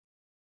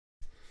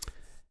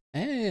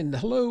And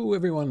hello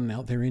everyone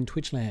out there in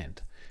Twitch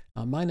land.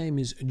 My name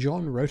is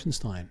John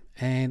Rotenstein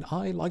and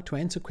I like to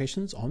answer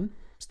questions on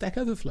Stack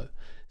Overflow.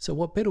 So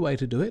what better way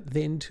to do it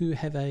than to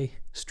have a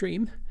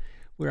stream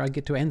where I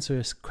get to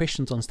answer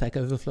questions on Stack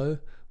Overflow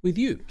with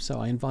you. So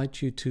I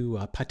invite you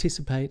to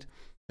participate.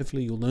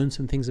 Hopefully you'll learn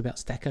some things about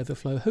Stack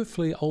Overflow.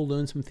 Hopefully I'll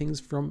learn some things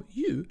from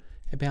you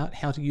about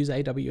how to use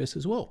AWS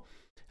as well.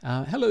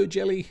 Hello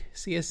Jelly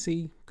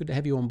CSC, good to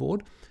have you on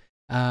board.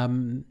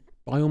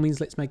 By all means,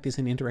 let's make this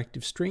an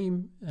interactive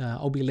stream.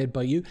 I'll be led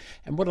by you.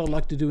 And what I'd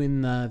like to do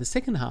in the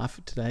second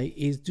half today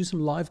is do some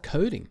live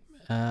coding.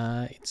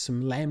 It's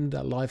some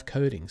Lambda live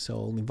coding. So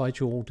I'll invite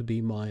you all to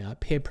be my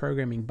pair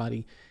programming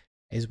buddy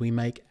as we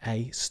make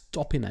a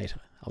stopinator.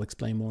 I'll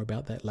explain more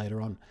about that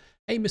later on.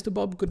 Hey, Mr.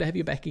 Bob, good to have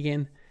you back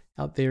again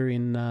out there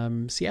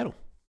in Seattle.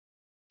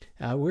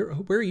 Where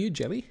are you,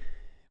 Jelly?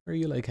 Where are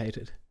you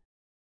located?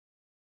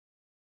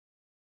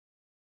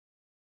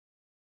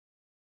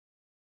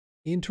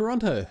 In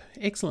Toronto.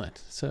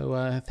 Excellent.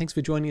 So thanks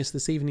for joining us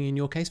this evening in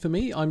your case. For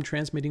me, I'm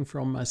transmitting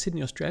from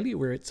Sydney, Australia,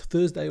 where it's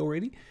Thursday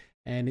already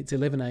and it's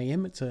 11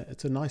 a.m. It's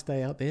a nice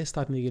day out there,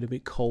 starting to get a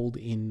bit cold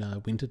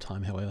in winter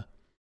time, however.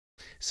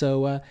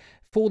 So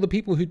for the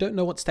people who don't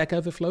know what Stack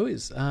Overflow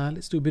is,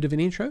 let's do a bit of an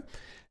intro.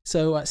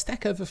 So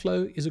Stack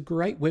Overflow is a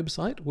great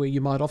website where you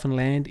might often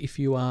land if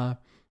you are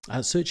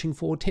searching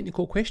for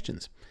technical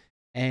questions.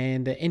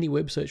 And any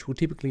web search will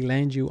typically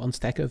land you on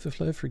Stack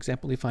Overflow. For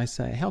example, if I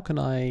say, how can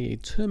I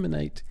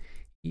terminate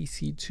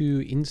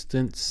EC2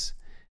 instance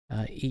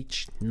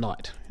each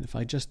night? If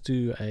I just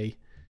do a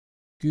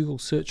Google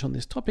search on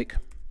this topic,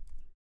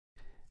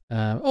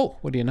 oh,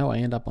 what do you know? I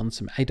end up on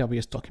some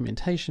AWS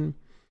documentation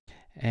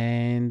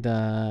and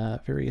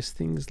various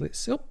things.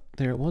 Oh,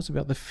 there it was,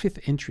 about the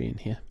 5th entry in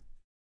here.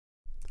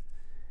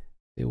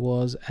 There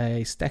was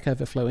a Stack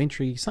Overflow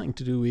entry, something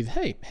to do with,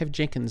 hey, have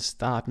Jenkins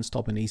start and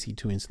stop an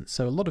EC2 instance.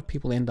 So a lot of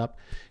people end up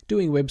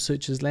doing web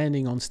searches,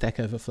 landing on Stack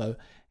Overflow,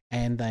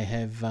 and they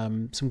have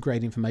some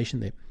great information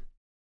there.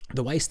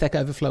 The way Stack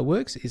Overflow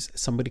works is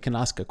somebody can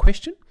ask a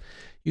question.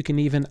 You can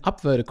even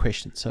upvote a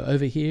question. So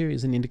over here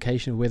is an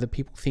indication of whether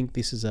people think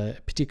this is a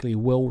particularly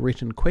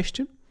well-written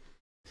question.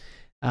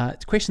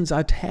 Questions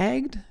are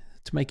tagged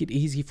to make it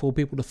easy for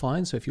people to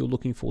find. So if you're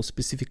looking for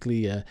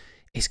specifically a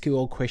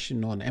SQL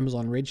question on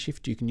Amazon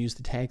Redshift, you can use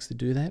the tags to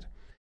do that.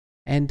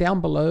 And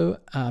down below,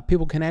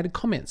 people can add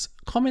comments.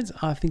 Comments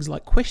are things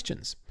like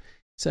questions.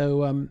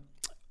 So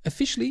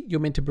officially, you're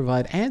meant to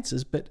provide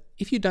answers, but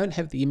if you don't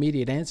have the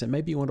immediate answer,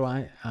 maybe you want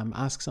to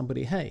ask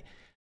somebody, hey,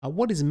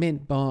 what is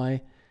meant by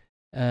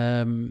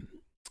when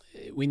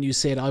you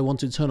said, I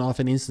want to turn off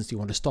an instance, do you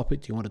want to stop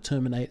it? Do you want to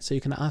terminate it? So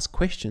you can ask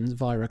questions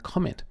via a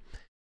comment.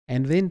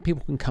 And then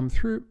people can come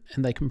through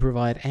and they can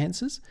provide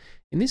answers.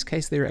 In this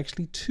case, there are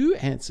actually 2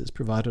 answers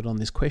provided on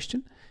this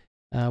question.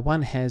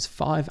 One has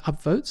 5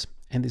 upvotes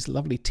and this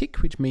lovely tick,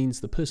 which means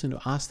the person who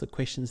asked the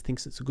questions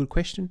thinks it's a good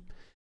question.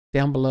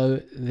 Down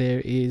below,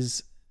 they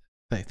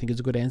think it's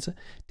a good answer.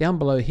 Down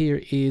below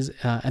here is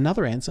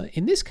another answer.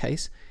 In this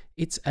case,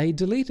 it's a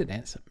deleted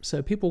answer.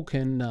 So people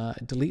can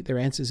delete their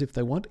answers if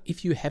they want.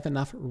 If you have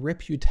enough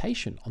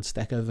reputation on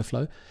Stack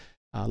Overflow,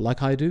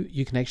 like I do,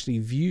 you can actually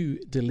view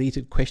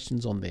deleted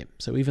questions on there.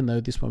 So even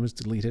though this one was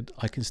deleted,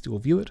 I can still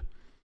view it.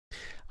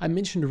 I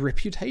mentioned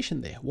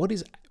reputation there. What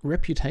is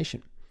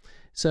reputation?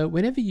 So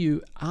whenever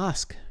you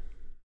ask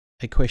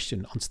a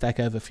question on Stack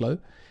Overflow,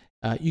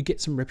 you get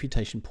some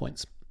reputation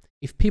points.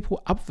 If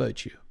people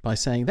upvote you by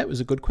saying that was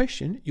a good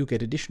question, you'll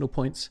get additional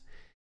points.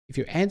 If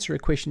you answer a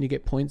question, you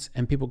get points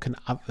and people can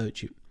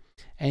upvote you.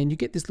 And you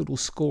get this little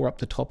score up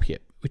the top here,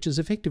 which is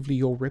effectively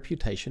your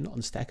reputation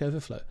on Stack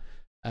Overflow.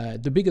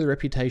 The bigger the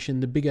reputation,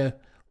 the bigger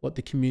what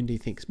the community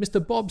thinks.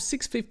 Mr. Bob,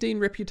 615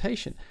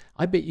 reputation.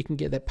 I bet you can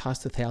get that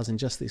past 1,000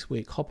 just this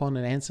week. Hop on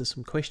and answer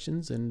some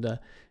questions and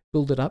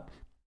build it up.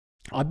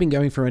 I've been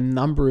going for a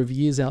number of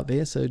years out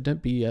there, so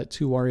don't be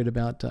too worried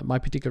about my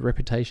particular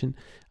reputation.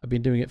 I've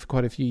been doing it for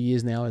quite a few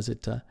years now as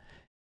it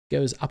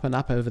goes up and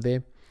up over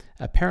there.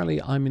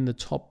 Apparently, I'm in the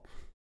top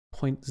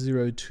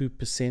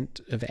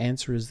 0.02% of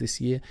answerers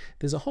this year.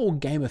 There's a whole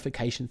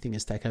gamification thing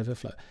in Stack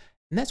Overflow.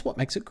 And that's what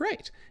makes it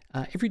great.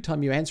 Every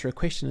time you answer a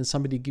question and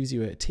somebody gives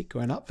you a tick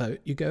or an upvote,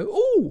 you go,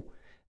 oh,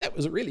 that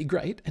was really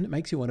great. And it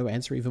makes you want to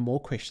answer even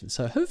more questions.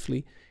 So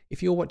hopefully,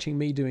 if you're watching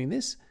me doing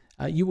this,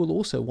 you will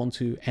also want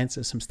to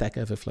answer some Stack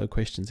Overflow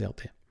questions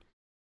out there.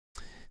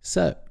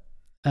 So,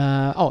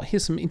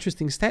 here's some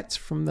interesting stats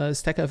from the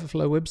Stack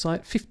Overflow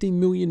website. 50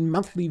 million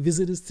monthly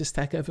visitors to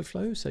Stack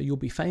Overflow, so you'll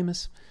be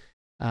famous.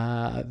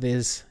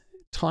 There's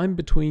time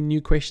between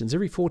new questions.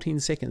 Every 14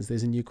 seconds,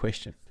 there's a new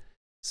question.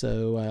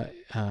 So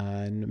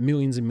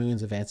millions and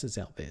millions of answers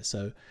out there.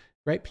 So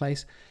great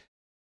place.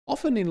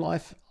 Often in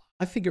life,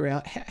 I figure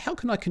out how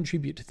can I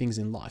contribute to things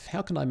in life?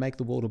 How can I make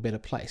the world a better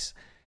place?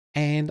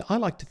 And I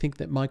like to think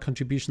that my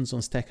contributions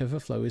on Stack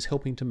Overflow is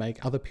helping to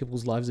make other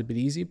people's lives a bit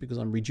easier because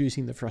I'm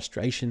reducing the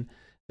frustration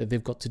that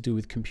they've got to do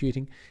with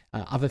computing.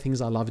 Other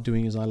things I love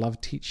doing is I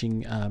love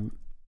teaching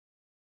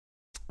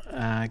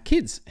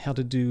kids how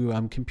to do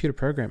computer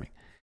programming.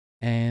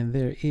 And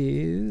there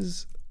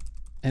is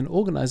an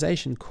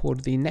organization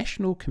called the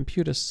National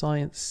Computer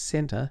Science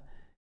Centre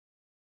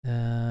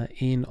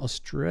in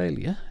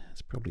Australia.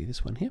 It's probably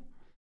this one here.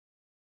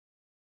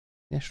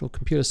 National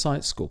Computer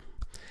Science School.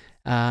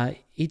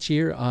 Each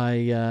year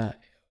I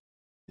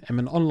am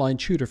an online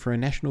tutor for a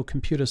National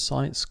Computer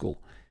Science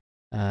School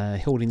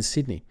held in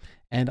Sydney.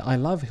 And I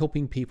love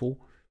helping people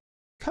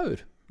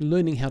code,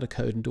 learning how to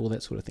code and do all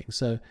that sort of thing.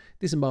 So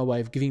this is my way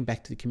of giving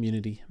back to the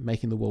community,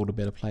 making the world a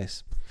better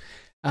place.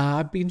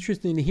 I'd be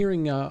interested in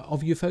hearing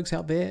of you folks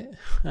out there.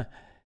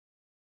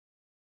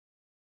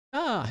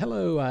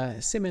 Hello,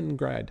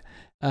 Semengrad,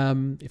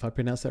 if I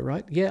pronounce that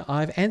right. Yeah,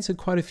 I've answered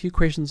quite a few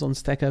questions on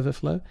Stack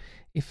Overflow.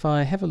 If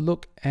I have a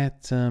look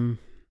at, now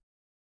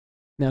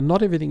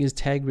not everything is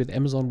tagged with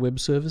Amazon Web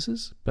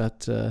Services,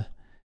 but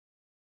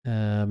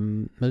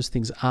most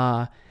things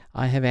are.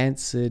 I have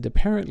answered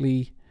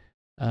apparently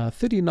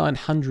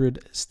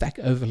 3,900 Stack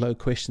Overflow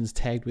questions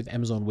tagged with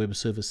Amazon Web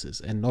Services,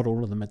 and not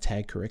all of them are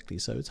tagged correctly.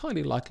 So it's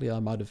highly likely I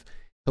might have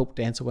helped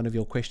answer one of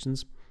your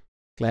questions.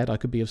 Glad I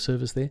could be of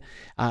service there.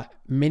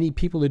 Many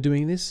people are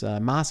doing this.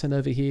 Marcin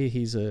over here,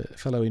 he's a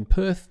fellow in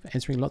Perth,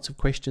 answering lots of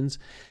questions.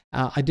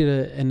 I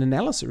did an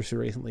analysis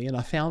recently, and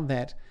I found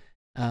that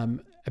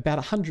about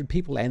 100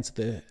 people answered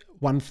the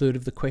 1/3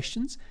 of the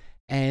questions,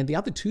 and the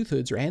other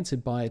 2/3 are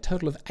answered by a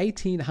total of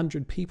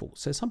 1,800 people.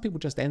 So some people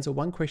just answer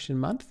one question a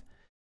month.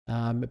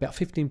 About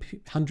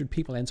 1,500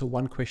 people answer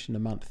one question a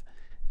month,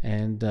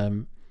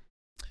 and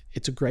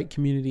it's a great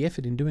community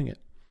effort in doing it.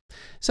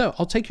 So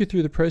I'll take you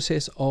through the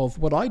process of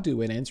what I do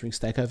when answering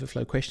Stack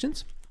Overflow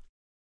questions.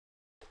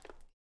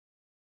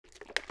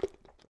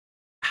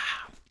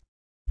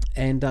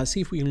 And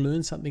see if we can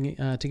learn something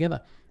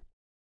together.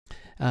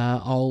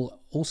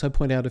 I'll also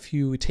point out a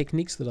few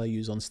techniques that I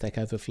use on Stack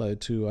Overflow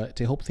to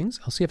help things.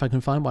 I'll see if I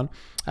can find one.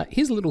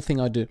 Here's a little thing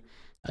I do.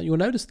 You'll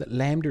notice that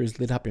Lambda is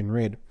lit up in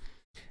red.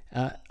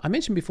 I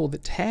mentioned before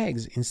that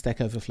tags in Stack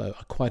Overflow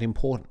are quite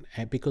important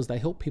because they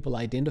help people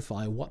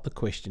identify what the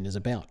question is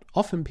about.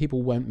 Often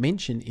people won't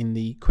mention in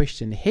the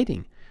question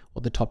heading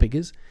what the topic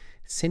is,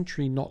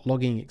 Sentry not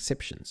logging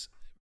exceptions.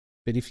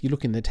 But if you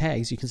look in the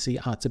tags, you can see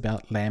it's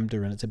about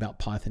Lambda and it's about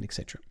Python,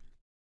 etc.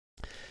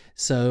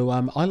 So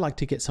I like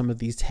to get some of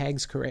these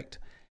tags correct.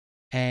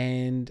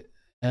 And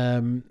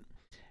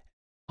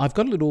I've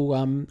got a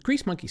little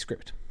Grease Monkey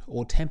script,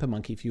 or Tamper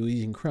Monkey if you're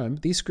using Chrome.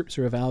 These scripts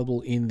are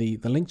available in the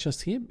link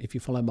just here. If you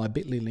follow my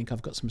bit.ly link,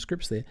 I've got some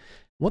scripts there.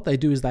 What they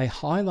do is they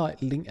highlight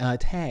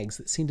tags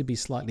that seem to be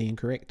slightly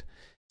incorrect.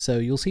 So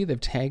you'll see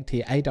they've tagged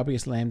here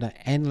AWS Lambda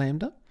and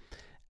Lambda.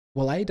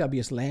 Well,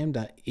 AWS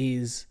Lambda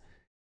is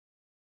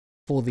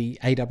for the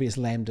AWS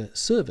Lambda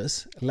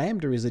service.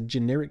 Lambda is a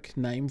generic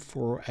name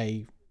for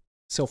a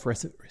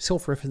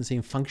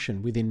self-referencing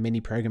function within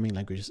many programming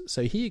languages.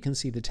 So here you can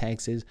see the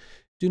tag says,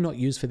 do not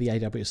use for the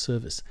AWS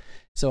service.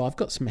 So I've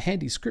got some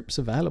handy scripts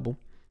available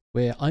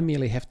where I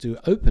merely have to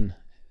open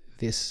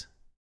this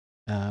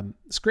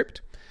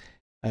script,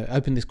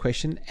 open this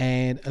question,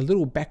 and a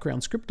little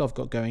background script I've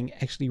got going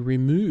actually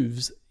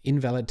removes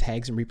invalid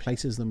tags and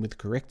replaces them with the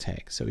correct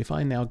tag. So if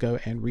I now go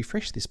and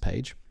refresh this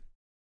page,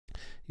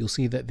 you'll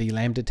see that the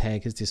Lambda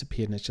tag has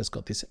disappeared and it's just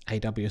got this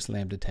AWS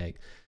Lambda tag.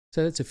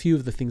 So that's a few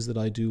of the things that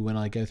I do when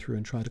I go through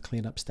and try to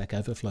clean up Stack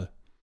Overflow.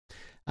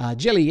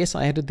 Jelly, yes,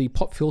 I added the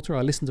pop filter.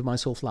 I listened to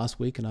myself last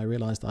week and I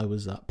realized I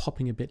was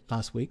popping a bit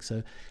last week.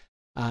 So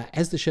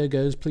as the show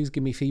goes, please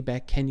give me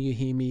feedback. Can you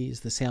hear me?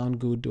 Is the sound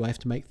good? Do I have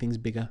to make things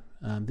bigger?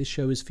 This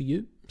show is for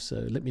you,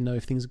 so let me know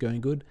if things are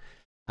going good.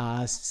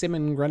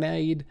 Semen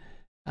Grenade,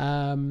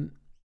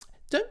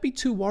 don't be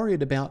too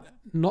worried about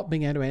not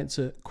being able to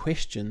answer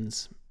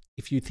questions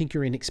if you think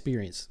you're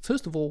inexperienced.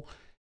 First of all,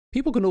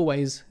 people can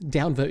always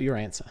downvote your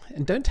answer,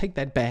 and don't take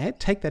that bad.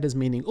 Take that as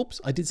meaning, oops,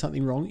 I did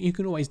something wrong. You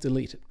can always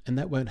delete it, and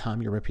that won't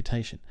harm your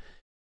reputation.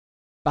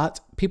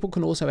 But people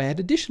can also add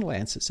additional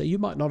answers. So you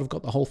might not have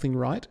got the whole thing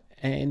right,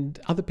 and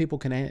other people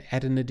can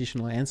add an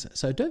additional answer.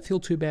 So don't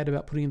feel too bad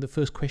about putting the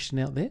first question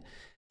out there.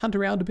 Hunt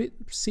around a bit,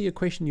 see a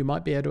question you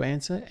might be able to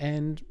answer,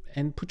 and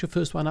put your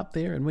first one up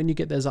there. And when you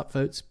get those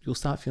upvotes, you'll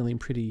start feeling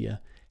pretty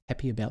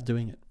happy about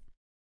doing it.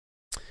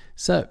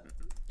 So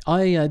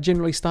I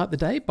generally start the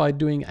day by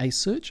doing a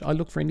search. I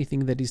look for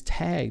anything that is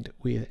tagged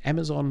with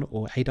Amazon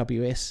or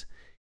AWS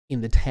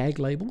in the tag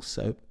label.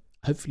 So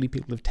hopefully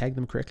people have tagged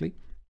them correctly.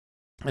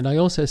 And I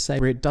also say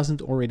where it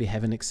doesn't already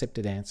have an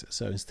accepted answer.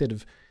 So instead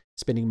of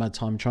spending my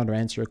time trying to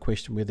answer a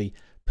question where the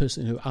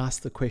person who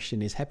asked the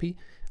question is happy,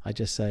 I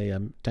just say,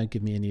 don't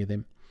give me any of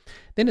them.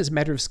 Then it's a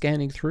matter of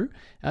scanning through.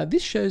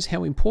 This shows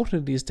how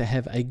important it is to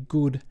have a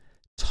good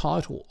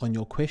title on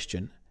your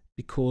question,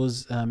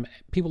 because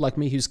people like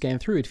me who scan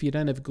through it, if you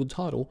don't have a good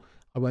title,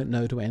 I won't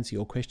know to answer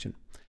your question.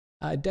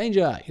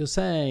 Danger, you're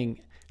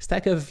saying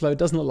Stack Overflow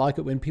doesn't like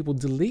it when people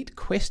delete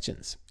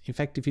questions. In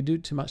fact, if you do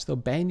it too much, they'll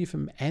ban you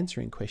from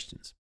answering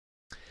questions.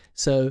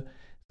 So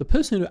the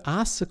person who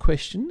asks a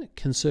question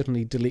can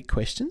certainly delete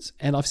questions.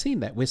 And I've seen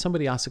that where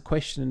somebody asks a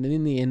question and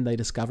in the end they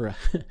discover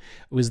it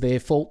was their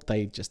fault.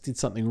 They just did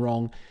something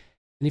wrong.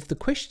 And if the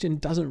question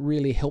doesn't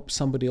really help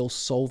somebody else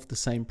solve the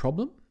same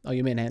problem, oh,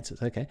 you meant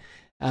answers, okay.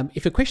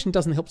 If a question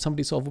doesn't help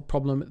somebody solve a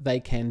problem, they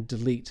can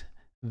delete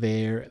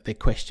their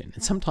question.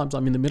 And sometimes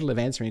I'm in the middle of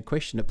answering a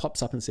question, it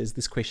pops up and says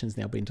this question's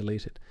now been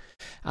deleted.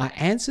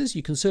 Answers,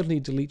 you can certainly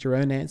delete your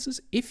own answers.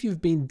 If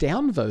you've been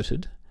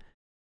downvoted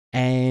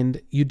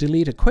and you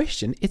delete a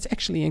question, it's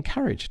actually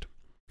encouraged.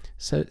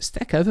 So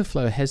Stack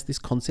Overflow has this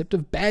concept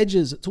of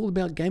badges. It's all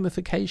about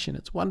gamification.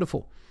 It's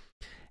wonderful.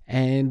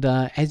 And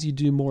as you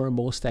do more and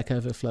more Stack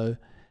Overflow,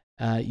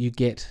 you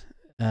get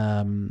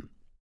a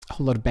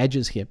whole lot of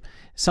badges here.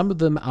 Some of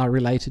them are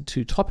related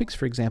to topics.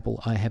 For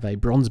example, I have a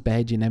bronze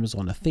badge in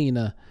Amazon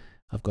Athena.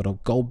 I've got a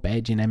gold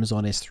badge in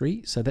Amazon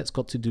S3. So that's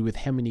got to do with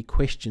how many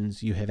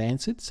questions you have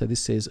answered. So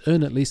this says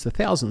earn at least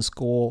 1,000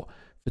 score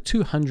for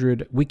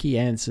 200 wiki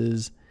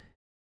answers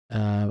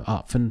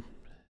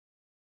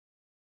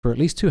for at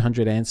least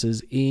 200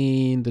 answers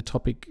in the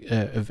topic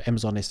of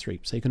Amazon S3.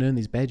 So you can earn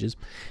these badges.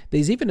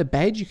 There's even a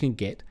badge you can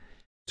get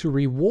to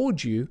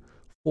reward you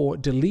for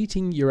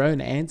deleting your own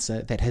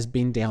answer that has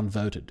been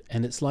downvoted.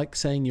 And it's like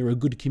saying you're a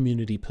good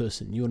community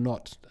person. You're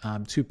not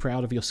too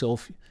proud of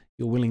yourself.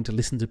 You're willing to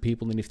listen to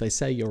people. And if they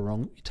say you're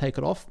wrong, you take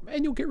it off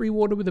and you'll get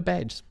rewarded with a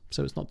badge.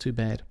 So it's not too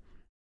bad.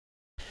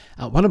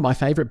 One of my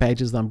favorite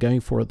badges that I'm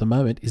going for at the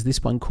moment is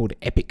this one called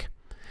Epic.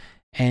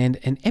 And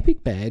an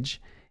Epic badge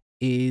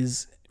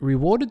is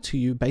rewarded to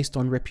you based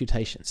on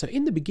reputation. So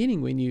in the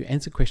beginning, when you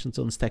answer questions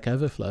on Stack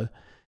Overflow,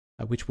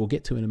 which we'll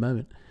get to in a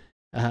moment,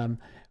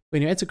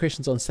 when you answer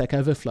questions on Stack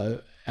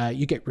Overflow,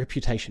 you get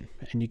reputation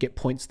and you get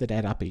points that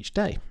add up each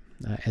day,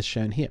 as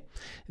shown here.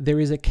 There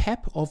is a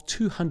cap of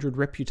 200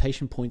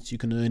 reputation points you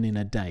can earn in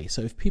a day.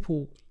 So if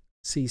people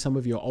see some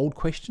of your old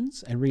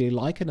questions and really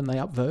like it and they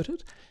upvote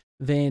it,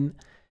 then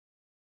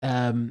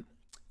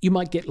you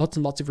might get lots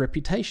and lots of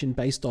reputation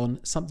based on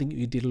something that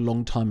you did a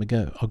long time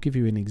ago. I'll give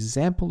you an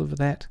example of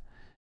that.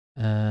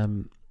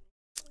 There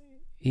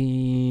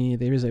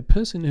is a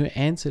person who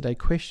answered a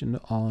question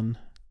on,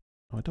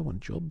 oh, I don't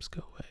want jobs,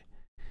 go away.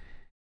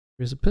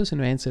 There's a person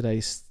who answered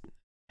a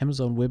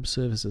Amazon Web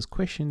Services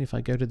question. If I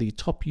go to the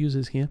top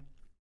users here,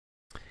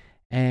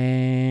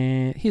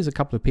 and here's a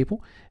couple of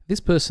people.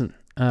 This person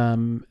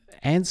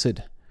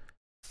answered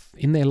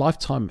in their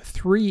lifetime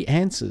 3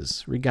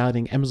 answers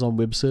regarding Amazon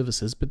Web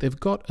Services, but they've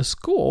got a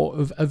score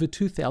of over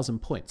 2,000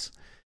 points.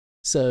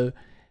 So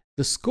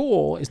the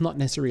score is not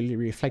necessarily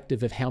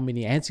reflective of how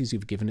many answers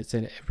you've given. It's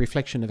a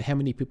reflection of how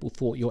many people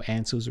thought your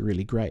answers are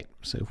really great.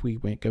 So if we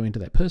go into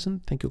that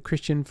person, thank you,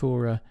 Christian,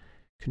 for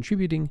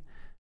contributing.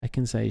 I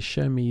can say,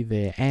 show me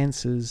their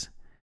answers.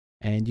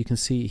 And you can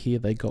see here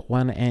they got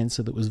one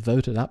answer that was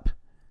voted up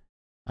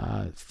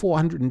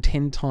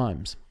 410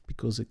 times.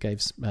 Because it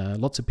gave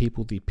lots of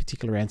people the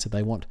particular answer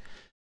they want.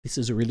 This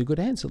is a really good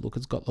answer. Look,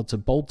 it's got lots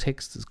of bold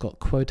text, it's got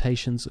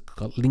quotations, it's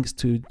got links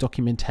to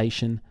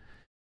documentation,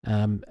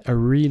 a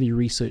really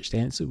researched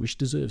answer which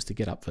deserves to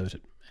get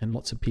upvoted. And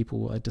lots of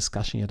people are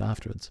discussing it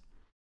afterwards.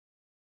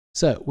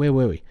 So where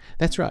were we?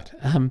 That's right.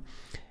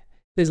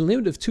 There's a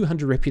limit of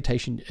 200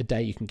 reputation a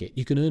day you can get.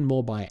 You can earn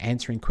more by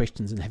answering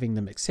questions and having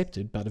them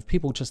accepted, but if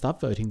people just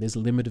upvoting, there's a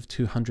limit of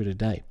 200 a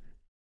day.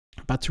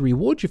 But to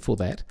reward you for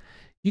that,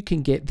 you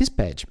can get this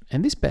badge,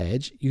 and this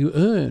badge you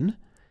earn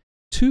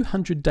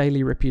 200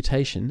 daily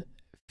reputation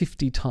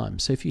 50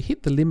 times. So if you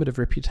hit the limit of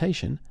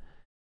reputation,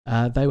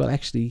 they will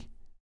actually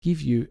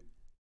give you,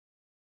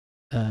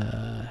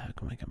 how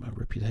can I get my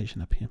reputation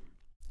up here?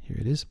 Here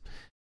it is.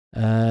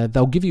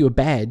 They'll give you a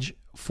badge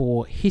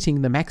for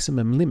hitting the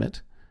maximum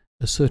limit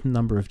a certain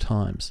number of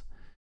times.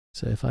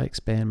 So if I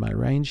expand my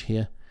range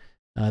here,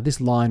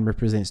 this line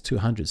represents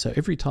 200. So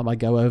every time I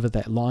go over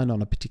that line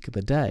on a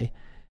particular day,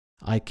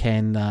 I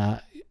can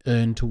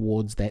earn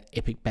towards that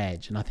Epic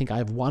badge. And I think I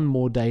have one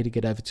more day to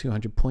get over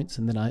 200 points,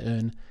 and then I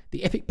earn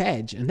the Epic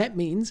badge. And that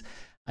means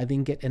I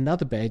then get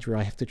another badge where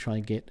I have to try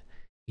and get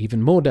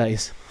even more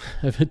days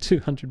over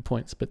 200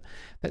 points. But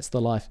that's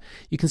the life.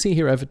 You can see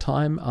here over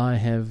time, I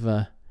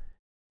have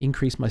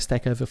increased my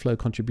Stack Overflow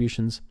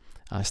contributions.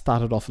 I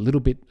started off a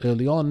little bit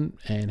early on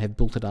and have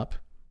built it up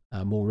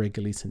more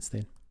regularly since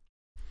then.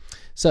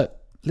 So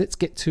let's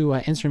get to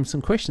answering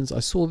some questions.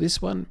 I saw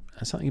this one,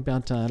 something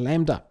about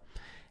Lambda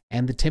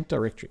and the temp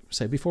directory.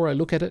 So before I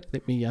look at it,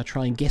 let me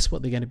try and guess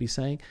what they're going to be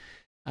saying.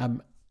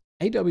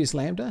 AWS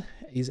Lambda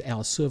is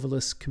our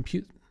serverless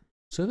compute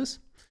service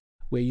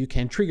where you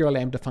can trigger a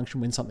Lambda function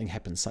when something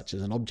happens, such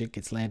as an object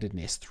gets landed in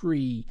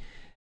S3,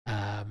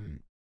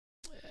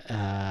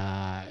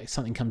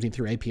 something comes in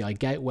through API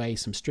gateway,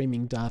 some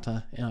streaming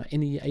data.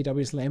 Any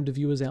AWS Lambda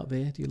viewers out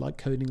there? Do you like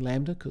coding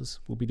Lambda? Because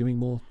we'll be doing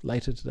more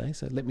later today.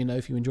 So let me know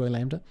if you enjoy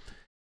Lambda.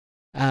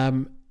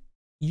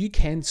 You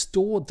can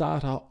store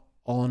data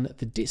on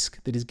the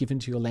disk that is given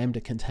to your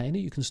Lambda container.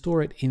 You can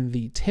store it in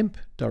the temp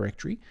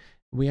directory.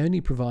 We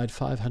only provide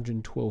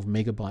 512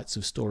 megabytes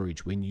of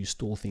storage when you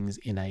store things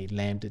in a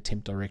Lambda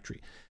temp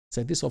directory.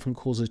 So this often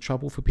causes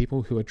trouble for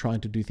people who are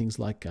trying to do things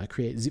like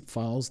create zip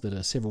files that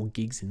are several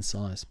gigs in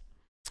size.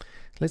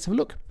 Let's have a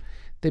look.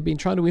 They've been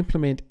trying to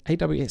implement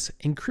AWS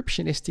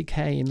encryption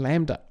SDK in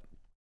Lambda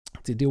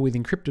to deal with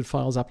encrypted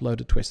files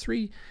uploaded to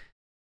S3.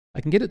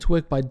 I can get it to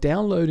work by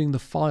downloading the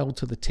file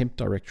to the temp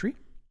directory.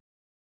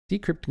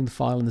 decrypting the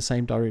file in the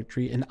same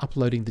directory and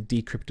uploading the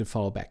decrypted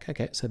file back.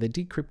 Okay, so they're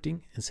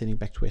decrypting and sending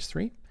back to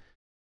S3.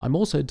 I'm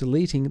also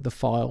deleting the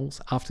files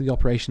after the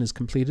operation is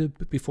completed,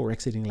 but before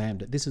exiting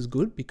Lambda. This is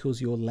good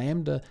because your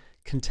Lambda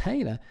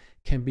container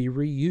can be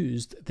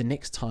reused the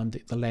next time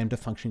that the Lambda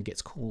function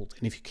gets called.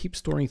 And if you keep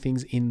storing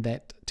things in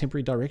that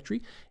temporary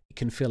directory, it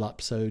can fill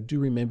up. So do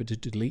remember to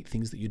delete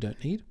things that you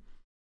don't need.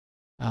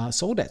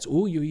 Soldats,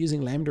 oh, you're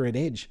using Lambda at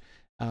Edge.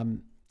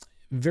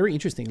 Very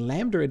interesting.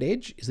 Lambda at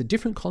Edge is a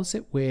different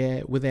concept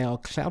where with our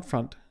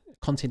CloudFront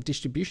content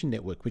distribution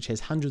network, which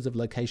has hundreds of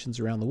locations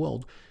around the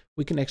world,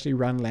 we can actually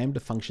run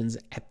Lambda functions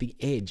at the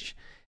edge,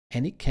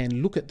 and it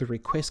can look at the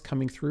request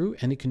coming through,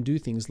 and it can do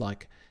things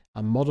like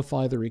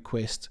modify the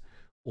request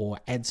or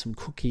add some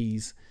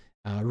cookies,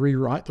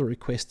 rewrite the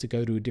request to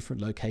go to a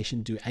different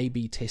location, do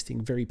A/B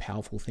testing, very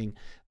powerful thing.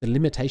 The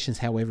limitations,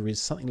 however,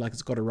 is something like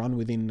it's got to run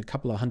within a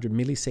couple of 100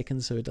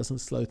 milliseconds so it doesn't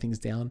slow things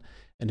down,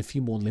 and a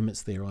few more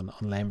limits there on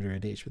Lambda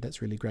at Edge, but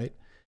that's really great.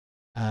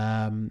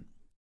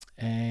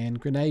 And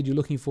Grenade, you're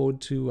looking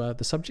forward to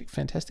the subject.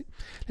 Fantastic.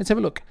 Let's have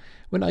a look.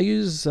 When I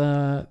use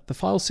the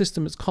file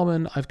system, it's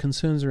common. I have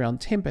concerns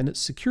around temp and its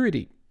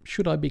security.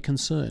 Should I be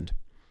concerned?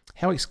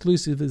 How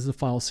exclusive is the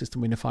file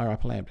system when you fire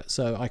up Lambda?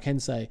 So I can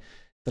say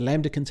the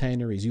Lambda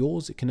container is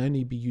yours. It can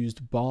only be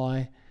used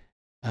by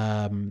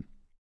the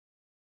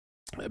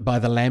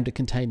Lambda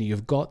container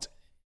you've got,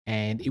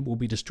 and it will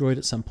be destroyed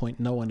at some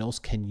point. No one else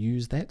can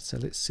use that. So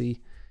let's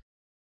see.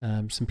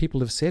 Some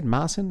people have said,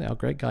 Marcin, our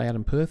great guy out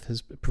in Perth,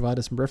 has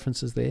provided some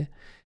references there.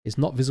 It's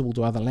not visible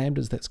to other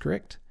Lambdas, that's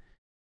correct.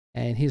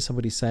 And here's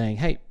somebody saying,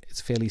 hey,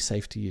 it's fairly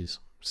safe to use.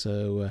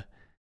 So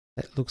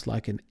that looks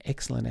like an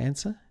excellent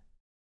answer.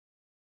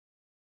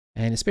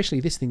 And especially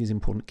this thing is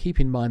important. Keep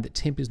in mind that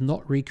temp is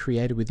not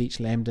recreated with each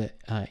Lambda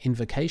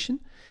invocation.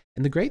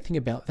 And the great thing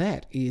about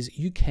that is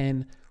you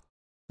can,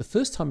 the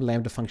first time a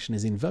Lambda function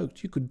is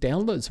invoked, you could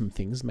download some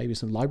things, maybe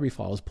some library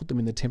files, put them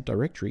in the temp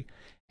directory,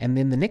 and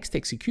then the next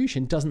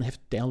execution doesn't have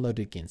to download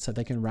it again, so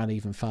they can run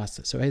even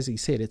faster. So as he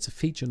said, it's a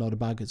feature, not a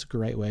bug. It's a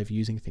great way of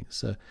using things.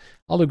 So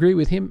I'll agree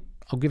with him.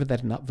 I'll give it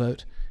that an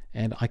upvote,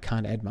 and I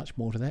can't add much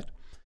more to that.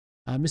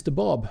 Mr.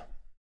 Bob,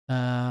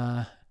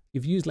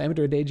 you've used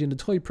Lambda at Edge in a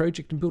toy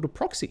project and built a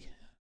proxy.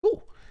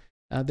 Cool.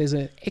 There's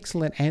an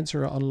excellent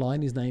answer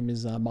online. His name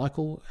is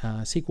Michael,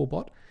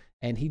 SQLbot,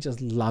 and he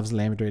just loves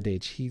Lambda at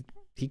Edge. He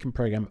can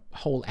program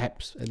whole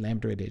apps at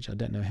Lambda at Edge. I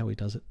don't know how he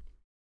does it.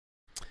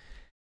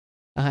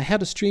 How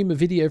to stream a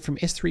video from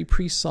S3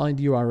 pre-signed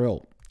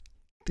URL.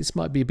 This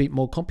might be a bit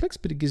more complex,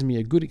 but it gives me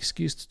a good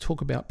excuse to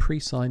talk about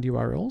pre-signed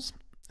URLs.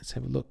 Let's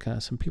have a look.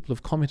 Some people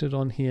have commented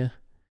on here.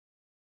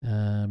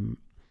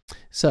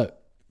 So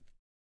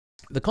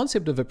the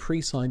concept of a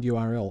pre-signed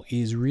URL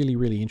is really,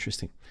 really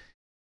interesting.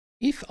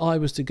 If I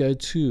was to go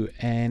to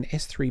an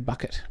S3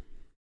 bucket,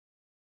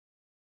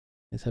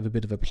 let's have a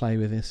bit of a play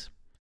with this.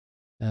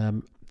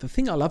 The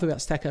thing I love about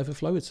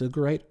StackOverflow, it's a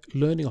great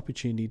learning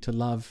opportunity to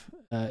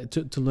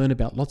learn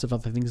about lots of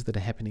other things that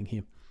are happening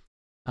here.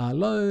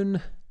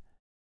 Loan,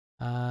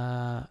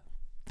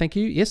 thank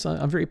you. Yes,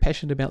 I'm very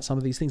passionate about some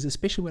of these things,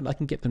 especially when I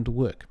can get them to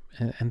work.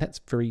 And that's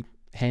very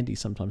handy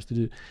sometimes to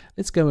do.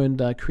 Let's go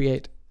and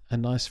create a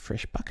nice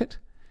fresh bucket.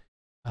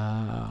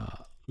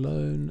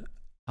 Loan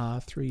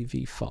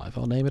R3v5.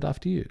 I'll name it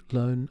after you.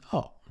 Loan,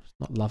 oh, it's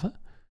not lover.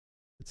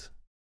 It's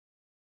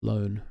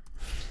loan.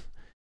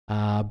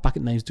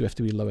 Bucket names do have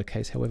to be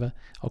lowercase, however.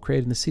 I'll create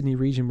it in the Sydney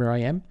region where I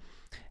am.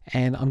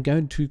 And I'm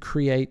going to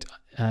create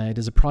it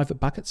as a private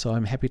bucket, so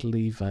I'm happy to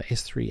leave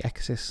S3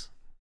 access,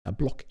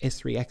 block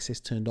S3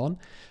 access turned on.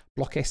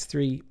 Block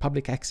S3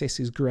 public access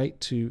is great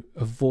to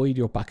avoid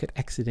your bucket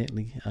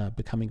accidentally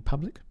becoming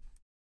public.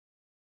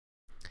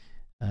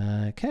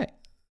 Okay,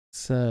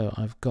 so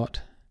I've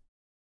got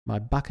my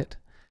bucket.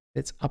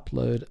 Let's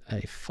upload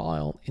a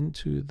file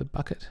into the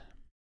bucket.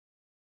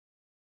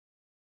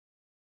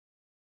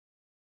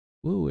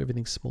 Whoa,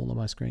 everything's small on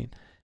my screen.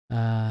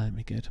 Let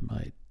me go to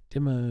my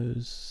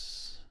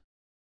demos.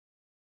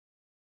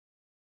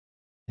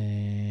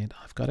 And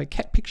I've got a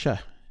cat picture.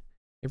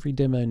 Every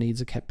demo needs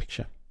a cat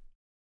picture.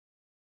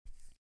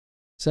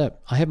 So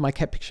I have my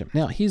cat picture.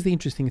 Now, here's the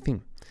interesting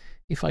thing.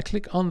 If I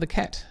click on the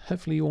cat,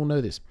 hopefully you all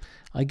know this,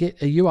 I get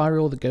a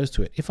URL that goes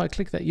to it. If I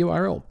click that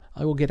URL,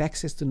 I will get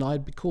access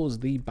denied because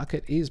the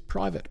bucket is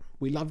private.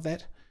 We love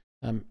that.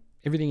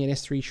 Everything in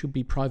S3 should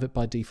be private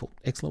by default.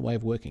 Excellent way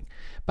of working.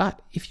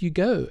 But if you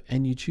go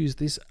and you choose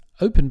this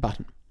open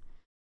button,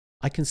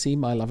 I can see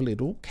my lovely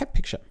little cat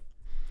picture.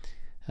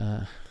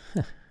 Aren't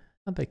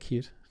they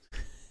cute?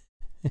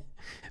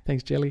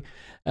 Thanks, Jelly.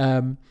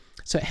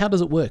 So how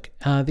does it work?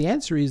 The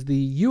answer is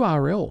the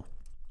URL,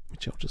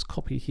 which I'll just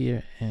copy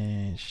here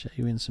and show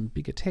you in some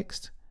bigger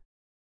text.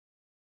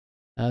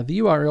 The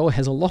URL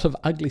has a lot of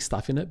ugly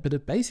stuff in it, but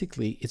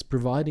it's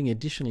providing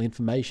additional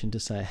information to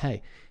say,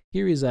 hey,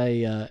 here is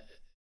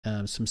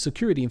some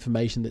security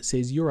information that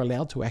says you're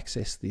allowed to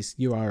access this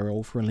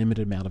URL for a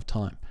limited amount of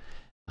time.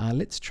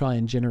 Let's try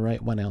and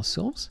generate one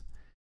ourselves.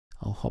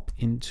 I'll hop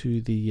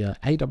into the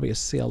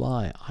AWS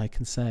CLI. I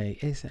can say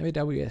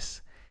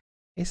AWS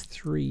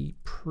S3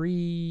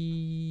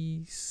 pre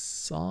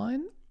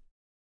pre-sign.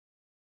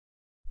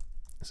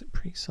 Is it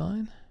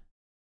pre-sign?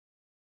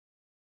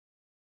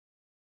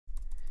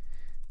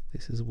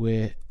 This is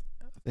where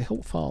the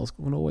help files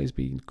will always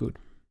be good.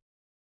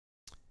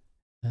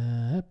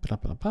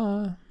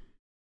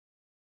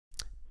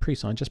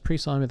 Pre-sign, just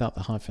pre-sign without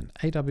the hyphen.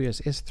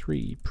 AWS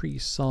S3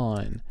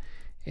 pre-sign.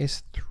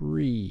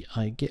 S3,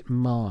 I get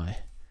my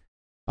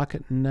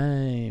bucket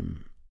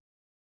name.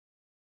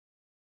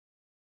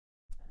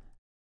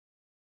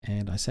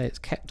 And I say it's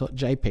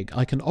cat.jpg.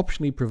 I can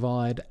optionally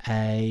provide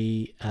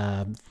a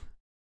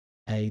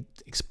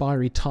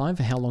expiry time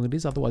for how long it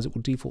is, otherwise it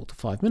will default to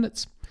 5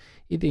 minutes.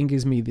 It then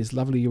gives me this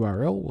lovely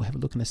URL. We'll have a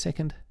look in a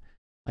second.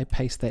 I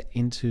paste that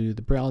into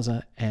the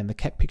browser and the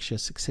cat picture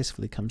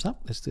successfully comes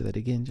up. Let's do that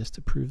again just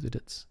to prove that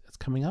it's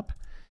coming up.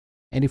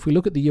 And if we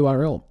look at the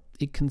URL,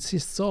 it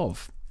consists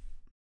of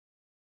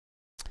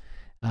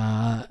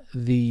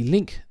the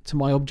link to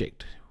my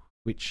object,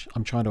 which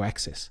I'm trying to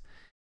access.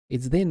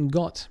 It's then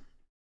got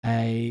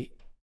a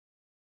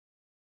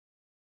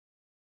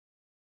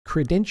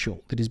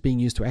credential that is being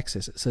used to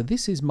access it. So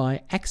this is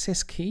my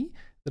access key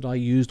that I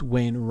used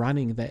when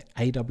running that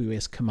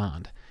AWS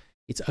command.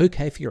 It's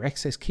okay for your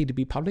access key to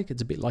be public.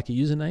 It's a bit like a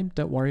username.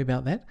 Don't worry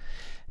about that.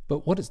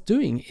 But what it's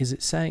doing is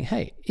it's saying,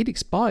 hey, it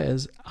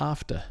expires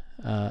after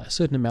a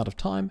certain amount of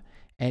time.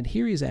 And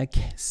here is our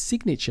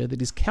signature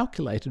that is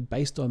calculated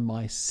based on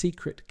my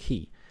secret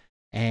key.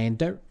 And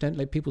don't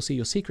let people see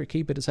your secret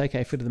key, but it's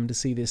okay for them to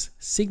see this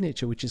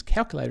signature, which is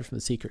calculated from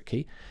the secret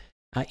key.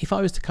 If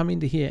I was to come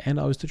into here and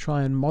I was to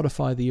try and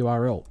modify the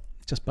URL,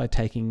 just by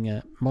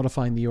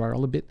modifying the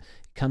URL a bit,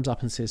 it comes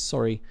up and says,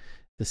 sorry,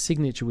 the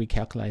signature we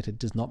calculated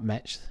does not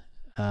match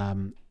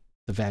the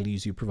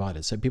values you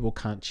provided. So people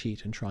can't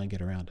cheat and try and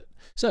get around it.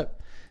 So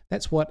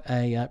that's what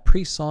a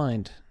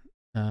pre-signed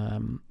S3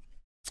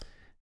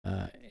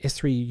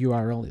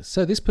 URL is.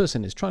 So this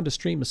person is trying to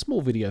stream a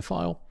small video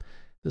file.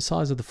 The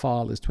size of the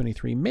file is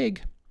 23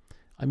 meg.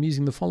 I'm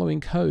using the following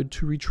code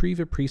to retrieve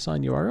a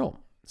pre-signed URL.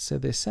 So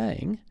they're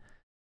saying,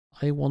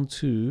 I want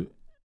to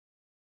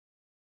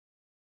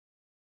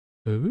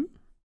don't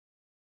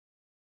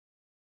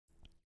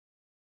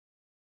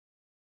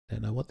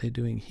know what they're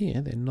doing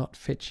here. They're not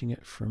fetching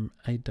it from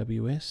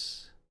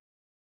AWS.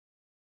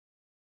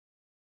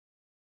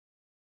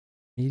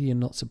 Media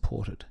not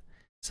supported.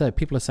 So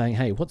people are saying,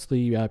 hey, what's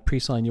the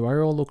pre-signed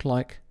URL look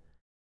like?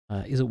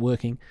 Is it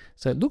working?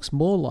 So it looks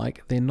more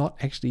like they're not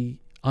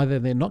actually, either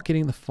they're not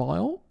getting the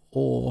file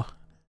or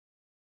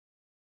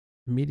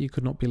media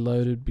could not be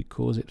loaded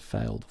because it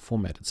failed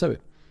formatted. So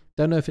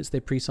don't know if it's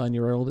their pre-signed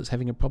URL that's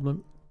having a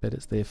problem, but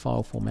it's their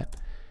file format.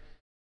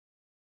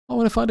 I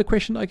want to find a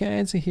question I can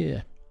answer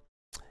here.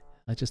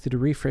 I just did a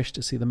refresh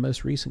to see the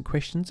most recent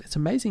questions. It's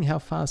amazing how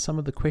fast some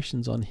of the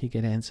questions on here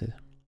get answered.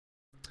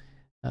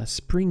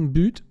 Spring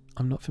Boot.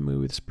 I'm not familiar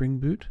with Spring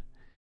Boot.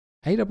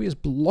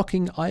 AWS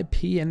blocking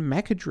IP and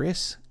MAC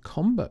address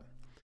combo.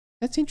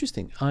 That's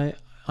interesting.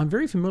 I'm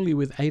very familiar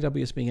with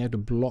AWS being able to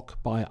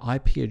block by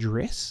IP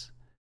address,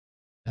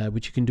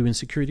 which you can do in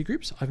security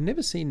groups. I've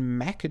never seen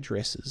MAC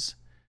addresses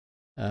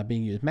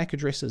being used. MAC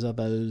addresses are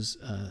those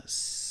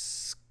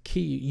key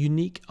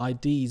unique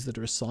IDs that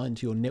are assigned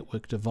to your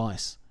network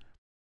device.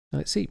 Now,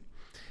 let's see.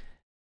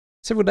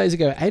 Several days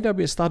ago,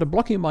 AWS started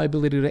blocking my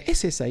ability to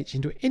SSH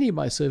into any of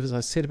my servers I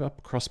set up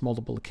across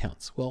multiple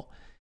accounts. Well,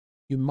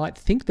 you might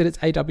think that it's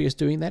AWS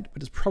doing that,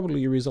 but it's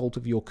probably a result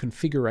of your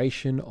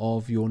configuration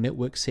of your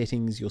network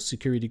settings, your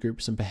security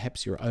groups, and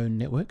perhaps your own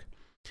network.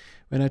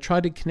 When I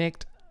try to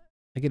connect,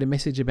 I get a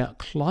message about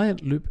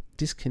client loop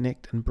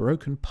disconnect and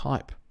broken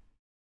pipe.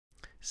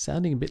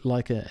 Sounding a bit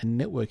like a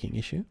networking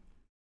issue.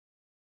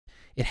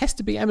 It has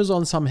to be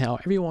Amazon somehow.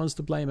 Everyone wants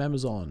to blame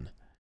Amazon.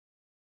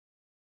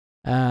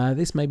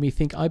 This made me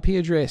think IP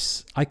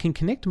address. I can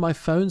connect to my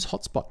phone's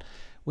hotspot.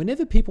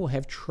 Whenever people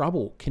have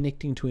trouble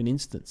connecting to an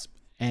instance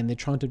and they're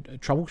trying to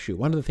troubleshoot,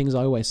 one of the things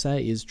I always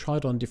say is try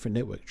it on different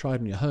network. Try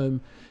it on your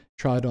home.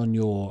 Try it on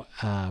your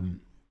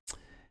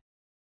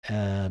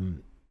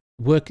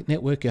work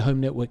network, your home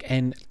network,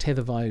 and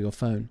tether via your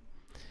phone.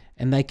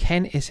 And they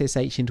can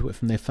SSH into it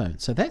from their phone.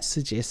 So that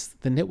suggests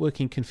the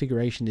networking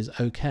configuration is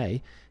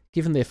okay.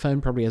 Given their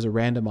phone probably has a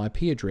random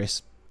IP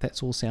address,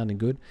 that's all sounding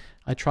good.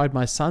 I tried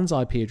my son's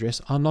IP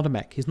address. Oh, not a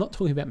Mac. He's not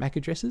talking about Mac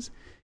addresses.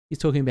 He's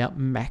talking about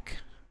Mac,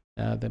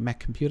 the Mac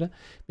computer.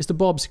 Mr.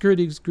 Bob,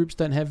 security groups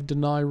don't have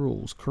deny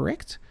rules,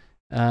 correct?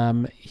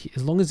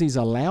 As long as he's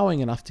allowing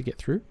enough to get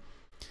through.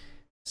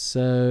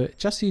 So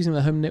just using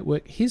the home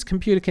network, his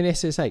computer can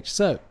SSH.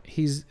 So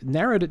he's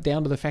narrowed it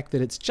down to the fact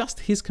that it's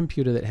just his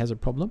computer that has a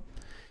problem.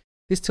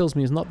 This tells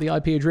me it's not the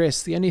IP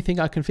address. The only thing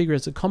I configure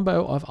is a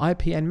combo of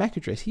IP and MAC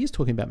address. He is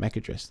talking about MAC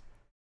address.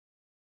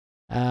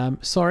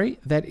 Sorry,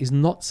 that is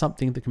not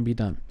something that can be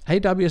done.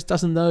 AWS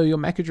doesn't know your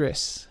MAC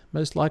address.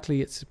 Most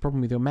likely it's a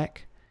problem with your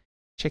Mac.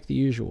 Check the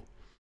usual.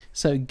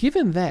 So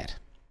given that,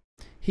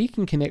 he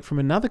can connect from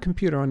another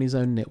computer on his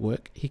own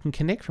network. He can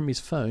connect from his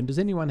phone. Does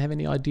anyone have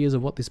any ideas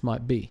of what this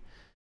might be?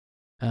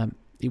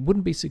 It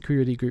wouldn't be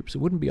security groups. It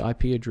wouldn't be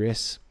IP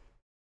address.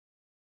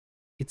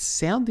 It's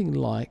sounding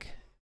like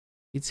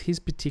it's his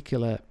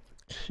particular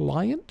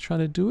client trying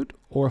to do it,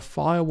 or a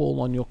firewall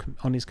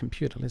on his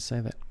computer. Let's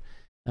say that.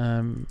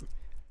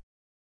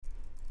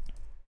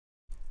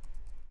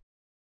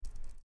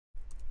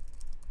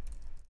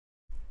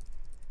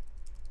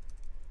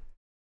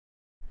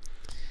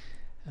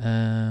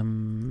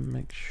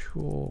 Make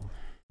sure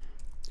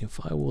your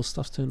firewall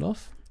stuff's turned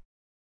off.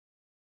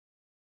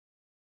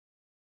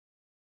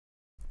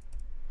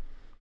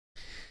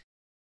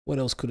 What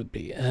else could it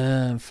be?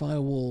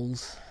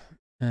 Firewalls.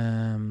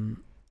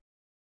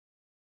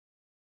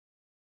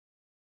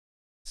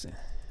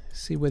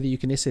 See whether you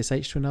can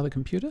SSH to another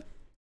computer.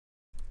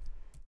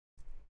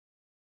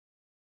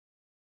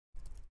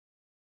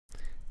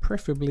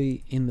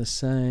 Preferably in the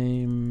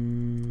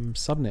same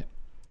subnet.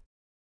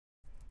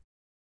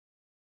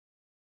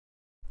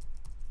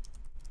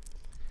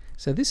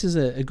 So this is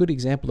a good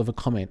example of a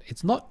comment.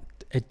 It's not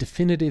a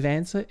definitive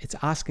answer. It's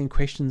asking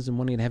questions and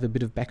wanting to have a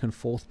bit of back and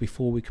forth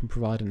before we can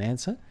provide an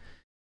answer.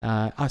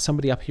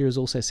 Somebody up here has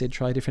also said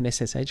try a different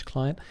SSH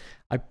client.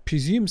 I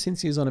presume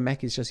since he's on a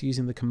Mac, he's just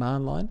using the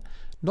command line,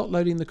 not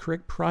loading the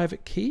correct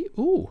private key.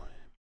 Ooh,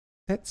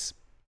 that's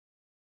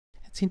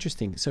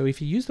interesting. So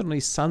if you used it on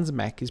his son's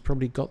Mac, he's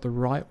probably got the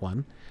right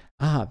one.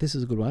 This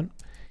is a good one.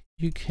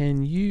 You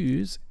can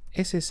use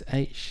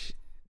SSH-VVV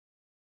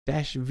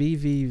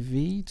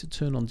to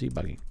turn on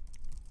debugging,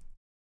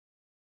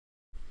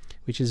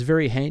 which is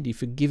very handy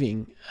for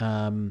giving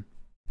a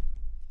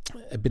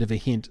bit of a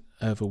hint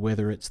over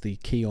whether it's the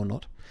key or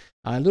not.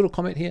 A little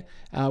comment here.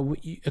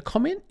 A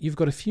comment, you've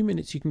got a few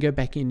minutes, you can go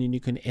back in and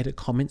you can edit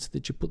comments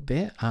that you put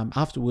there.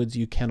 Afterwards,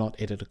 you cannot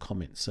edit a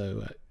comment. So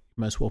you're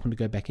most welcome to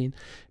go back in. You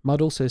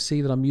might also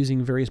see that I'm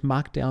using various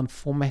markdown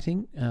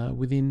formatting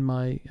within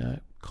my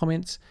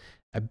comments.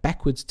 A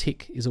backwards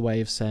tick is a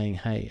way of saying,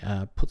 hey,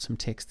 put some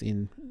text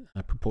in,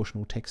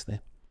 proportional text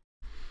there.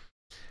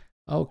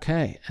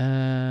 Okay,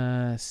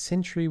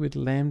 Sentry with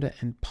Lambda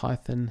and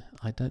Python.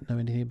 I don't know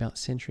anything about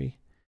Sentry.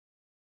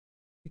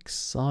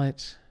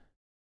 Excite,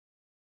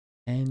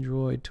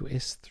 Android to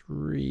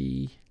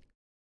S3.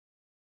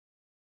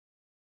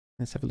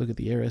 Let's have a look at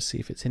the error, see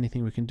if it's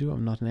anything we can do.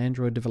 I'm not an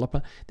Android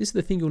developer. This is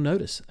the thing you'll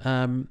notice.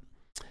 There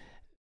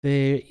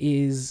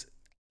is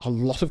a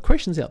lot of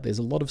questions out there. There's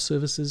a lot of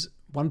services.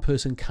 One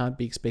person can't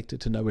be expected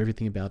to know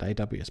everything about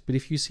AWS. But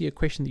if you see a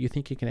question that you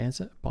think you can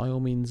answer, by all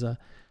means,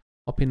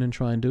 hop in and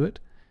try and do it.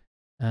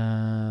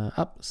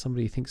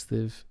 Somebody thinks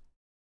they've...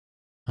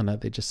 Oh no,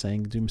 they're just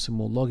saying do some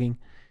more logging.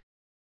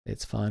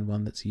 Let's find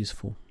one that's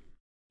useful.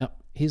 Now,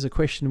 here's a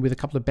question with a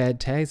couple of bad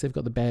tags. They've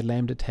got the bad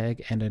Lambda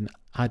tag and an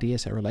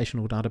RDS, a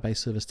relational database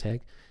service tag.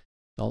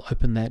 I'll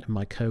open that and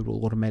my code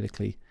will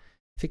automatically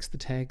fix the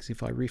tags.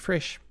 If I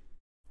refresh,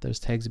 those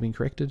tags have been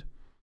corrected.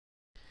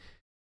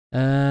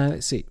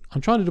 Let's see.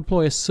 I'm trying to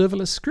deploy a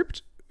serverless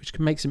script which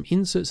can make some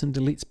inserts and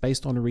deletes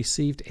based on a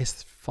received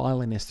S file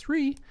in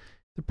S3.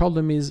 The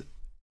problem is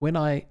when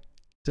I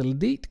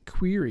delete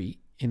query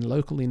in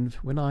local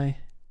environment,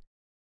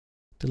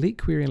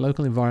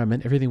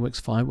 everything works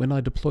fine. When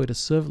I deploy to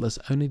serverless,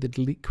 only the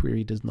delete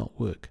query does not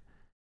work.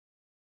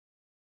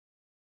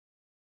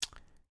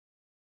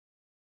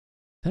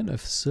 I don't know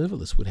if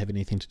serverless would have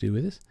anything to do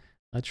with this.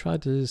 I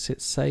tried to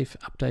set safe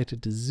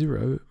updated to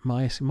 0.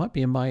 It might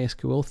be a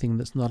MySQL thing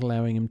that's not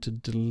allowing him to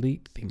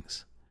delete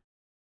things.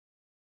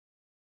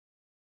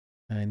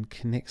 And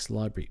connects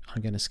library.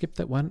 I'm going to skip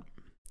that one.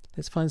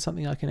 Let's find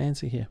something I can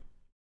answer here.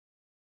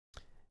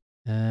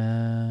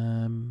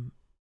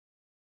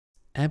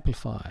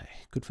 Amplify,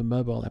 good for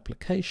mobile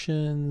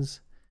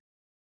applications.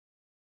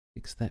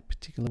 Fix that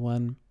particular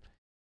one.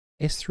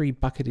 S3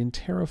 bucket in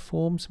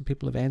Terraform. Some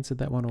people have answered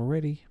that one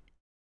already.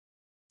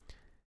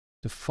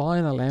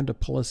 Define a Lambda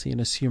policy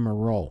and assume a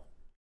role.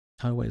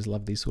 I always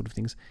love these sort of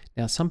things.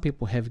 Now, some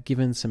people have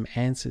given some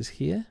answers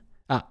here.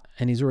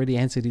 And he's already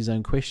answered his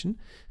own question.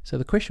 So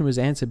the question was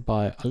answered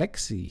by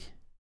Alexi.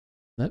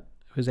 Nope,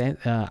 it was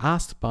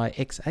asked by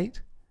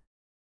X8.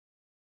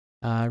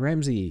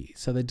 Ramsey,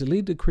 so they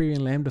deleted the query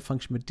in Lambda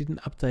function but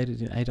didn't update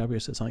it in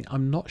AWS or something.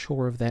 I'm not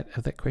sure of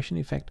that question.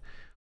 In fact,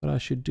 what I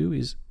should do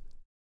is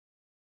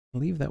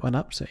leave that one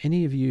up. So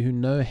any of you who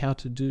know how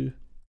to do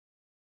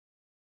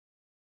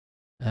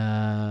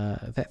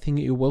that thing,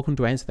 you're welcome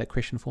to answer that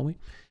question for me.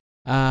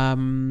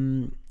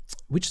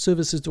 Which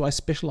services do I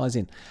specialize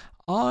in?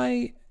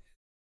 I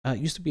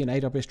used to be an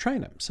AWS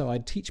trainer, so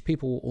I'd teach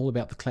people all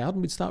about the cloud,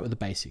 and we'd start with the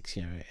basics,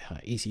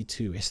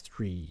 EC2,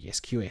 S3,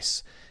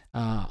 SQS.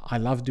 I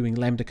love doing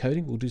Lambda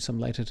coding. We'll do some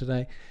later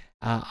today.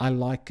 I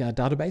like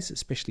database,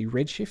 especially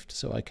Redshift,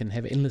 so I can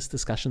have endless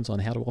discussions on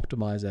how to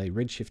optimize a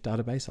Redshift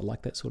database. I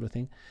like that sort of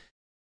thing.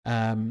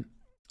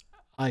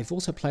 I've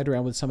also played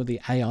around with some of the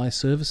AI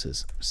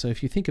services. So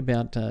if you think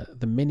about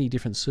the many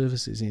different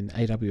services in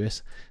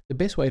AWS, the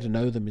best way to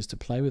know them is to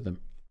play with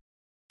them.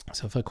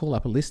 So if I call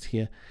up a list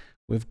here,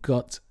 we've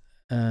got,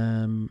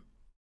 here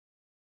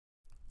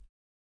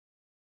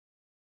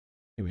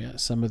we are,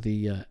 some of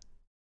the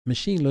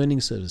machine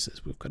learning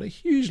services. We've got a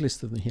huge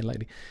list of them here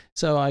lately.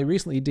 So I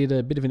recently did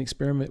a bit of an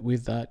experiment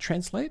with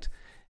Translate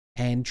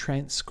and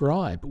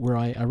Transcribe, where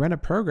I ran a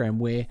program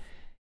where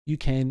you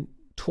can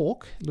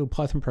talk, a little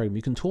Python program.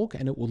 You can talk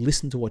and it will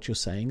listen to what you're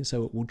saying.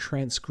 So it will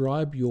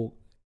transcribe your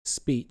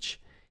speech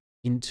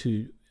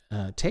into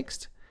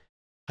text.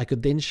 I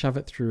could then shove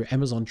it through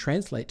Amazon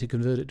Translate to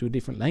convert it to a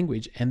different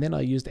language. And then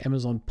I used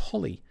Amazon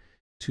Poly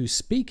to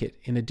speak it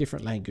in a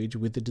different language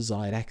with the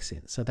desired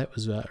accent. So that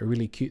was a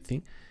really cute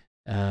thing.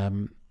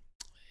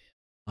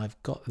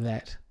 I've got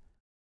that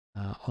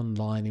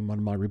online in one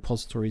of my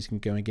repositories. You can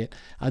go and get.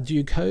 Do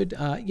you code?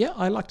 Yeah,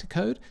 I like to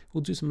code.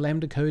 We'll do some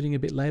Lambda coding a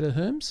bit later,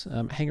 Herms.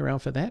 Hang around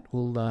for that.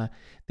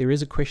 There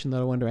is a question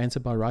that I want to answer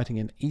by writing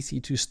an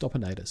EC2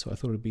 stopinator. So I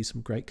thought it'd be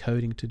some great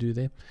coding to do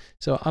there.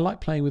 So I like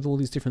playing with all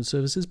these different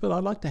services, but I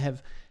like to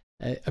have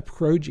a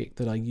project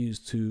that I use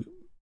to,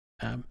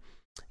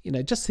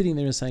 just sitting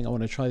there and saying, I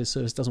want to try this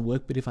service, doesn't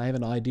work. But if I have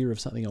an idea of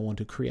something I want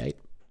to create,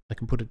 I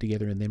can put it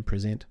together and then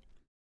present.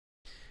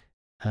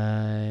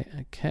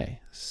 Okay,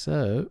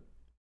 so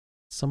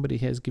somebody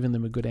has given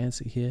them a good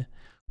answer here.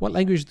 What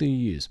language do you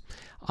use?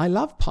 I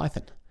love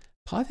Python.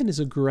 Python is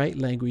a great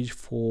language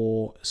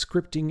for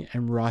scripting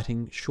and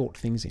writing short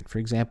things in. For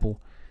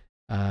example,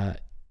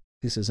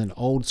 this is an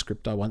old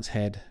script I once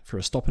had for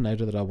a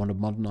stopinator that I want to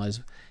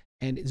modernize.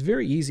 And it's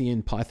very easy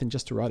in Python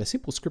just to write a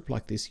simple script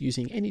like this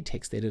using any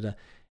text editor.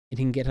 And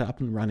you can get it up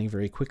and running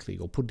very quickly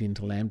or put it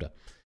into Lambda.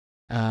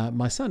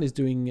 My son is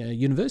doing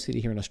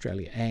university here in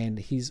Australia, and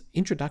his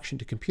introduction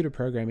to computer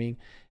programming,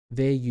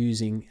 they're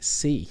using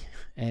C,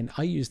 and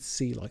I used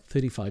C like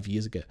 35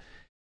 years ago.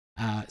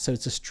 So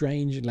it's a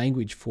strange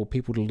language for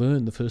people to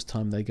learn the first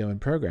time they go and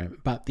program.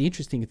 But the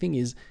interesting thing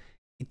is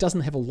it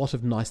doesn't have a lot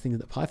of nice things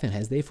that Python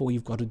has. Therefore,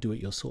 you've got to do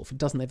it yourself. It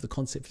doesn't have the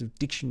concept of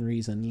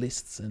dictionaries and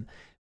lists and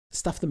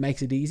stuff that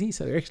makes it easy.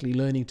 So they're actually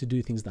learning to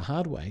do things the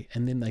hard way,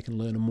 and then they can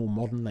learn a more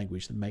modern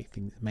language that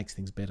makes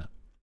things better.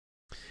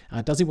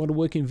 Does he want to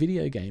work in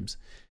video games?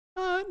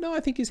 No, I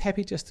think he's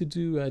happy just to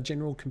do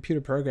general computer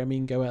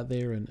programming, go out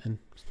there and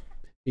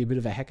be a bit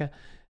of a hacker.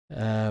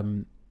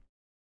 You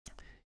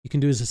can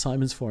do his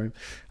assignments for him.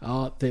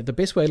 The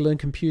best way to learn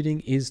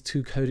computing is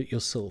to code it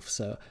yourself.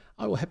 So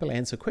I will happily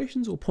answer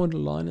questions or point a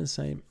line and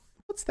say,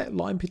 what's that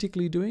line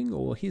particularly doing?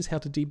 Or here's how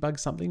to debug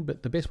something.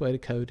 But the best way to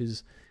code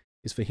is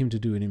for him to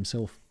do it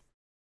himself.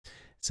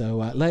 So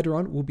later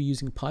on, we'll be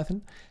using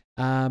Python.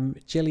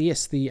 Jelly,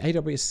 yes, the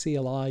AWS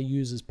CLI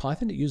uses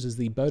Python. It uses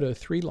the AWS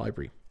 3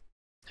 library,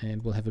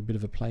 and we'll have a bit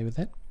of a play with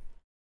that.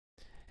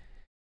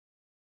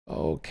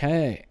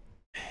 Okay.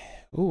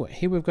 Oh,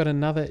 here we've got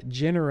another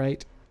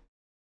generate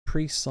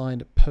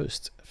pre-signed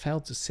post.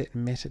 Failed to set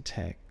meta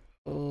tag.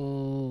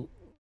 Oh,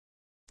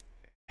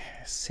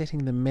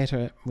 setting the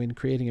meta when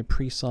creating a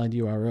pre-signed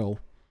URL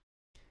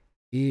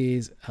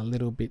is a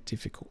little bit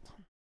difficult.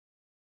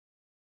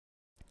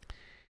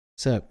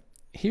 So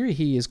here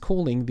he is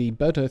calling the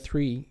AWS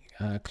 3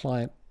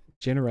 client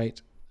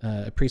generate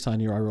a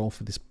pre-signed URL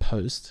for this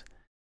post.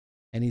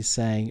 And he's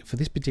saying for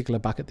this particular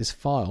bucket, this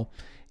file,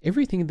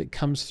 everything that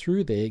comes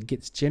through there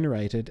gets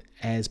generated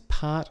as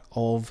part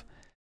of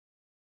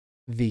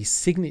the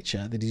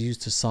signature that is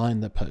used to sign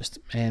the post.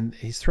 And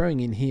he's throwing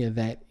in here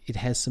that it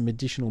has some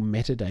additional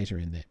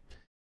metadata in there.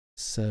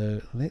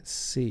 So let's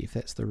see if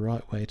that's the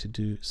right way to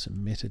do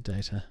some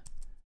metadata.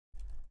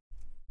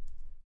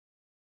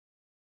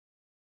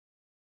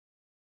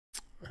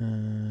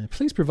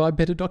 Please provide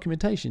better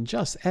documentation,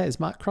 just as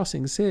Mark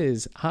Crossing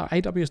says. Are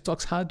AWS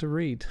docs hard to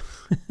read?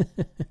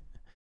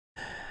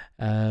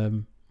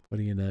 What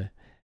do you know?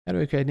 How do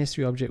we create an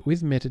S3 object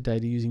with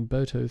metadata using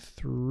AWS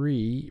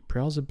 3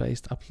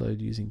 browser-based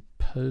upload using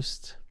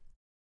post?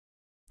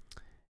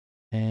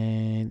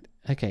 And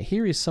okay,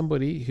 here is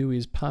somebody who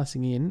is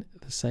passing in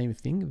the same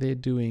thing. They're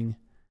doing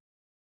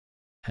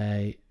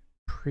a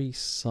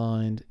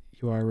pre-signed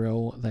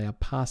URL. They are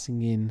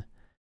passing in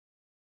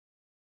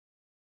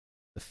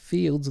the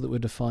fields that were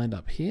defined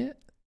up here,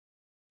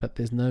 but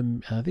there's no,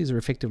 these are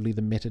effectively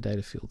the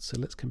metadata fields. So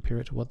let's compare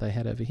it to what they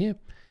had over here.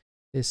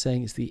 They're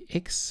saying it's the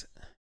X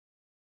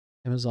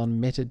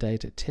Amazon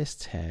metadata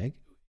test tag.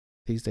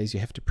 These days you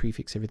have to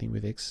prefix everything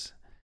with X.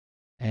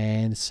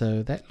 And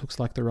so that looks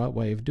like the right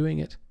way of doing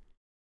it.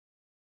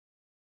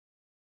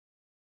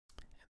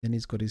 And then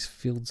he's got his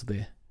fields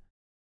there.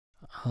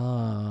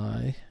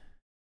 I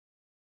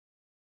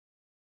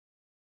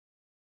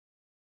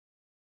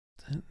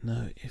don't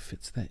know if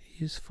it's that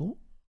useful,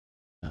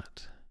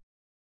 but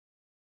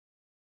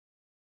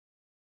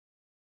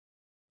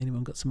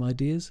anyone got some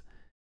ideas?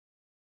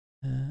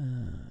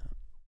 I'll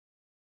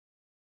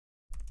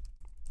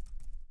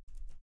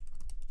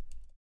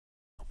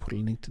put a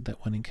link to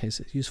that one in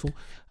case it's useful.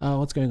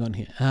 What's going on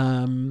here?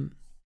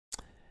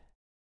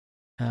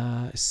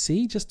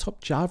 C, just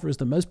top Java is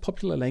the most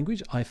popular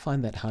language. I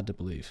find that hard to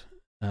believe.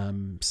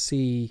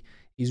 C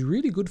is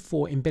really good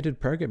for embedded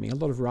programming. A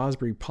lot of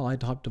Raspberry Pi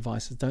type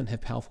devices don't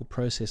have powerful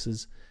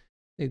processors.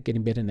 They're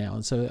getting better now.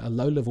 And so a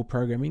low-level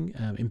programming,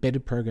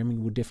 embedded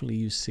programming would definitely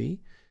use C.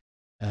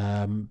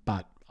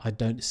 But I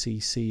don't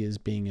see C as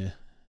being a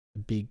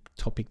big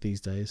topic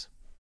these days.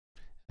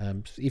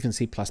 Even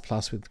C++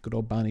 with good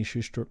old Barney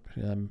Shoestrap,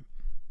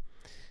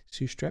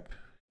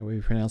 however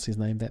you pronounce his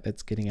name,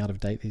 that's getting out of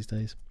date these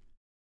days.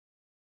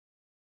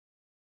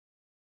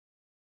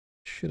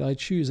 Should I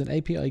choose an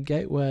API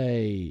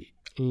gateway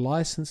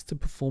license to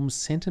perform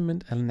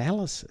sentiment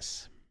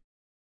analysis?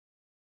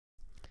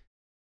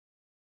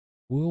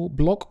 Will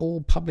block all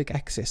public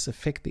access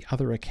affect the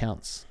other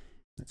accounts?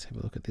 Let's have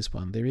a look at this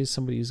one. There is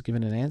somebody who's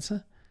given an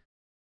answer.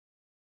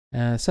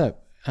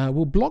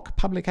 Will block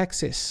public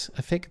access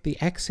affect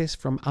the access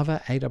from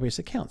other AWS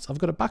accounts? I've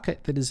got a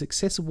bucket that is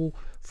accessible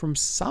from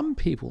some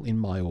people in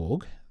my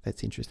org.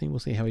 That's interesting. We'll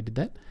see how he did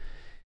that.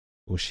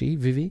 Or she,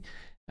 Vivi,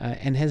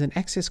 and has an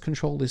access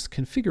control list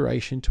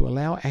configuration to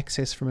allow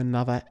access from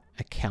another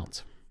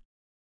account.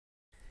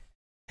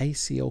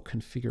 ACL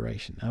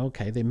configuration.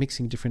 Okay, they're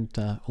mixing different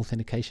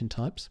authentication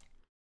types.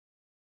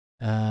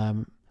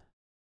 I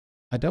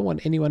don't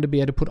want anyone to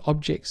be able to put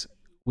objects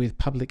with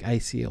public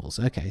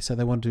ACLs. Okay, so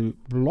they want to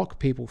block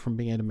people from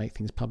being able to make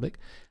things public.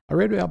 I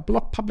read about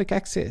block public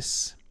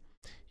access.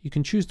 You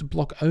can choose to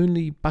block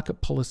only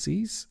bucket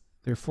policies.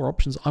 There are 4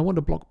 options. I want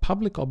to block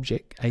public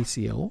object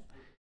ACL,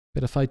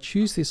 but if I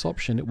choose this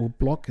option, it will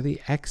block the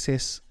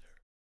access.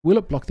 Will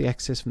it block the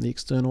access from the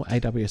external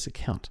AWS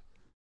account?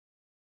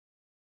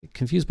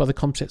 Confused by the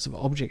concepts of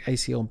object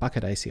ACL and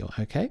bucket ACL.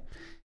 Okay.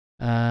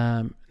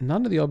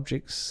 None of the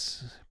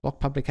objects block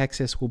public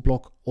access will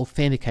block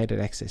authenticated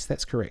access.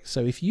 That's correct.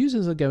 So if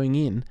users are going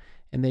in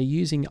and they're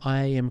using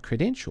IAM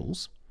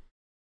credentials,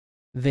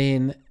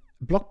 then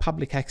block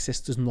public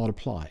access does not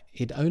apply.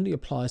 It only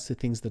applies to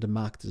things that are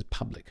marked as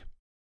public.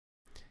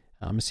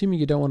 I'm assuming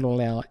you don't want to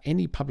allow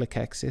any public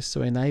access,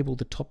 so enable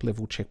the top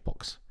level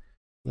checkbox.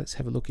 Let's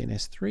have a look in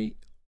S3.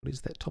 What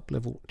is that top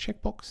level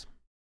checkbox?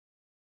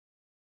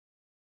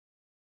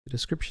 The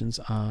descriptions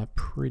are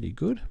pretty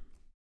good.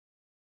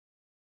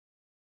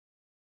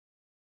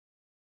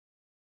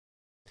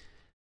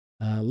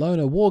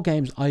 Loner, War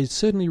Games. I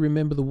certainly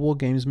remember the War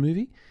Games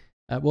movie.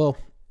 Well,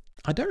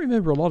 I don't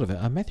remember a lot of it.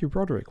 Matthew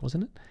Broderick,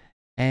 wasn't it?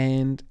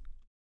 And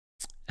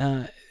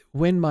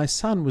when my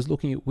son was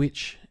looking at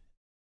which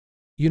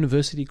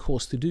university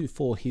course to do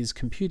for his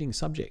computing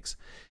subjects,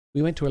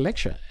 we went to a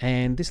lecture,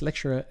 and this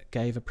lecturer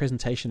gave a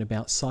presentation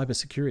about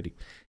cybersecurity.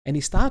 And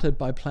he started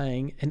by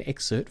playing an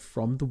excerpt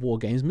from the War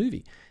Games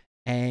movie.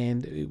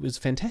 And it was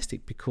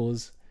fantastic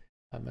because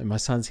and my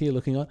son's here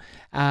looking on.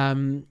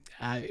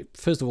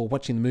 First of all,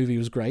 watching the movie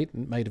was great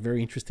and made a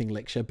very interesting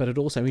lecture, but it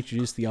also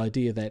introduced the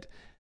idea that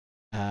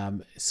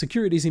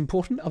security is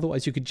important,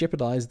 otherwise you could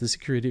jeopardize the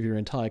security of your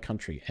entire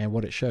country. And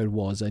what it showed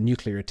was a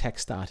nuclear attack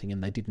starting,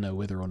 and they didn't know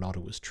whether or not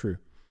it was true.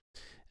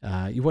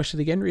 You watched it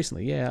again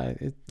recently? Yeah,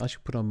 I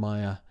should put on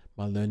my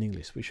my learning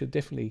list. We should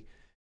definitely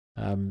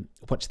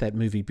watch that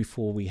movie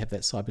before we have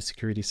that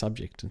cybersecurity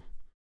subject. And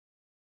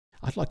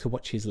I'd like to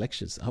watch his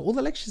lectures. All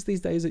the lectures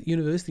these days at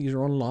universities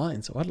are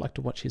online, so I'd like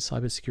to watch his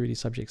cybersecurity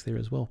subjects there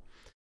as well.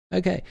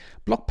 Okay,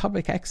 block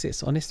public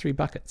access on S3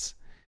 buckets.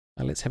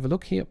 Let's have a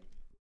look here.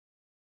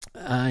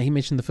 He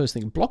mentioned the first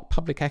thing, block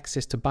public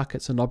access to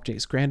buckets and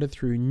objects granted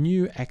through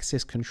new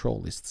access control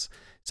lists.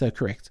 So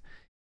correct.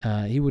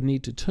 He would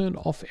need to turn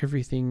off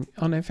everything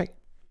on. In fact,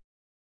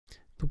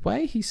 the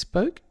way he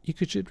spoke, you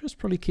should just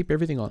probably keep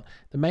everything on.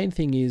 The main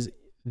thing is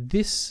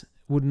this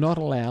would not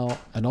allow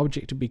an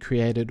object to be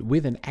created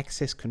with an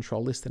access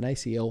control list, an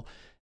ACL,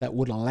 that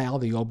would allow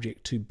the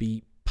object to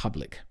be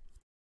public.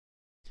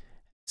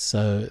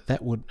 So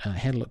that would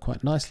handle it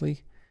quite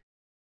nicely.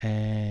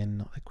 And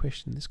not that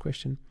question, this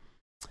question.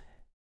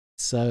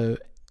 So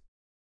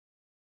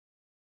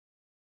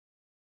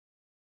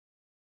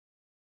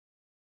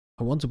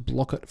I want to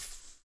block it,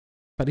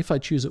 but if I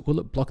choose it, will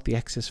it block the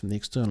access from the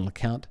external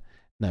account?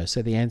 No.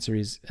 So the answer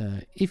is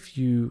if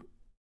you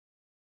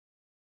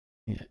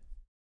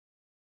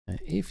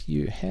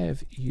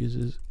have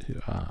users who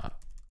are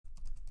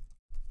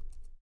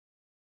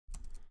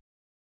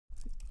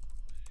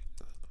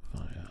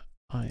via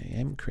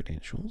IAM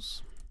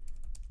credentials,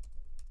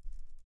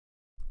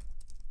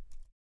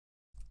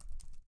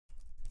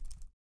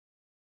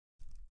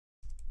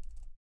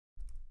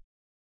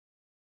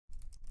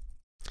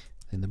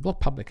 then the block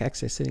public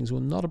access settings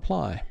will not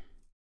apply.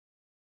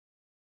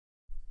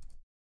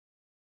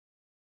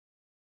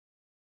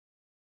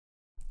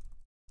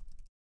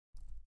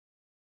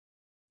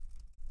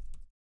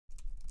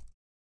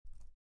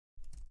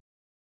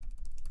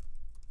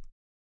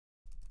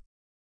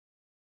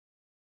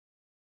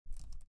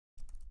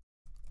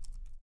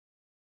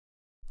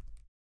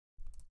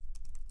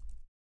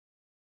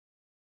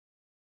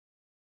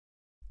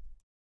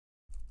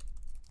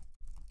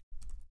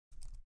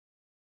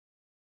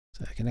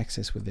 So they can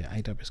access with their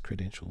AWS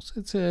credentials.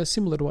 It's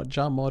similar to what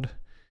Jarmod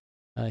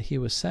here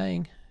was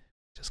saying,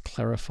 just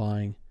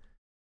clarifying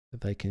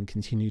that they can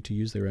continue to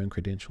use their own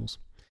credentials.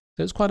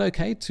 So it's quite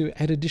okay to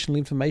add additional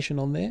information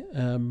on there.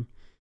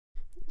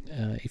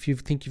 If you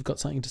think you've got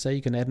something to say,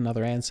 you can add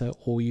another answer,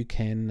 or you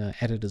can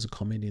add it as a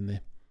comment in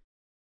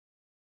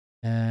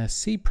there.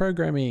 C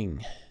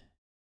programming.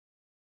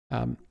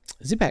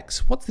 Zipax,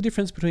 what's the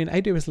difference between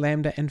AWS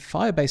Lambda and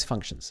Firebase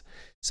functions?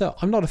 So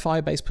I'm not a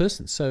Firebase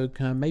person, so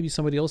maybe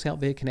somebody else out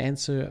there can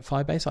answer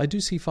Firebase. I do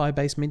see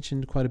Firebase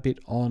mentioned quite a bit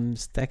on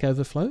Stack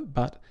Overflow,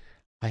 but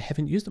I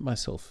haven't used it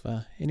myself.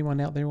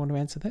 Anyone out there want to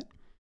answer that?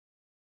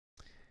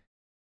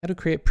 How to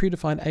create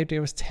predefined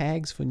AWS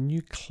tags for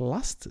new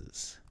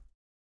clusters.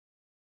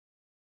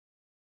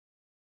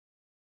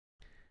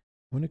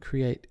 I want to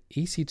create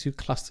EC2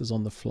 clusters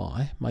on the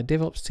fly. My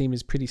DevOps team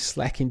is pretty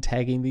slack in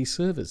tagging these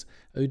servers.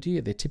 Oh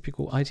dear, they're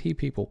typical IT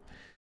people.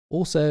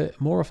 Also,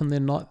 more often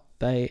than not,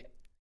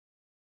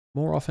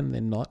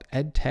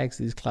 add tags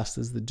to these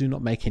clusters that do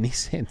not make any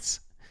sense.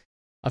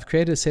 I've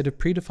created a set of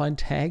predefined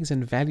tags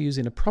and values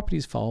in a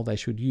properties file they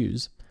should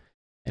use,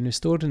 and have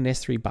stored in an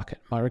S3 bucket.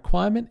 My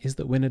requirement is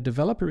that when a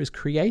developer is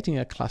creating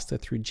a cluster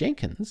through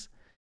Jenkins,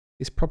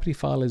 this property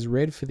file is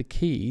read for the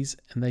keys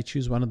and they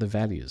choose one of the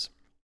values.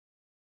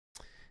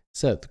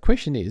 So the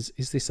question is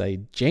this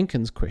a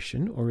Jenkins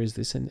question or is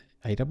this an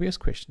AWS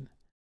question?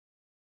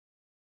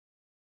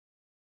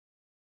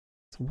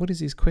 So what is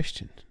his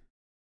question?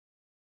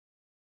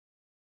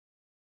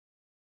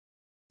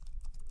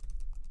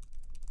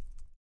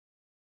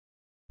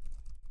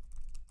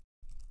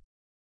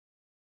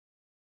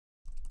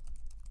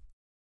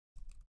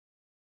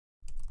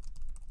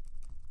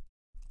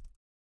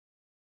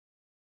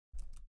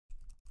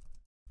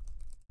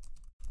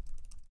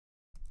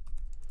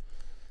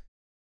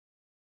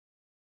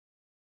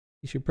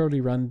 You should probably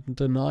run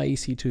deny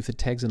EC2 if the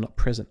tags are not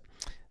present.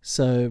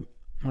 So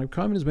my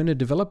requirement is when a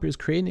developer is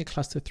creating a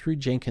cluster through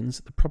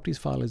Jenkins, the properties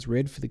file is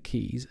read for the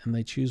keys and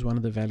they choose one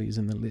of the values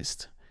in the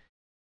list.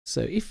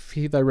 So if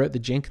they wrote the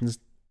Jenkins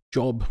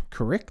job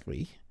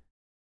correctly,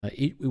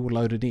 it will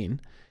load it in.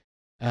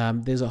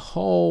 There's a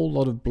whole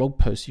lot of blog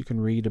posts you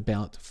can read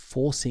about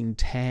forcing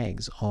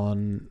tags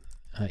on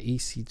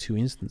EC2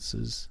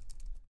 instances.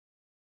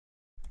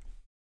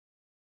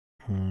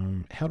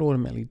 How to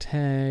automatically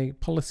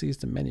tag, policies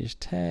to manage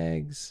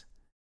tags,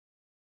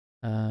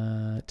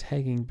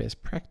 tagging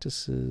best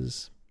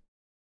practices.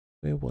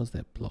 Where was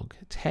that blog?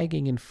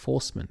 Tagging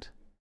enforcement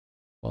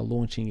while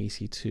launching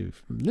EC2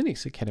 from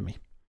Linux Academy.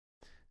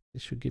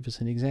 This should give us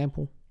an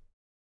example.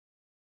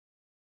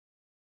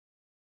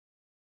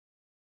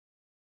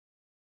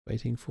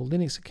 Waiting for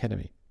Linux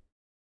Academy.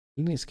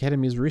 Linux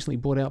Academy is recently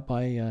bought out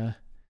by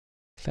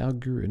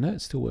Cloud Guru. No,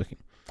 it's still working.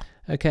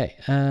 Okay,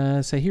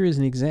 so here is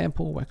an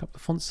example. Whack up the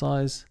font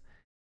size.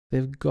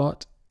 They've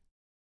got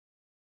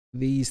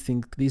these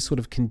sort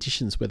of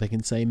conditions where they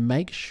can say,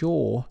 make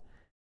sure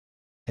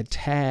a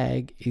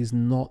tag is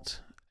not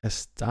a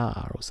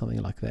star or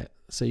something like that.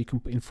 So you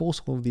can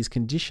enforce all of these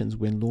conditions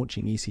when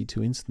launching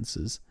EC2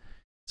 instances.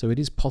 So it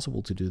is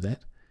possible to do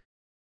that.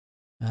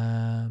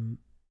 Yeah,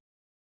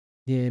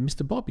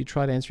 Mr. Bob, you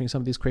tried answering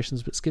some of these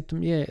questions but skipped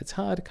them. Yeah, it's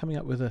hard coming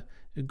up with a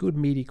good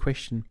meaty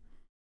question.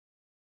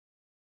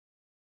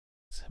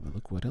 Let's have a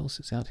look what else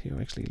is out here.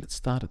 Actually, let's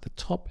start at the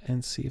top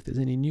and see if there's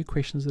any new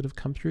questions that have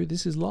come through.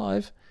 This is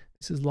live.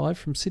 This is live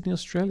from Sydney,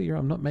 Australia.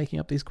 I'm not making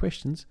up these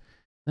questions.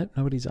 Nope,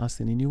 nobody's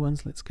asked any new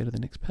ones. Let's go to the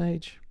next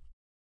page.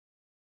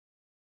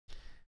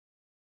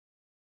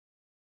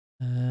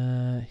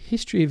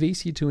 History of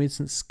EC2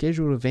 instance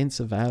scheduled events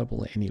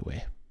available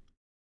anywhere.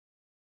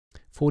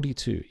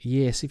 42.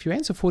 Yes, if you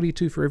answer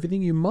 42 for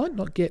everything, you might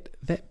not get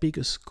that big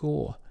a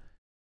score.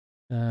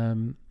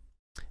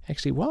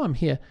 Actually, while I'm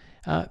here,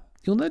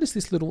 you'll notice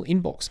this little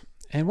inbox.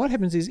 And what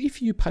happens is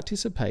if you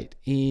participate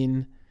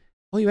in,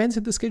 you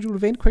answered the scheduled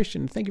event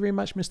question. Thank you very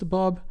much, Mr.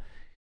 Bob.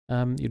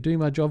 You're doing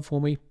my job for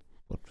me.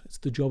 Well, it's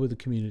the job of the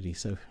community,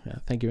 so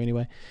thank you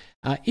anyway.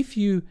 If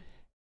you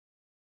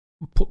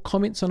put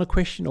comments on a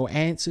question or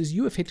answers,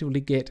 you effectively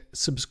get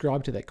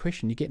subscribed to that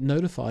question. You get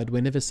notified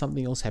whenever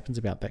something else happens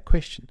about that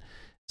question.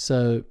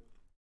 So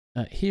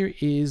here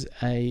is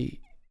a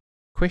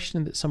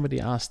question that somebody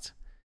asked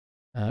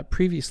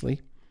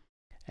previously.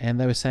 And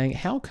they were saying,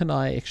 how can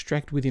I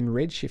extract within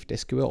Redshift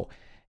SQL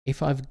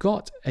if I've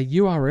got a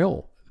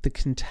URL that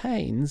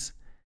contains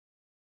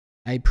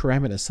a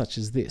parameter such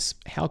as this?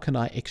 How can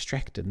I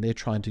extract it? And they're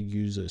trying to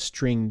use a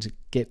string to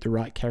get the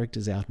right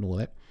characters out and all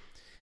that.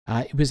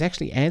 It was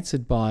actually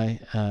answered by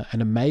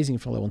an amazing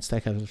fellow on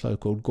Stack Overflow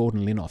called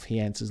Gordon Linoff. He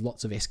answers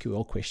lots of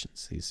SQL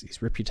questions.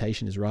 His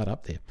reputation is right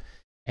up there.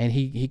 And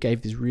he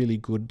gave this really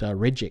good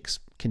regex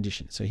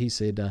condition. So he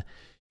said,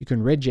 you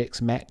can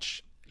regex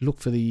match, look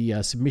for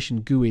the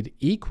submission GUID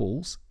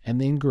equals, and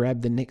then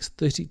grab the next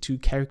 32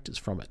 characters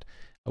from it.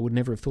 I would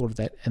never have thought of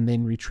that, and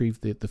then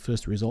retrieve the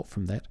first result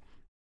from that.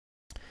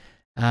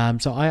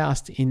 So I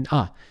asked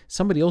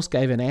somebody else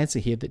gave an answer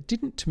here that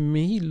didn't to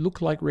me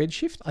look like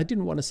Redshift. I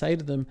didn't want to say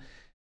to them,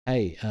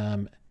 hey,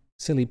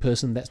 silly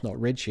person, that's not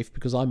Redshift,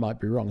 because I might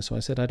be wrong. So I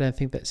said, I don't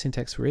think that's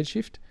syntax for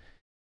Redshift.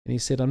 And he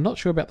said, I'm not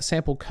sure about the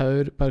sample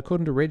code, but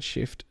according to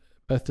Redshift,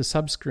 both the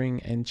substring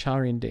and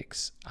char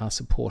index are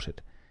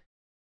supported.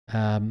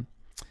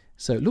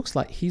 So it looks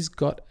like he's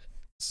got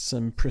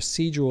some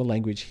procedural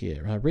language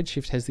here.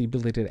 Redshift has the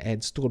ability to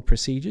add stored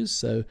procedures,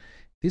 so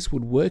this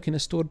would work in a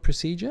stored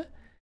procedure.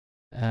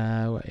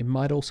 It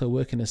might also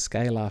work in a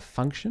scalar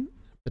function,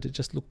 but it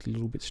just looked a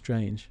little bit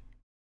strange.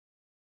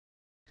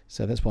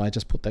 So that's why I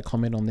just put that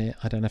comment on there.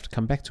 I don't have to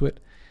come back to it.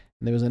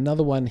 And there was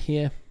another one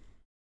here.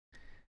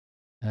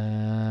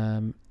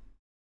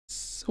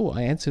 So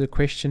I answered a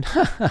question.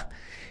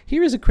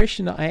 Here is a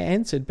question I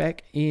answered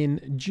back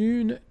in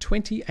June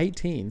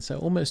 2018, so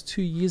almost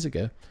 2 years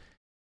ago.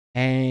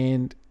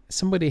 And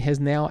somebody has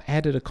now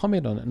added a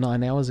comment on it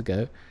 9 hours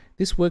ago.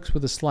 This works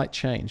with a slight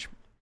change.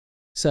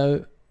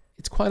 So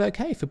it's quite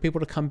okay for people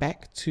to come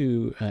back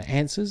to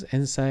answers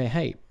and say,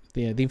 hey,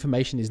 the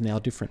information is now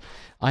different.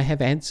 I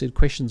have answered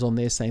questions on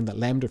there saying that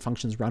Lambda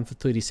functions run for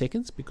 30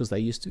 seconds because they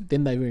used to.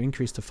 Then they were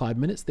increased to 5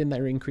 minutes. Then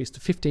they were increased to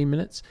 15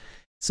 minutes.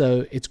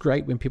 So it's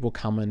great when people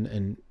come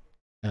and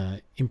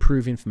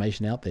improve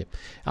information out there.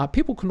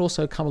 People can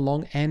also come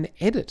along and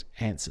edit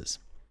answers.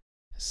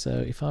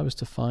 So if I was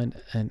to find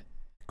a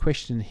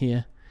question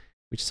here,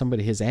 which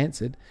somebody has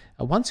answered,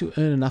 once you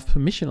earn enough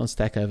permission on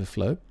Stack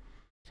Overflow,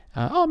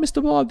 oh,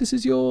 Mr. Bob, this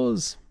is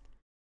yours.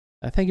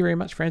 Thank you very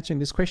much for answering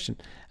this question.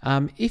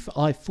 If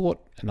I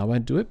thought, and I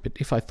won't do it, but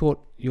if I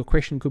thought your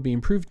question could be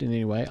improved in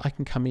any way, I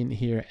can come in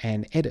here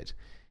and edit.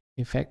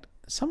 In fact,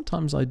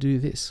 sometimes I do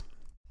this.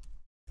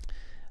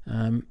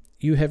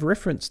 You have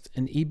referenced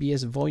an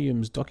EBS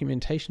volumes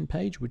documentation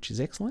page, which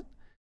is excellent.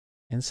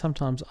 And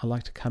sometimes I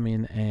like to come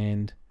in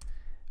and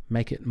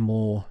make it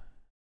more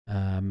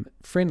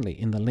friendly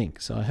in the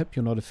link. So I hope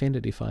you're not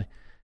offended if I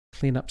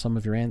clean up some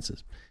of your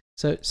answers.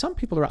 So some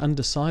people are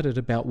undecided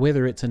about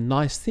whether it's a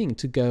nice thing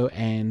to go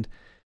and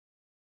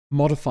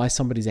modify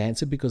somebody's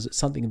answer because it's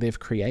something they've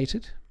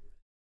created.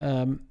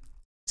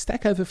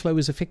 Stack Overflow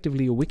is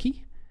effectively a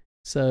wiki.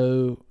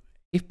 So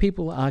if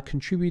people are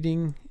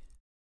contributing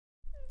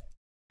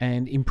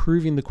and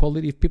improving the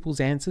quality of people's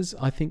answers,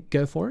 I think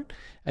go for it.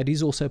 It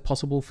is also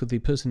possible for the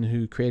person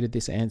who created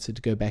this answer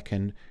to go back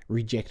and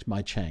reject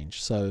my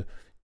change. So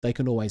they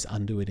can always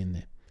undo it in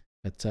there.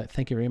 But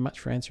thank you very much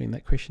for answering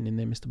that question in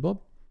there, Mr.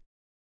 Bob.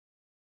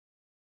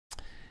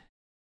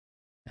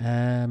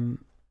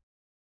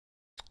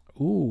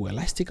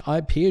 Elastic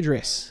IP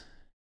address.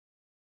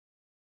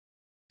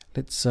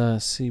 Let's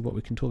see what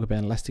we can talk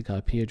about Elastic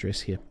IP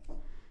address here.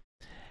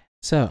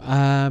 So,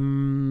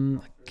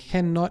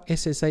 cannot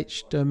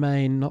SSH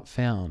domain not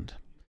found.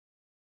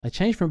 I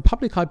changed from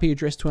public IP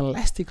address to an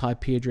Elastic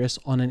IP address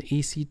on an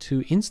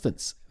EC2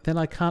 instance. Then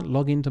I can't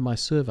log into my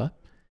server,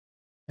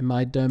 and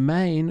my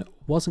domain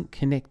wasn't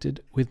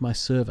connected with my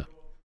server.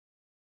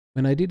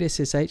 When I did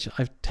SSH,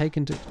 I've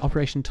taken to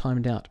operation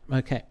timed out.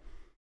 Okay.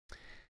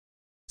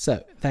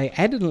 So they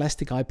added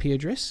Elastic IP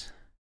address,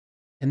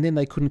 and then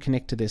they couldn't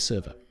connect to their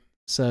server.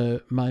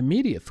 So my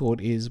immediate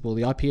thought is, well,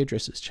 the IP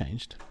address has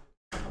changed.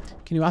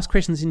 Can you ask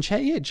questions in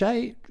chat? Yeah,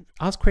 Jay,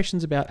 ask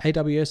questions about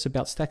AWS,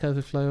 about Stack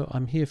Overflow.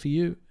 I'm here for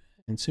you,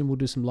 and soon we'll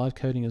do some live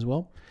coding as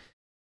well.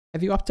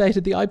 Have you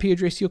updated the IP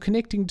address you're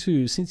connecting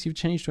to since you've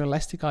changed to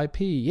Elastic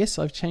IP? Yes,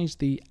 I've changed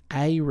the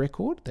A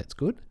record. That's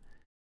good.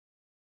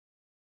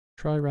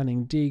 Try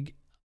running dig.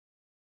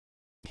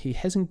 He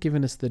hasn't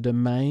given us the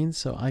domain,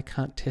 so I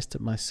can't test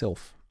it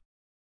myself.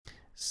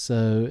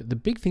 So the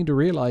big thing to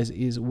realize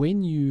is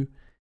when you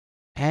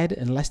add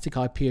an Elastic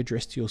IP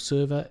address to your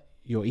server,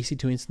 your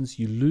EC2 instance,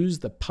 you lose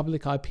the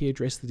public IP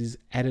address that is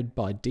added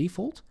by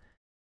default.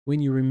 When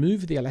you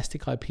remove the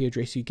Elastic IP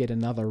address, you get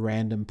another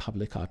random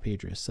public IP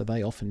address. So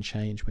they often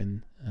change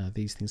when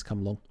these things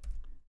come along.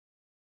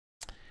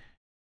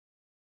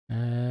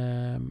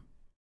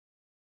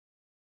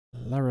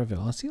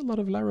 Laravel. I see a lot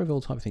of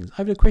Laravel type things. I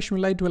have a question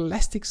related to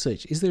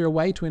Elasticsearch. Is there a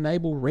way to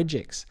enable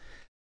regex?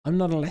 I'm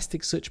not an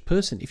Elasticsearch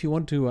person. If you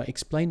want to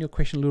explain your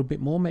question a little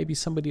bit more, maybe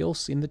somebody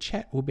else in the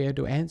chat will be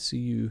able to answer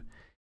you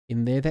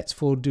in there. That's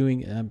for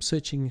doing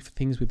searching for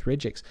things with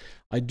regex.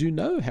 I do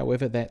know,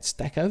 however, that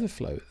Stack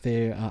Overflow,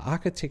 their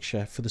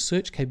architecture for the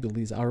search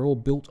capabilities are all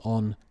built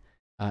on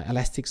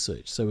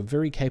Elasticsearch. So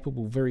very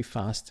capable, very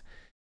fast.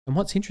 And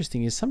what's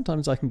interesting is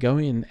sometimes I can go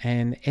in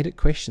and edit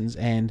questions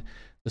and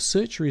the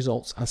search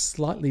results are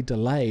slightly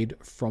delayed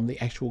from the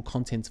actual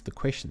contents of the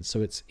question.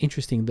 So it's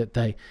interesting that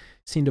they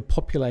seem to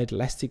populate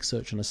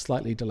Elasticsearch on a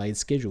slightly delayed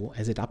schedule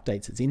as it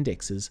updates its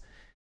indexes,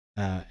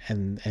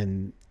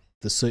 and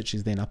the search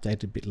is then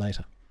updated a bit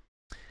later.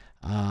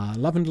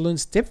 Loving to learn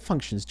step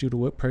functions due to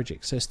work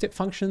projects. So step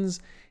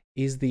functions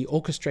is the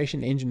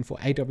orchestration engine for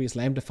AWS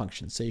Lambda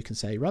functions. So you can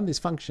say, run this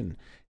function.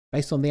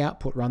 Based on the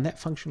output, run that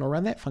function or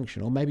run that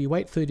function, or maybe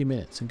wait 30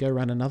 minutes and go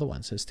run another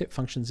one. So step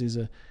functions is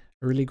a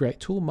really great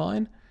tool,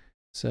 mine.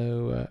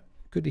 So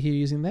good to hear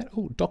you using that.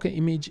 Oh, Docker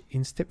image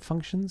in step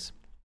functions.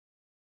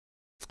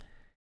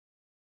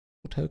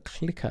 Auto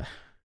clicker.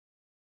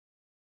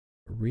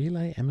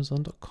 Relay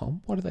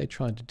Amazon.com. What are they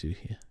trying to do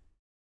here?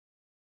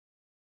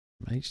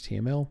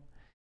 HTML.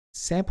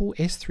 Sample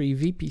S3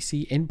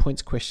 VPC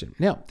endpoints question.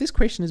 Now, this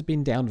question has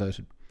been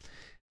downvoted.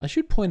 I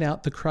should point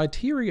out the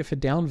criteria for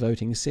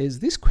downvoting says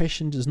this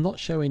question does not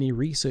show any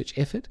research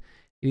effort.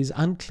 It is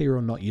unclear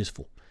or not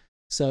useful.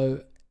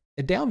 So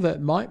a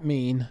downvote might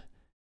mean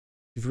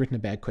you've written a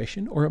bad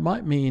question, or it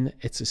might mean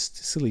it's a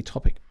silly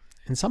topic.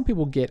 And some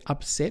people get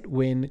upset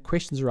when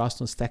questions are asked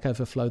on Stack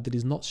Overflow that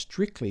is not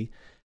strictly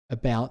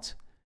about,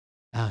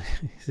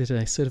 is it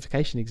a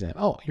certification exam?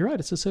 Oh, you're right,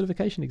 it's a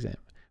certification exam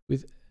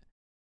with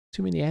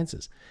too many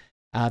answers.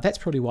 That's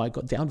probably why it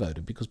got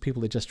downvoted, because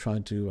people are just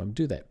trying to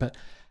do that. But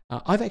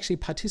I've actually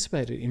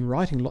participated in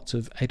writing lots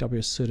of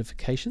AWS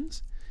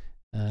certifications.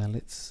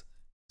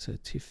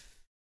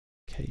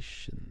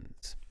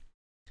 Certifications.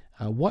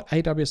 What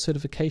AWS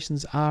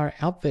certifications are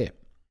out there?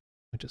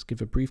 I'll just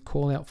give a brief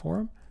call out for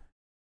them.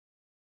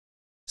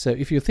 So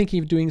if you're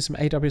thinking of doing some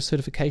AWS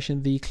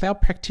certification, the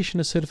Cloud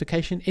Practitioner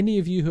certification, any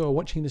of you who are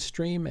watching the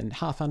stream and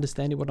half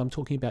understanding what I'm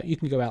talking about, you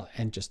can go out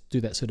and just do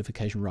that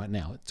certification right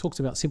now. It talks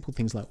about simple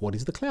things like what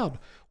is the cloud?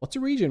 What's a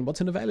region? What's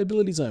an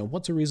availability zone?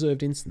 What's a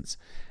reserved instance?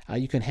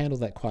 You can handle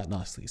that quite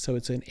nicely. So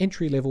it's an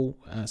entry-level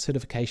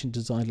certification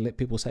designed to let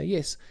people say,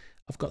 yes,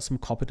 I've got some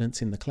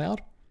competence in the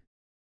cloud.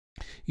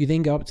 You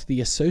then go up to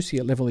the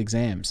associate level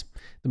exams,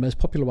 the most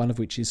popular one of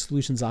which is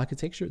Solutions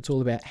Architecture. It's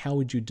all about how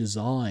would you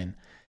design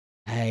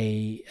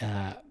a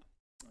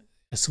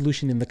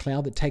solution in the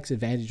cloud that takes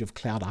advantage of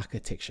cloud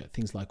architecture,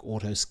 things like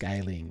auto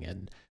scaling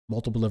and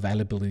multiple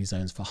availability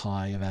zones for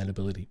high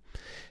availability.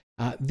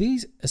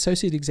 These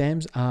associate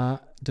exams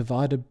are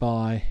divided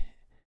by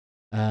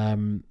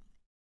can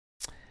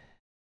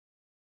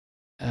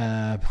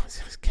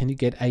you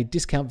get a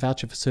discount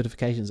voucher for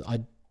certifications? I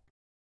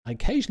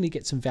occasionally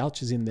get some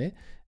vouchers in there.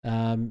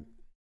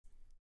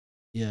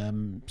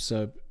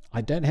 So I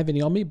don't have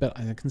any on me, but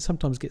I can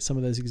sometimes get some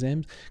of those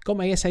exams. Got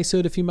my SA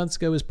cert a few months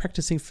ago, was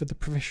practicing for the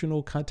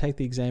professional, can't take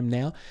the exam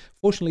now.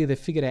 Fortunately, they've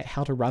figured out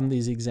how to run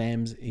these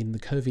exams in the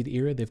COVID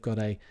era. They've got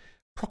a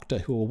proctor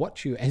who will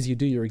watch you as you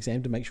do your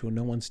exam to make sure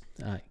no one's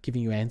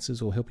giving you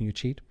answers or helping you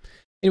cheat.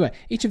 Anyway,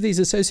 each of these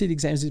associate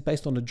exams is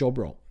based on a job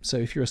role. So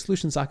if you're a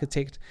solutions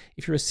architect,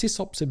 if you're a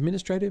SysOps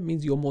administrator, it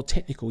means you're more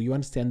technical. You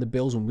understand the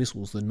bells and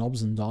whistles, the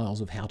knobs and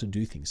dials of how to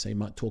do things. So you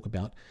might talk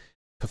about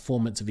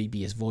performance of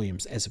EBS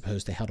volumes as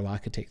opposed to how to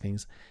architect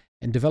things.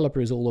 And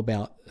developer is all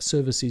about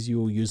services you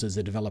will use as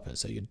a developer.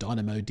 So your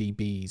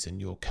DynamoDBs and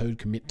your code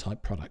commit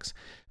type products.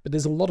 But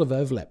there's a lot of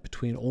overlap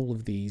between all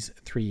of these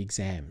three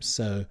exams.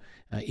 So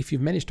if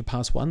you've managed to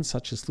pass one,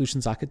 such as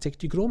solutions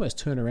architect, you could almost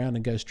turn around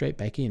and go straight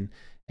back in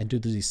and do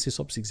the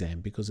SysOps exam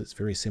because it's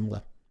very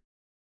similar.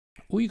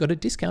 Or you got a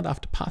discount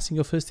after passing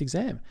your first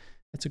exam.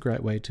 That's a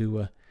great way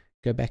to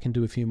go back and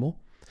do a few more.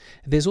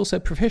 There's also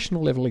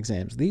professional level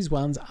exams. These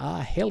ones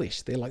are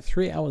hellish. They're like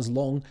 3 hours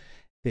long.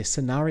 They're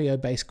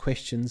scenario-based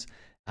questions.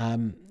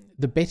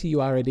 The better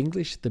you are at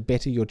English, the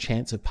better your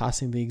chance of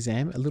passing the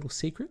exam. A little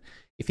secret,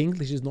 if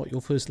English is not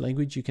your first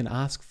language, you can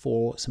ask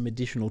for some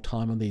additional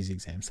time on these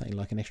exams, something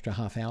like an extra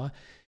half hour,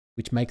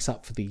 which makes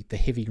up for the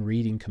heavy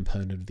reading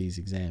component of these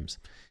exams.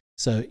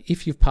 So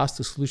if you've passed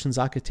the solutions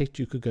architect,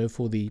 you could go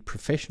for the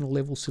professional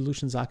level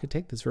solutions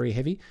architect. That's very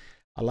heavy.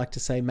 I like to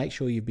say, make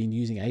sure you've been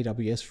using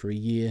AWS for a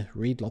year,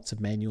 read lots of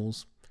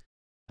manuals.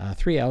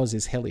 3 hours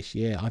is hellish.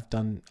 Yeah,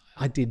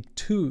 I did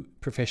 2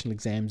 professional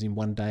exams in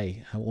one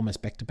day,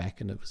 almost back to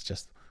back, and it was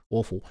just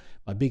awful.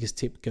 My biggest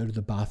tip, go to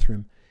the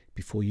bathroom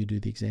before you do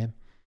the exam.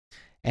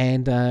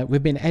 And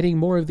we've been adding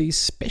more of these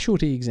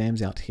specialty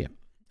exams out here.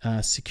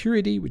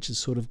 Security, which is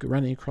sort of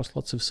running across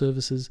lots of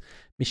services.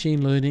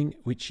 Machine learning,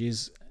 which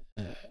is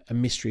a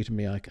mystery to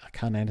me. I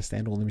can't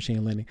understand all the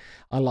machine learning.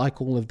 I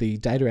like all of the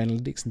data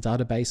analytics and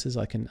databases.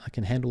 I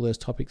can handle those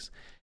topics.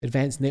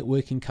 Advanced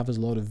networking covers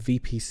a lot of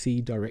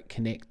VPC, direct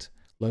connect,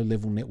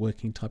 low-level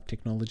networking type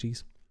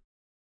technologies.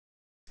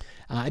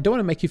 I don't want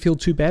to make you feel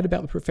too bad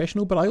about the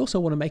professional, but I also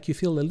want to make you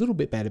feel a little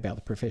bit bad about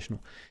the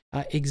professional.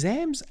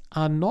 Exams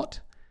are not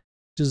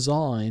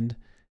designed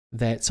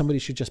that somebody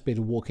should just be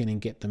able to walk in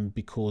and get them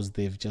because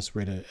they've just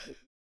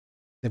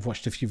they've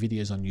watched a few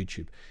videos on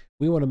YouTube.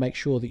 We want to make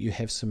sure that you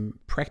have some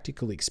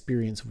practical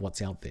experience of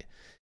what's out there.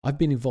 I've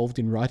been involved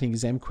in writing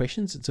exam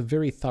questions. It's a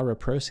very thorough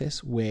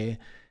process where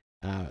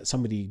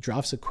somebody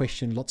drafts a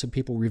question, lots of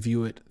people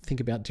review it, think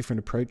about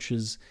different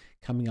approaches,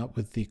 coming up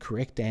with the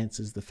correct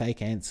answers, the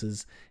fake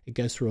answers. It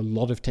goes through a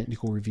lot of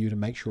technical review to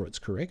make sure it's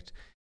correct.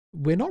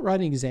 We're not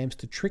writing exams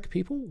to trick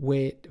people.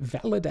 We're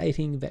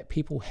validating that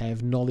people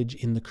have knowledge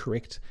in the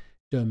correct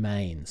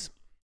domains.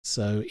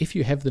 So if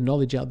you have the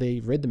knowledge out there,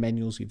 you've read the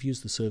manuals, you've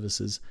used the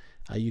services,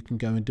 you can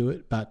go and do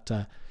it, but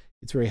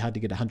it's very hard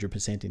to get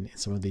 100% in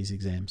some of these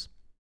exams.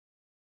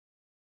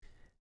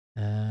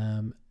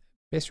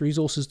 Best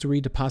resources to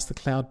read to pass the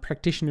Cloud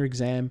Practitioner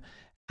exam.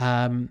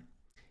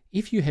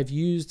 If you have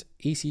used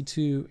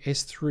EC2,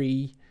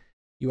 S3,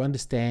 you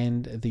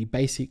understand the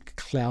basic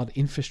cloud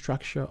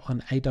infrastructure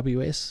on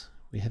AWS.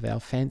 We have our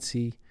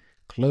fancy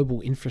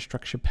global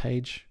infrastructure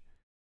page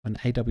on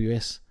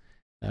AWS.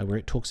 Where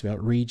it talks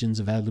about regions,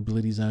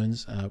 availability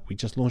zones. We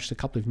just launched a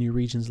couple of new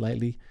regions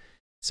lately.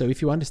 So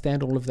if you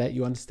understand all of that,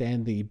 you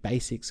understand the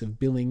basics of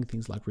billing,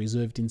 things like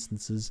reserved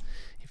instances.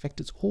 In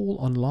fact, it's all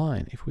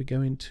online. If we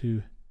go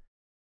into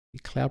the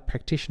Cloud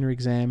Practitioner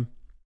exam,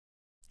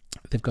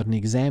 they've got an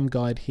exam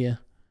guide here.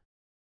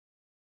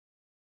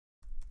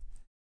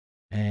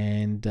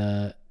 And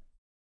the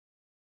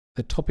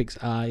topics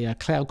are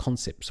cloud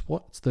concepts.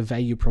 What's the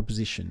value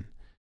proposition?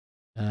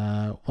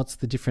 What's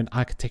the different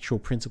architectural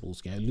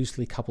principles?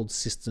 Loosely coupled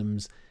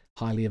systems,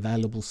 highly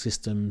available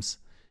systems,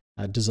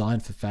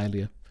 designed for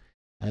failure,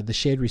 the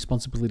shared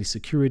responsibility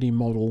security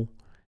model,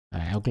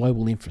 our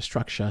global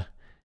infrastructure,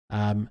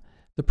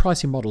 the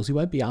pricing models. You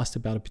won't be asked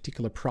about a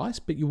particular price,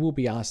 but you will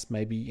be asked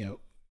maybe, you know,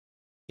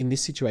 in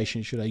this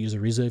situation, should I use a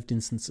reserved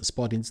instance, a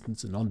spot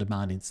instance, an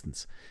on-demand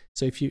instance?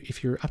 So if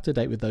you're up to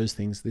date with those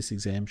things, this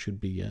exam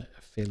should be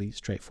fairly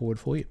straightforward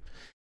for you.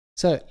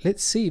 So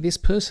let's see this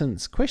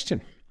person's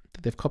question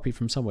that they've copied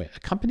from somewhere. A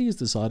company has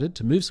decided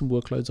to move some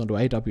workloads onto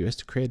AWS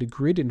to create a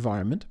grid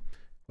environment,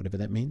 whatever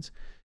that means,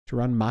 to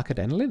run market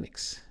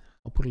analytics.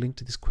 I'll put a link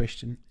to this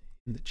question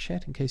in the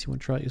chat in case you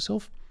want to try it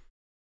yourself.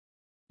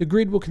 The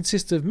grid will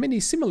consist of many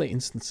similar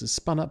instances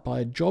spun up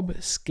by a job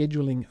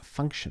scheduling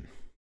function.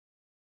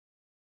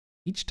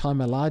 Each time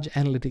a large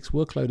analytics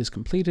workload is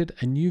completed,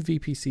 a new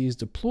VPC is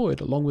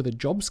deployed along with a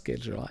job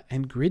scheduler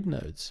and grid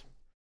nodes.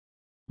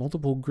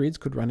 Multiple grids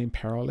could run in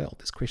parallel.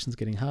 This question's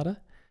getting harder.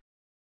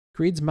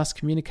 Grids must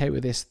communicate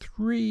with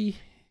S3.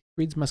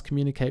 Grids must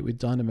communicate with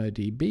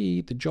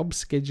DynamoDB. The job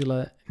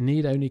scheduler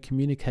need only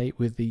communicate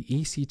with the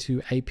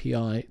EC2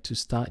 API to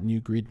start new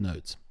grid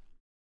nodes.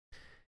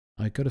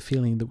 I got a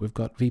feeling that we've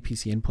got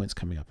VPC endpoints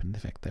coming up, and in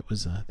fact that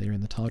was there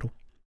in the title.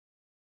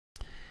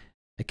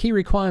 A key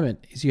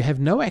requirement is you have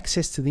no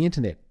access to the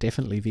internet,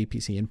 definitely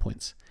VPC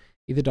endpoints,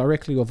 either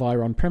directly or via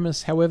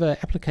on-premise. However,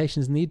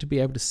 applications need to be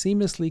able to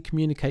seamlessly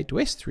communicate to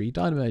S3,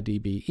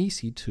 DynamoDB,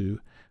 EC2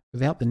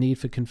 without the need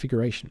for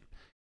configuration.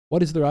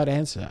 What is the right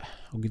answer?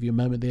 I'll give you a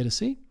moment there to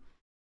see.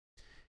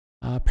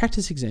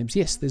 Practice exams.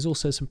 Yes, there's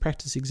also some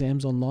practice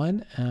exams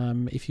online.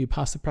 If you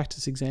pass the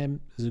practice exam,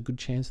 there's a good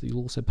chance that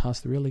you'll also pass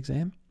the real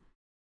exam.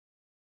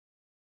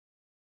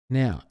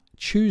 Now,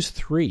 choose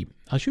 3.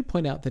 I should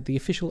point out that the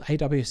official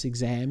AWS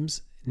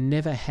exams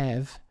never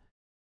have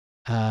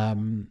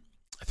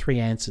 3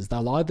 answers.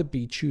 They'll either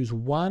be choose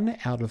 1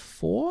 out of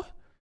 4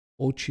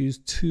 or choose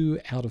 2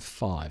 out of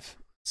 5.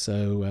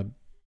 So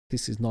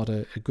this is not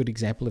a good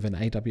example of an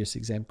AWS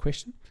exam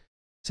question.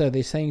 So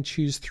they're saying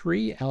choose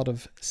 3 out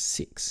of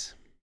 6.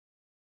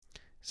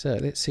 So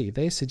let's see,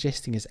 they're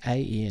suggesting is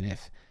A, E, and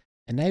F.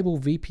 Enable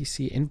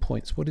VPC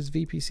endpoints. What is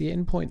VPC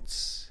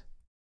endpoints?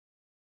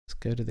 Let's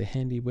go to the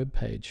handy web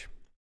page.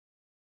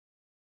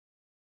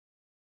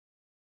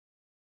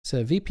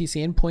 So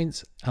VPC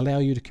endpoints allow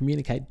you to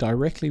communicate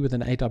directly with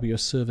an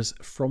AWS service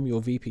from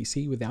your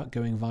VPC without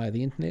going via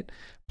the internet.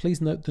 Please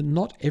note that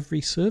not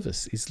every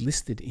service is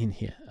listed in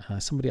here.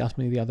 Somebody asked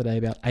me the other day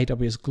about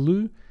AWS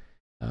Glue.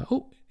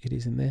 Oh, it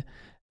is in there.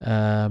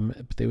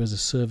 But there was a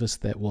service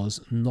that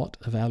was not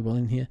available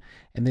in here.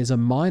 And there's a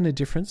minor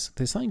difference.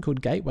 There's something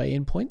called gateway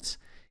endpoints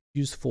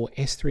used for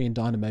S3 and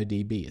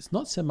DynamoDB. It's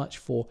not so much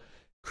for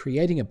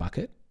creating a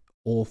bucket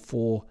or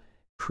for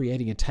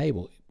creating a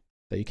table.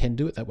 So you can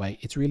do it that way.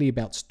 It's really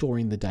about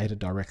storing the data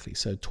directly.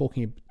 So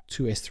talking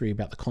to S3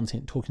 about the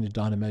content, talking to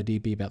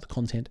DynamoDB about the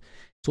content.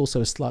 It's also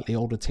a slightly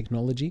older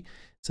technology.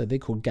 So they're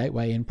called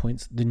gateway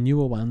endpoints. The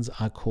newer ones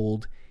are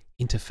called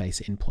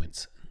interface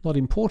endpoints. Not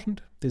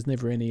important. There's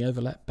never any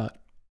overlap,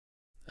 but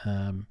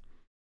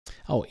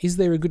oh, is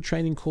there a good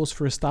training course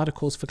for a starter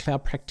course for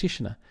Cloud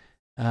Practitioner?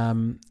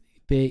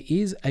 There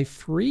is a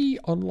free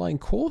online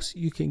course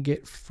you can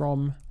get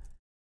from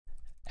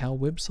our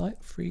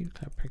website, free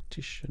Cloud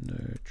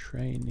Practitioner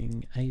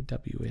training,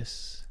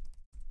 AWS.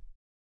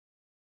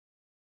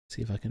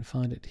 See if I can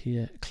find it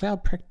here.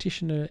 Cloud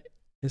Practitioner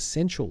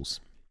Essentials.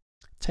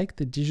 Take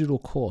the digital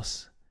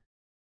course.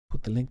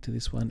 Put the link to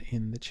this one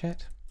in the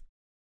chat.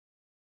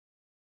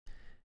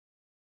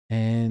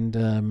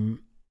 And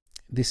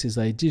this is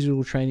a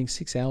digital training,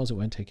 6 hours. It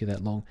won't take you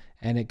that long.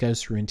 And it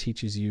goes through and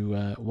teaches you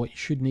what you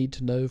should need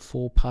to know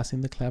for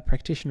passing the Cloud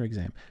Practitioner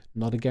exam.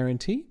 Not a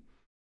guarantee,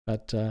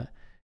 but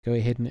go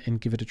ahead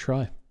and give it a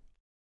try.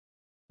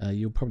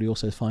 You'll probably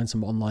also find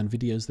some online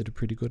videos that are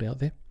pretty good out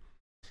there.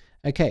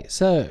 Okay,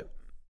 so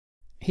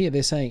here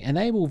they're saying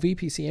enable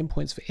VPC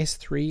endpoints for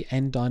S3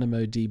 and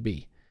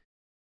DynamoDB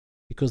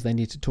because they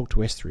need to talk to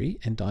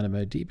S3 and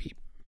DynamoDB.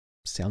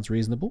 Sounds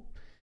reasonable.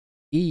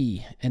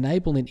 E,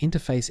 enable an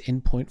interface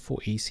endpoint for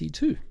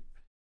EC2.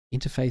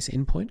 Interface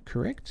endpoint,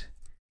 correct.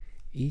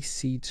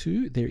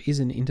 EC2, there is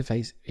an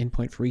interface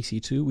endpoint for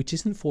EC2, which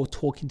isn't for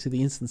talking to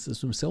the instances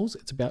themselves.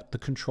 It's about the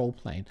control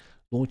plane,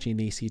 launching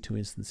an EC2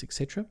 instance,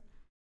 etc.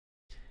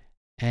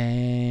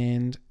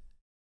 And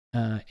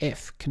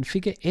F,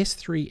 configure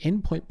S3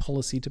 endpoint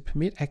policy to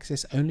permit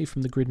access only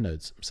from the grid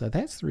nodes. So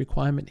that's the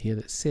requirement here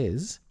that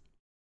says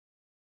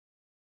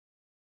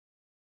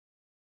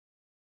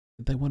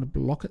that they want to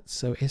block it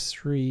so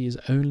S3 is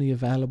only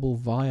available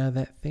via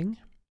that thing.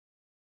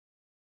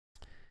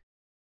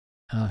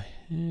 S3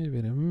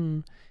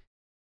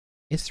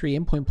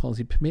 endpoint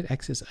policy permit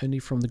access only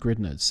from the grid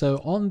nodes. So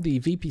on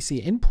the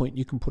VPC endpoint,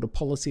 you can put a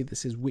policy that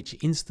says which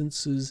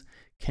instances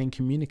can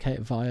communicate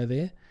via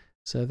there.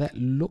 So that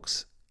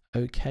looks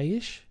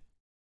okay-ish.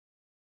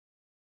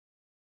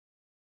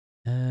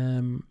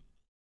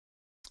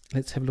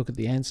 Let's have a look at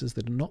the answers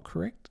that are not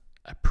correct.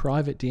 A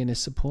private DNS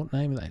support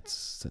name,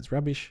 that's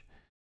rubbish.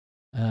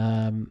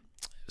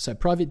 So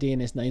private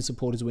DNS name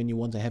support is when you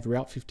want to have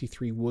Route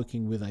 53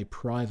 working with a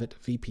private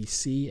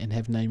VPC and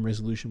have name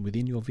resolution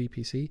within your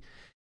VPC.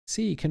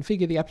 C,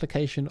 configure the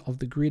application of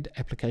the grid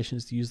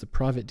applications to use the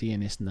private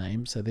DNS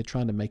name. So they're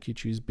trying to make you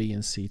choose B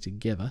and C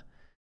together,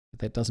 but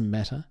that doesn't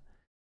matter.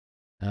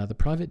 The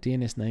private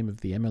DNS name of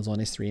the Amazon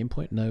S3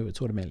 endpoint, no,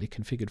 it's automatically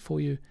configured for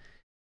you.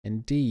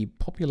 And D,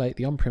 populate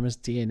the on-premise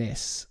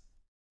DNS,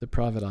 the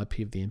private IP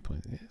of the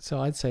endpoint. So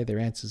I'd say their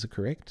answers are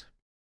correct.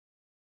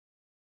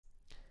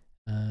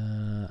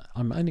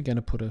 I'm only going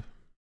to put a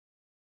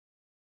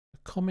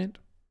comment.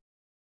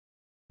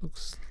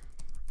 Looks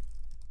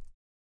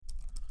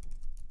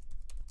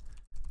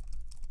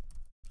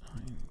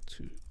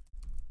to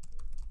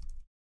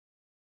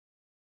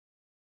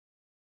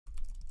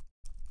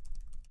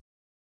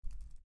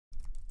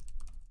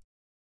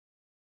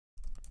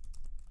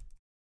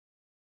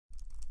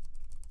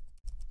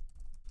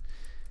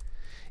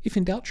if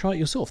in doubt, try it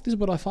yourself. This is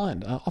what I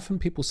find. Often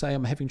people say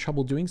I'm having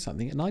trouble doing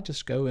something, and I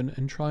just go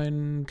and try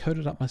and code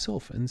it up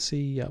myself and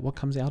see what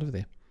comes out of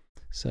there.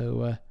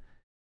 So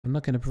I'm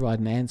not going to provide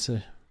an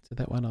answer to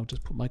that one. I'll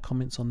just put my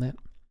comments on that.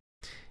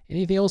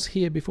 Anything else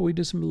here before we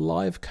do some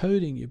live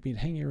coding? You've been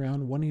hanging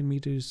around wanting me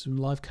to do some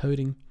live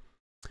coding.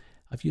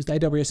 I've used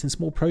AWS in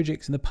small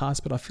projects in the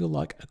past, but I feel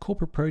like a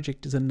corporate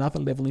project is another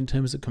level in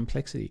terms of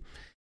complexity.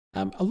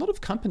 A lot of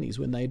companies,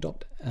 when they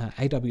adopt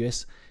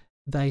AWS,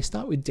 they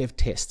start with dev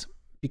test,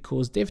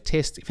 because dev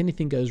test, if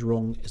anything goes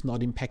wrong, is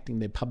not impacting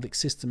their public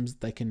systems.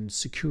 They can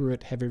secure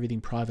it, have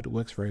everything private, it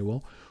works very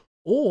well.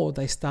 Or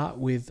they start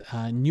with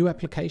new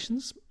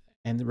applications,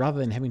 and rather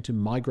than having to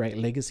migrate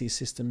legacy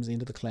systems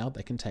into the cloud,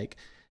 they can take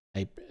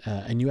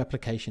a new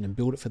application and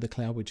build it for the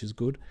cloud, which is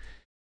good.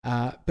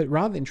 But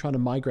rather than trying to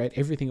migrate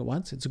everything at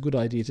once, it's a good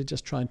idea to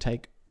just try and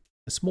take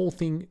a small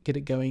thing, get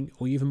it going,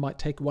 or you even might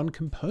take one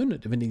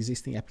component of an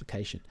existing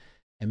application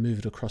and move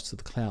it across to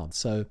the cloud.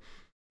 So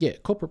yeah,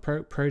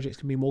 corporate projects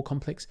can be more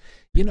complex.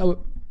 You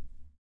know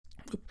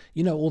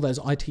all those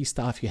IT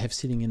staff you have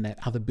sitting in that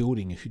other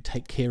building who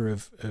take care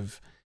of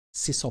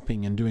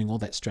sysopping and doing all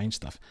that strange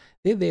stuff.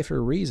 They're there for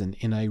a reason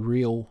in a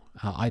real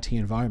IT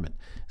environment.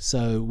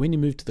 So when you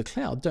move to the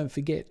cloud, don't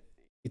forget,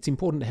 it's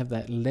important to have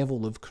that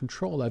level of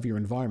control over your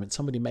environment.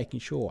 Somebody making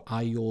sure,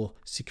 are your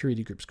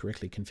security groups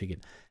correctly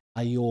configured?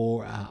 Are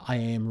your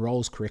IAM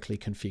roles correctly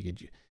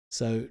configured?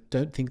 So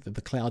don't think that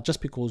the cloud,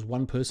 just because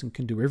one person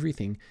can do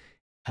everything,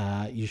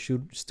 you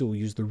should still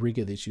use the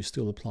rigor that you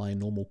still apply in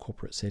normal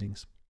corporate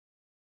settings.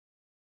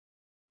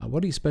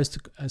 What are you supposed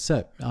to,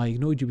 so I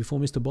ignored you before,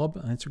 Mr. Bob,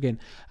 answer again.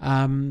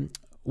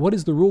 What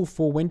is the rule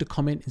for when to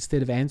comment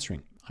instead of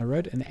answering? I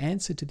wrote an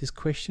answer to this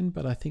question,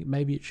 but I think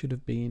maybe it should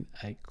have been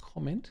a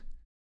comment.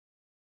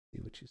 See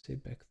what you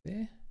said back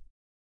there.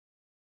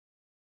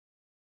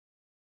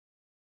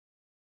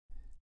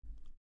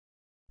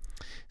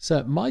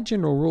 So my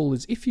general rule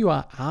is, if you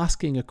are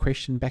asking a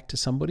question back to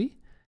somebody,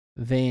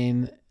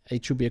 then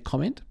it should be a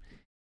comment.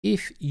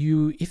 If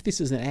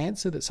this is an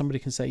answer that somebody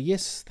can say,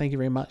 yes, thank you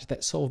very much,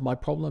 that solved my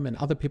problem, and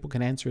other people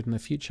can answer it in the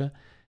future,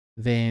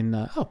 then,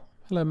 oh,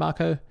 hello,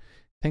 Marco.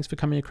 Thanks for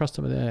coming across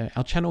to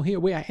our channel here.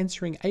 We are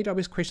answering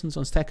AWS questions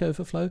on Stack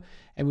Overflow,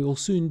 and we will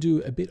soon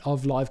do a bit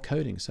of live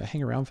coding, so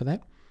hang around for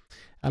that.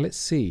 Let's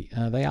see.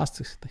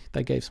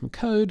 They gave some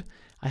code.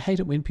 I hate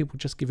it when people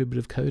just give a bit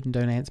of code and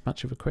don't ask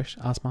much of a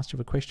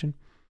question.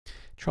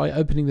 Try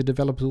opening the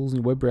developer tools in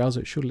your web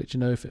browser. It should let you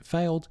know if it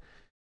failed.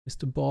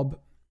 Mr. Bob,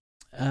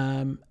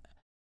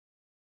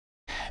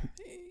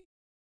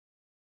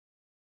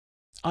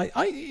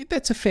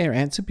 that's a fair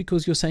answer,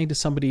 because you're saying to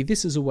somebody,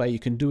 this is a way you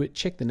can do it,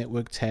 check the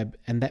network tab,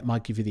 and that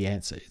might give you the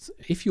answer.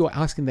 If you're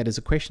asking that as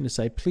a question to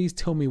say, please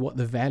tell me what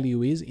the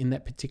value is in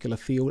that particular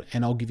field,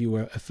 and I'll give you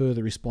a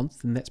further response,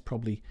 then that's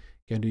probably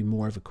going to be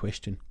more of a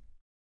question.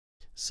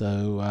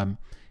 So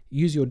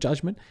use your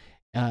judgment.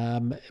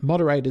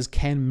 Moderators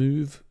can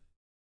move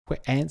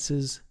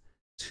answers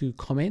to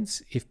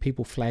comments if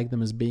people flag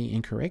them as being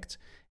incorrect.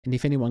 And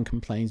if anyone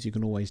complains, you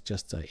can always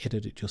just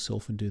edit it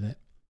yourself and do that.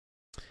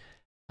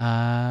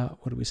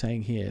 What are we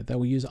saying here? They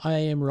will use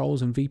IAM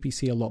roles and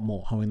VPC a lot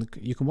more. Oh, and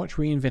you can watch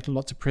reInvent and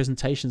lots of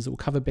presentations that will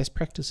cover best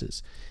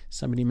practices.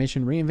 Somebody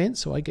mentioned reInvent,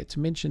 so I get to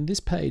mention this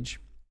page,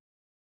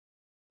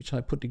 which I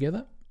put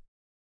together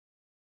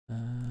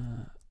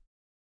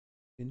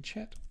in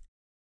chat.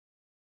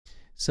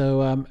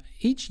 So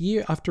each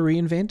year after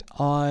reInvent,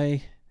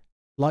 I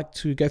like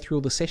to go through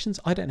all the sessions.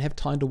 I don't have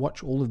time to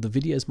watch all of the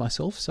videos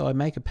myself, so I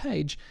make a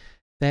page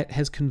that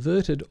has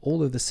converted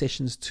all of the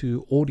sessions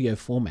to audio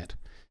format.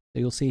 So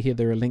you'll see here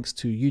there are links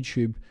to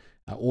YouTube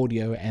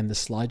audio and the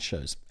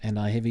slideshows, and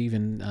I have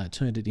even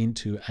turned it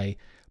into a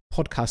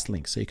podcast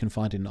link, so you can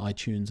find it in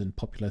iTunes and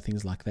popular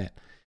things like that.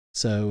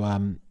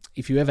 So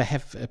if you ever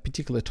have a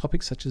particular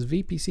topic such as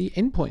VPC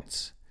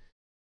endpoints,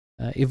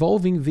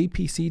 evolving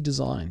VPC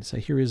design. So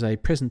here is a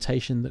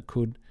presentation that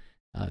could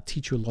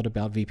teach you a lot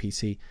about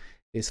VPC.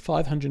 There's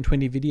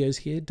 520 videos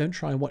here. Don't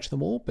try and watch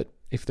them all, but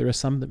if there are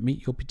some that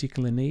meet your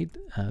particular need,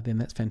 then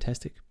that's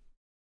fantastic.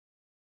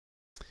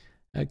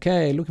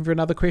 Okay, looking for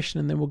another question,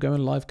 and then we'll go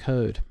in live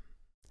code.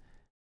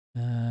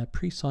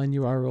 Pre-sign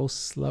URL,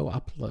 slow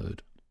upload.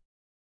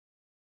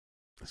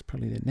 That's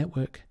probably the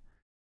network.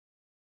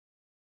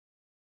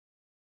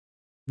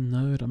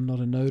 Node, I'm not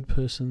a Node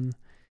person.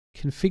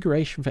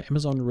 Configuration for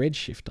Amazon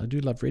Redshift. I do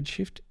love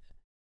Redshift.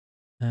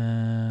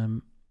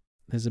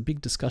 There's a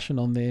big discussion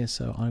on there,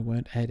 so I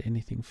won't add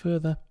anything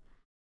further.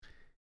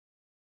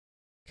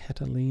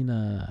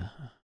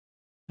 Catalina.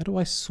 How do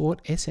I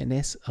sort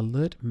SNS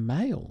alert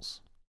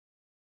mails?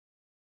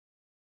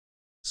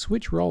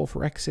 Switch role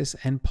for access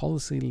and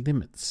policy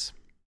limits.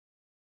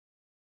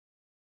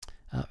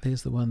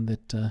 There's the one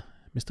that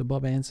Mr.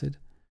 Bob answered.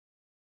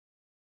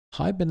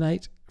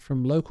 Hibernate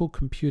from local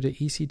computer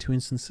EC2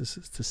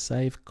 instances to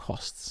save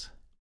costs.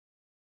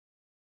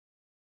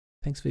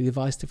 Thanks for the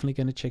advice. Definitely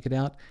going to check it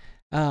out.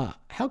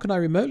 How can I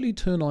remotely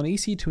turn on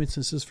EC2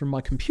 instances from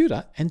my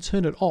computer and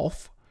turn it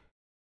off?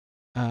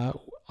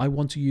 I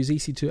want to use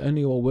EC2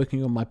 only while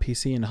working on my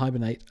PC and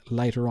Hibernate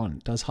later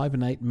on. Does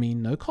Hibernate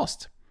mean no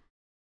cost?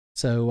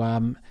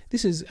 So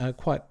this is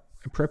quite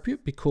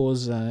appropriate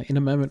because in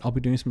a moment I'll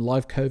be doing some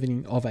live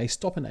coding of a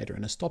stopinator,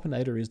 and a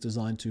stopinator is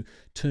designed to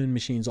turn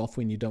machines off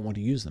when you don't want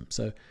to use them.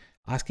 So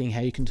asking how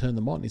you can turn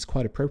them on is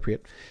quite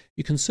appropriate.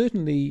 You can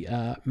certainly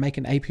make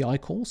an API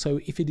call. So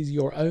if it is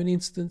your own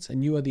instance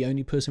and you are the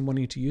only person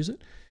wanting to use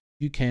it,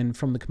 you can,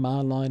 from the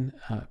command line,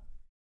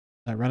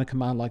 run a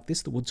command like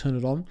this that will turn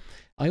it on.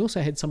 I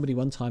also had somebody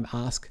one time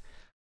ask,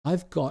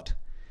 I've got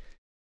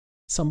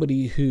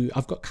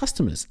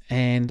customers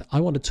and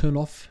I want to turn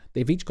off,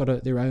 they've each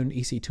got their own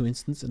EC2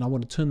 instance and I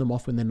want to turn them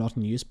off when they're not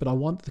in use, but I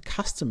want the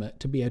customer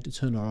to be able to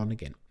turn it on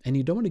again. And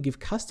you don't want to give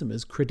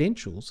customers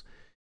credentials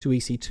to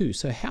EC2.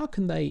 So how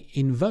can they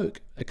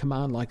invoke a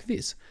command like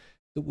this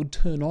that would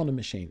turn on a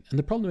machine? And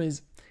the problem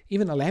is,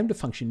 even a Lambda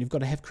function, you've got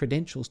to have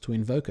credentials to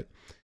invoke it.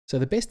 So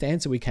the best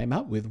answer we came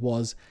up with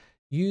was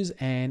use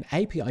an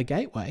API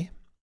gateway,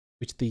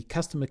 which the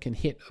customer can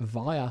hit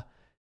via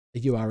a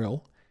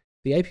URL.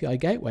 The API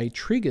gateway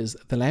triggers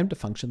the Lambda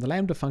function. The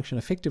Lambda function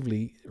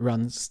effectively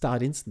runs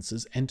start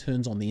instances and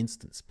turns on the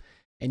instance.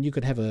 And you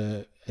could have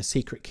a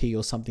secret key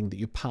or something that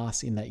you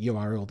pass in that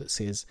URL that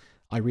says,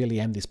 I really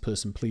am this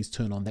person, please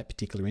turn on that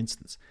particular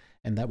instance.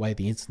 And that way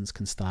the instance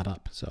can start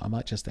up. So I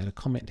might just add a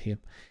comment here.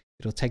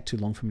 It'll take too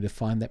long for me to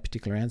find that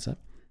particular answer.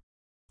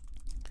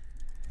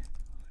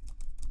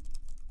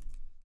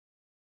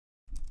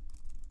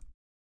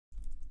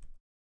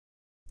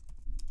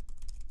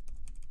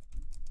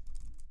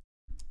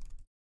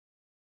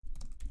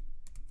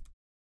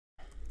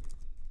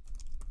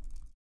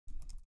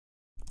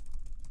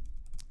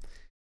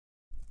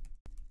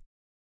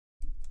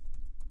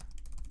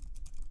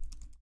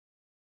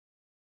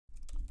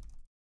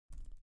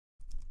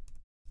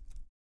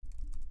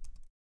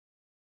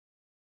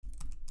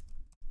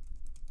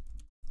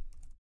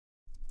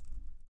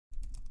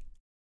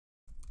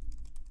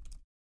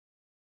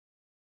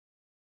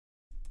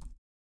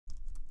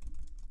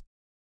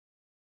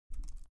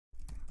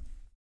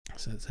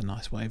 So it's a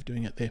nice way of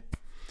doing it there.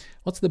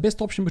 What's the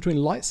best option between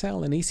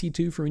Lightsail and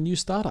EC2 for a new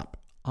startup?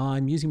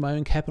 I'm using my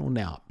own capital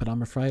now, but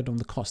I'm afraid on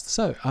the cost.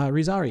 So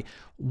Rizari,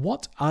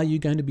 what are you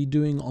going to be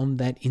doing on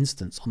that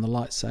instance, on the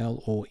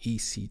Lightsail or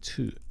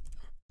EC2?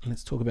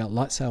 Let's talk about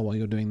Lightsail while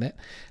you're doing that.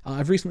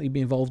 I've recently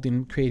been involved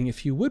in creating a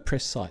few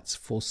WordPress sites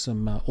for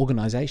some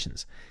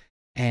organizations.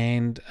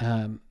 And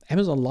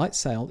Amazon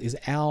Lightsail is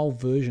our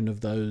version of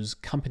those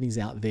companies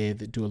out there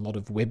that do a lot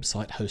of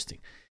website hosting.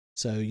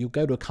 So you'll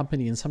go to a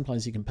company and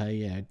sometimes you can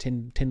pay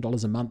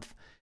 $10 a month.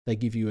 They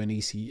give you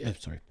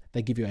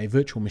they give you a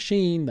virtual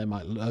machine. They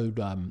might load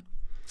a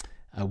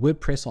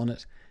WordPress on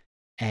it,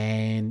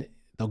 and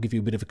they'll give you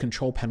a bit of a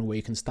control panel where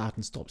you can start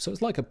and stop. So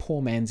it's like a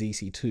poor man's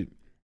EC2.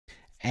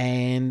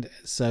 And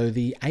so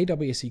the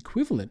AWS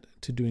equivalent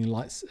to doing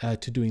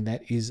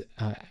that is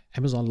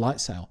Amazon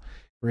Lightsail,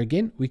 where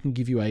again we can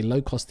give you a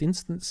low-cost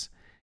instance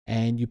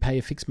and you pay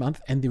a fixed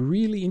month. And the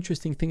really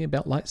interesting thing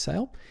about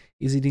Lightsail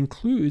is it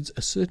includes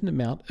a certain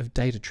amount of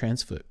data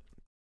transfer.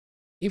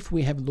 If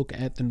we have a look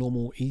at the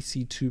normal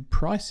EC2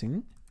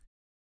 pricing,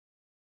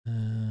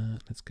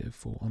 let's go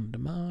for on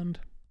demand.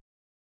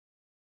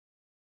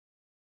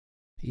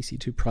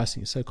 EC2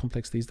 pricing is so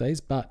complex these days,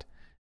 but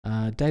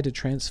data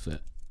transfer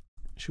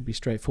should be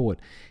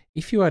straightforward.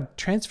 If you are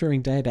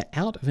transferring data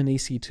out of an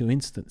EC2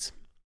 instance,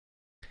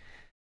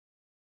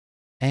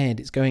 and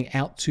it's going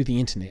out to the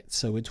internet,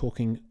 so we're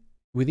talking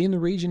within the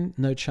region,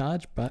 no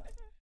charge, but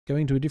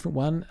going to a different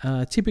one,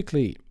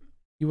 typically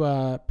you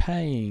are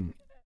paying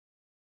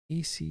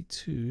EC2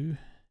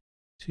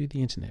 to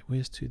the internet.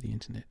 Where's to the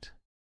internet?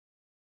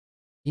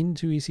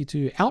 Into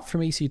EC2, out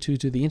from EC2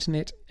 to the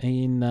internet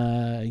in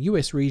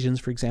US regions,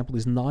 for example,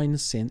 is 9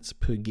 cents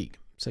per gig.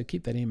 So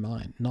keep that in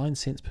mind, 9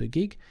 cents per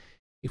gig.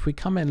 If we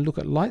come and look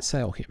at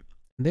Lightsail here,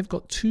 they've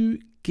got 2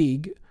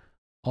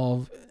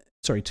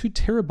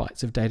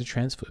 terabytes of data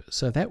transfer.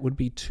 So that would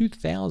be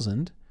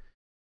 2,000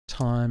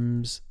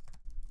 times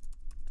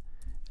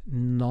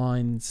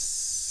 9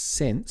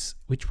 cents,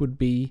 which would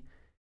be,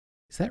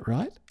 is that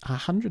right?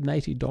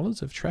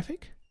 $180 of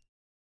traffic?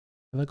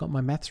 Have I got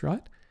my maths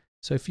right?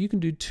 So if you can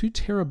do 2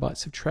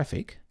 terabytes of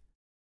traffic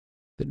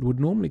that would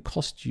normally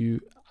cost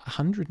you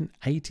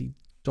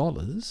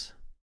 $180,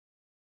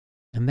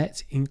 and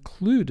that's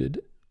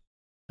included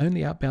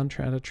only outbound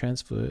data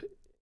transfer.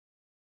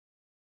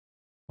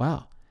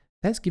 Wow,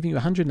 that's giving you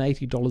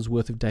 $180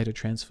 worth of data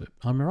transfer.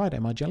 I'm right,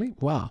 am I, Jelly?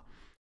 Wow.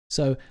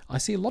 So I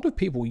see a lot of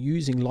people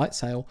using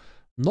Lightsail,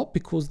 not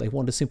because they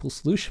want a simple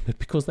solution, but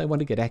because they want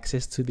to get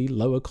access to the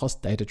lower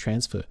cost data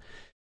transfer.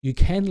 You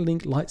can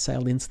link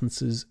Lightsail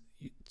instances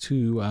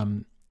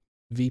to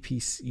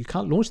VPC. You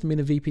can't launch them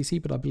in a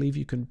VPC, but I believe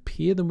you can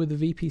peer them with a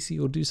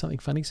VPC or do something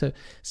funny. So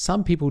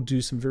some people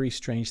do some very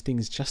strange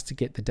things just to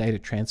get the data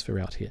transfer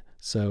out here.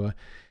 So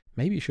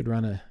maybe you should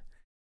run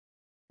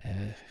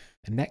a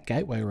NAT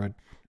gateway or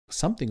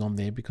something on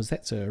there, because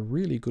that's a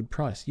really good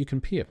price. You can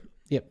peer.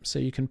 Yep, so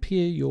you can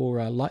peer your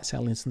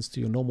Lightsail instance to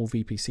your normal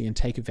VPC and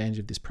take advantage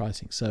of this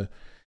pricing. So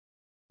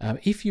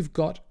if you've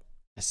got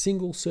a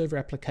single server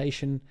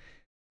application,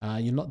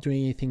 you're not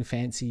doing anything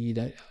fancy,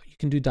 you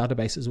can do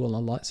database as well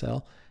on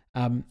Lightsail.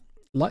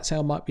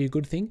 Lightsail might be a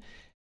good thing,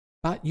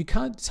 but you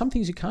can't, some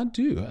things you can't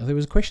do. There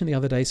was a question the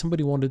other day,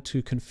 somebody wanted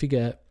to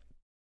configure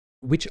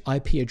which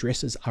IP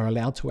addresses are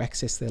allowed to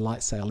access their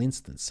Lightsail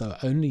instance. So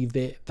only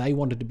they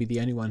wanted to be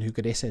the only one who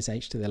could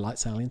SSH to their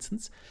Lightsail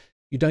instance.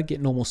 You don't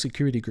get normal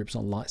security groups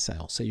on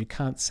Lightsail, so you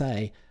can't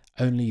say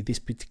only this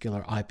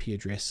particular IP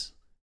address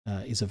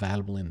is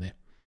available in there.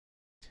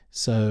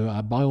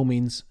 So by all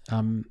means,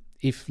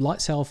 if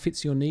Lightsail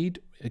fits your need,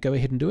 go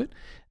ahead and do it.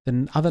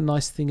 The other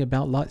nice thing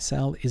about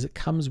Lightsail is it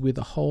comes with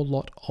a whole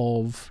lot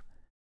of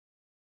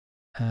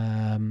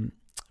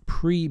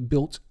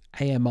pre-built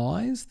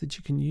AMIs that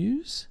you can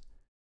use.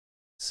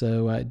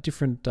 So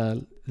different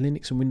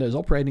Linux and Windows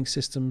operating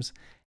systems,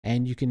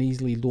 and you can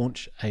easily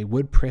launch a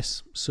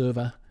WordPress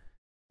server.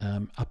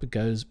 Up it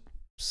goes.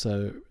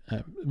 So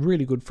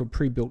really good for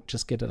pre-built,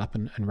 just get it up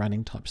and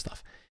running type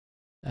stuff.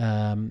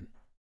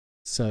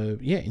 So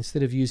yeah,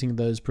 instead of using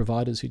those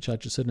providers who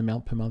charge a certain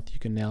amount per month, you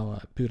can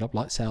now boot up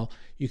Lightsail.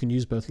 You can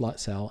use both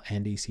Lightsail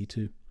and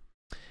EC2.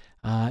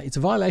 It's a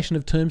violation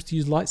of terms to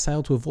use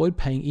Lightsail to avoid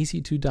paying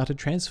EC2 data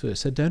transfer,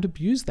 so don't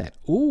abuse that.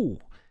 Ooh,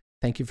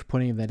 thank you for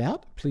pointing that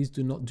out. Please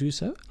do not do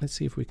so. Let's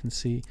see if we can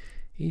see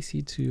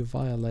EC2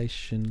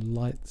 violation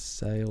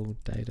Lightsail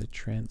data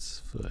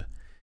transfer.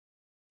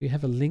 Do you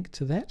have a link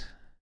to that?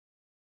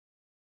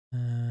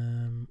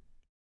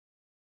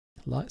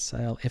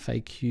 Lightsail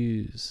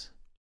FAQs.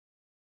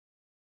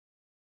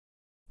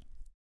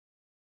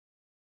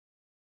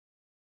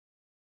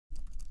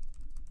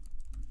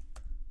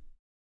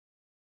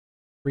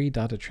 Free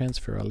data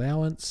transfer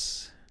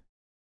allowance.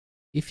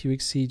 If you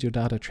exceed your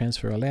data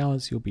transfer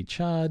allowance, you'll be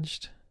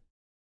charged.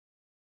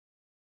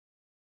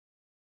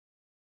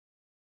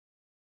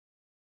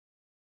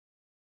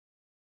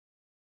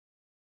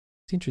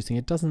 It's interesting.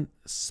 It doesn't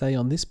say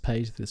on this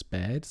page this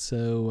bad,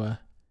 so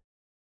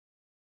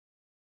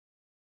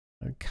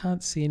I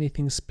can't see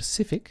anything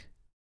specific.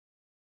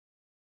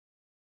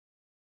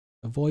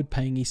 Avoid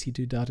paying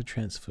EC2 data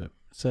transfer.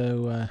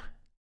 So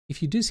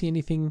if you do see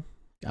anything,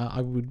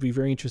 I would be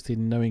very interested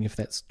in knowing if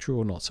that's true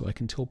or not, so I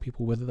can tell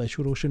people whether they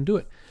should or shouldn't do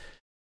it.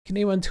 Can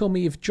anyone tell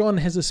me if John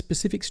has a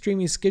specific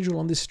streaming schedule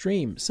on this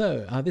stream?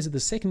 So this is the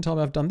second time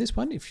I've done this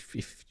one.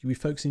 If you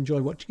folks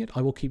enjoy watching it,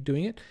 I will keep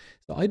doing it.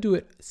 So I do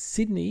it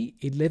Sydney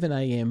 11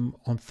 AM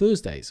on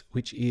Thursdays,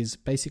 which is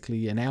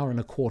basically an hour and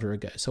a quarter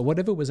ago. So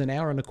whatever was an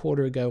hour and a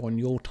quarter ago on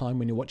your time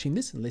when you're watching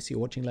this, unless you're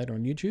watching later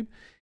on YouTube,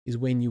 is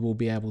when you will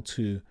be able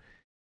to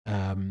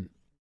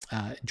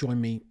join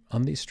me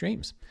on these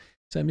streams.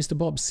 So Mr.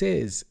 Bob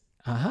says,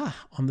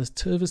 on the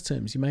service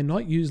terms, you may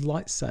not use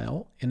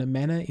Lightsail in a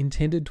manner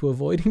intended to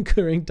avoid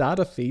incurring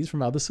data fees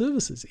from other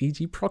services,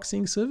 e.g.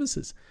 proxying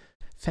services.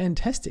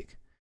 Fantastic.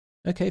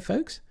 Okay,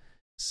 folks.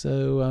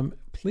 So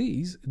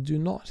please do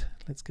not,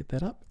 let's get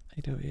that up,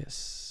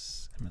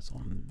 AWS,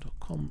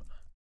 Amazon.com.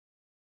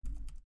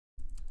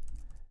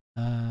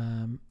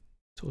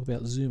 Talk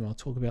about Zoom. I'll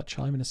talk about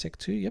Chime in a sec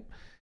too. Yep.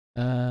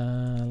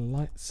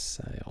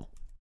 Lightsail.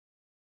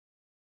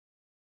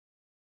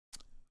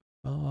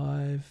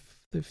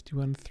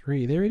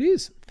 551.3. There it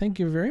is. Thank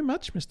you very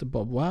much, Mr.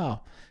 Bob. Wow.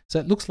 So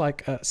it looks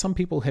like some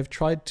people have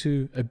tried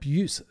to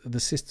abuse the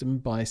system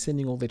by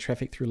sending all their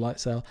traffic through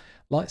Lightsail.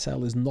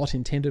 Lightsail is not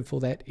intended for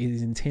that. It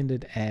is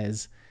intended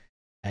as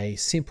a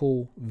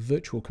simple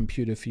virtual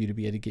computer for you to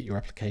be able to get your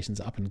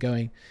applications up and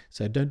going.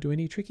 So don't do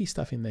any tricky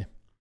stuff in there.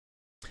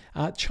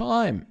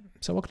 Chime.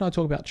 So what can I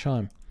talk about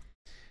Chime?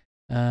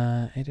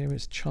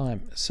 AWS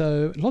Chime.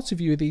 So lots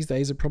of you these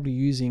days are probably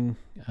using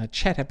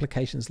chat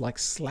applications like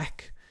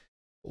Slack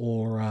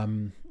or,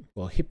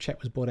 well, HipChat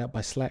was bought out by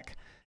Slack,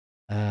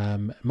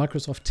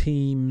 Microsoft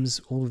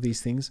Teams, all of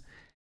these things.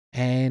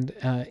 And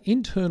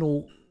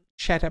internal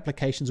chat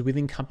applications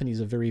within companies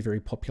are very, very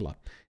popular.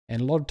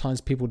 And a lot of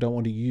times people don't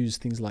want to use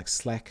things like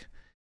Slack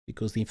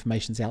because the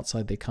information's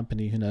outside their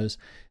company, who knows.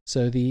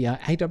 So the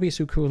AWS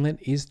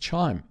equivalent is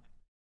Chime.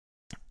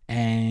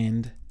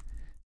 And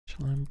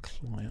Chime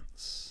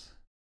clients.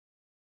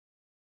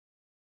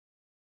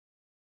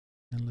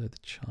 Download the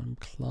Chime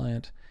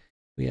client.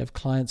 We have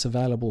clients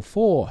available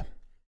for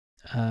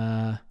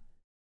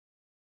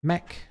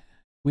Mac,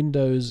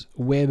 Windows,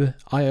 Web,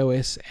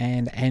 iOS,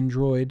 and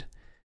Android.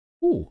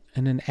 Oh,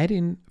 and an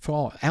add-in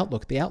for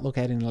Outlook. The Outlook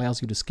add-in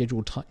allows you to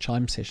schedule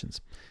Chime sessions.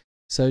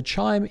 So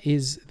Chime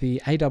is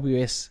the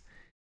AWS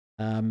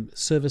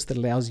service that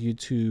allows you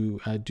to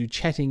do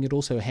chatting. It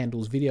also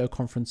handles video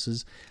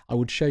conferences. I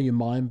would show you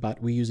mine,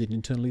 but we use it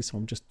internally, so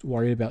I'm just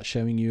worried about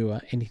showing you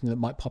anything that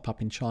might pop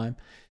up in Chime.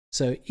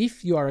 So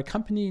if you are a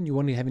company and you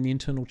want to have an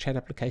internal chat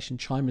application,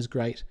 Chime is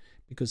great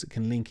because it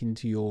can link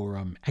into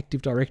your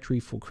Active Directory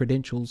for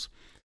credentials.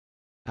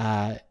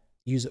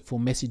 Use it for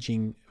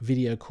messaging,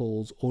 video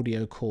calls,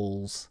 audio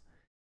calls.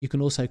 You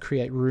can also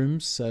create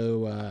rooms.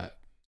 So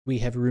we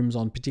have rooms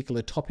on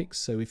particular topics.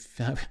 So if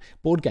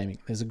board gaming,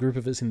 there's a group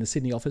of us in the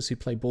Sydney office who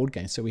play board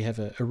games. So we have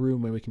a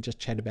room where we can just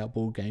chat about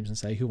board games and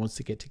say who wants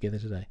to get together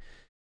today.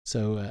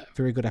 So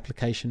very good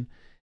application.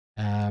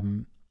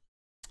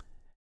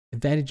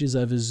 Advantages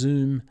over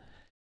Zoom.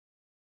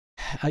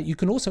 You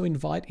can also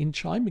invite in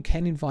Chime. You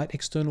can invite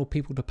external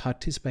people to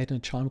participate in a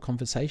Chime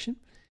conversation.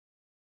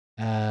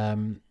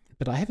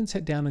 But I haven't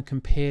sat down and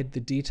compared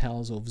the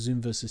details of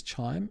Zoom versus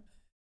Chime.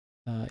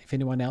 If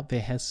anyone out there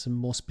has some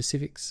more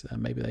specifics,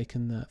 maybe they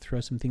can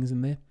throw some things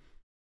in there.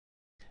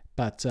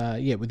 But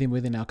yeah,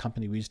 within our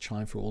company, we use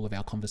Chime for all of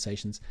our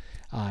conversations.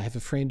 I have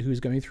a friend who is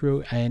going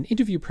through an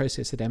interview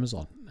process at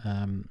Amazon.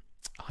 I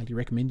highly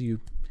recommend you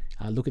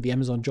look at the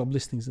Amazon job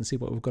listings and see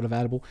what we've got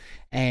available.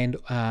 And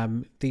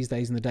these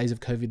days, in the days of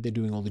COVID, they're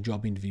doing all the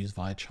job interviews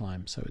via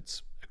Chime. So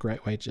it's a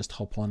great way to just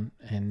hop on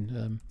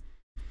and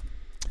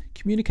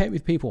communicate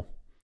with people.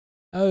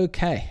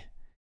 Okay,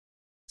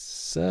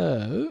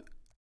 so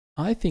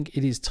I think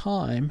it is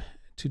time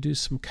to do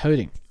some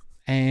coding.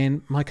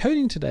 And my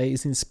coding today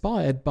is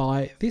inspired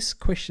by this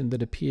question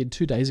that appeared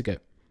 2 days ago.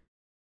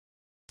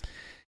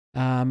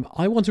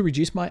 I want to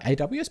reduce my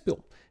AWS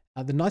bill.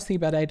 The nice thing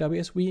about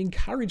AWS, we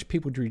encourage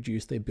people to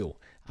reduce their bill.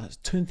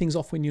 Turn things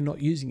off when you're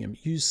not using them.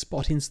 Use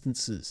spot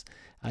instances.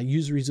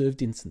 Use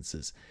reserved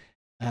instances.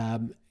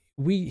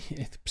 We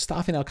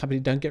staff in our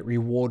company don't get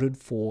rewarded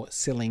for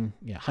selling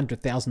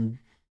 100,000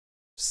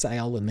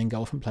 sale and then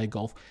go off and play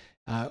golf.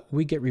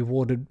 We get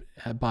rewarded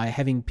by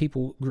having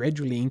people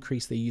gradually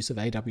increase their use of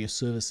AWS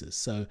services.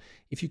 So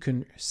if you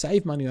can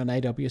save money on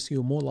AWS,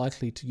 you're more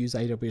likely to use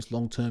AWS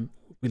long term.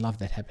 We love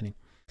that happening.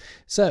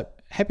 So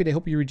happy to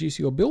help you reduce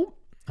your bill,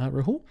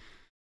 Rahul.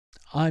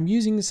 I'm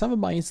using some of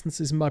my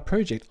instances in my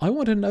project. I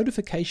want a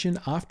notification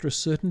after a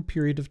certain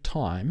period of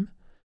time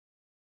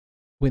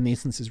when the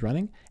instance is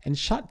running and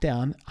shut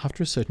down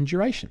after a certain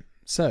duration.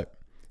 So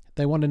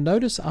they want a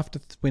notice after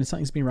when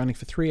something's been running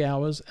for 3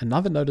 hours,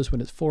 another notice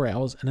when it's 4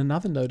 hours, and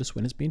another notice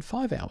when it's been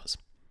 5 hours.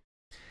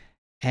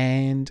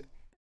 And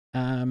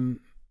a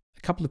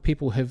couple of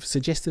people have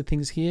suggested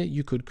things here.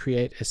 You could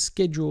create a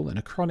schedule and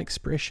a cron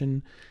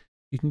expression.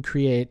 You can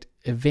create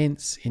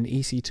events in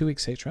EC2,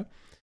 etc.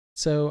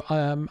 So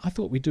I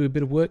thought we'd do a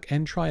bit of work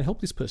and try and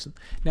help this person.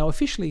 Now,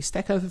 officially,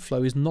 Stack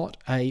Overflow is not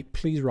a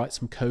please write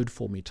some code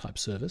for me type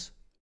service.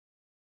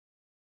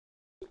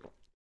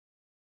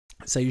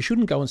 So you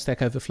shouldn't go on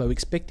Stack Overflow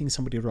expecting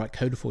somebody to write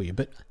code for you,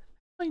 but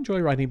I enjoy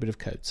writing a bit of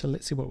code. So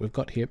let's see what we've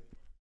got here.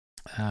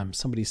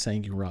 Somebody's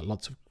saying you can write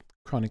lots of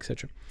cron,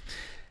 etc.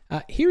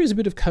 Here is a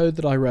bit of code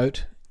that I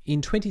wrote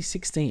in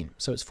 2016.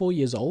 So it's 4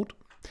 years old.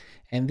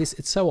 And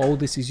it's so old,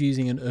 this is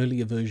using an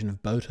earlier version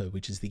of Boto,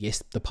 which is the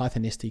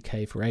Python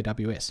SDK for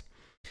AWS.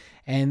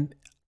 And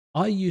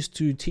I used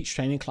to teach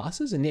training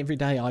classes, and every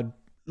day I'd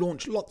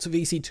launch lots of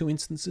EC2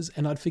 instances,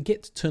 and I'd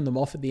forget to turn them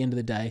off at the end of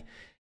the day.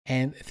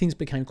 And things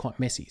became quite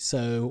messy.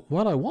 So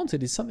what I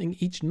wanted is something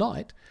each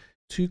night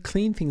to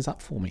clean things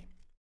up for me.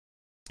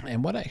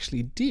 And what I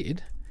actually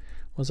did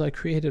was I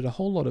created a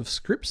whole lot of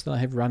scripts that I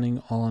have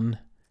running on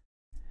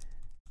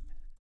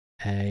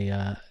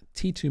a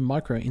T2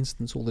 micro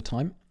instance all the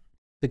time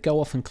that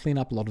go off and clean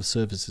up a lot of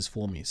services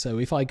for me. So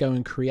if I go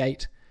and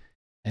create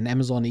an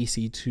Amazon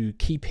EC2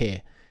 key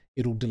pair,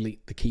 it'll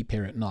delete the key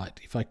pair at night.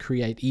 If I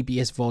create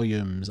EBS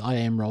volumes,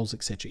 IAM roles,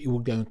 etc., it will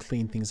go and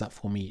clean things up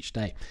for me each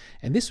day.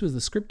 And this was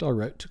the script I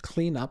wrote to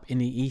clean up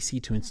any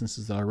EC2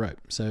 instances that I wrote.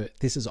 So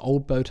this is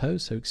old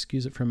Boto, so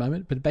excuse it for a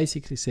moment, but it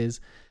basically says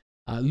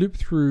loop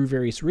through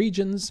various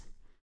regions,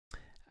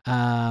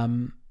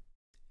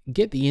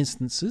 get the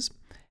instances,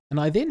 and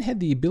I then had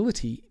the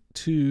ability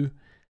to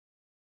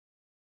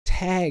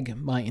tag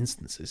my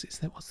instances. Is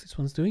that what this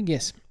one's doing?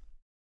 Yes.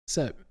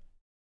 So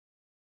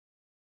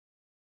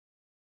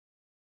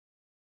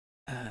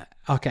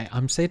okay,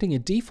 I'm setting a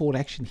default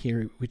action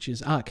here, which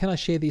is, can I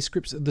share these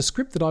scripts? The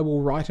script that I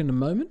will write in a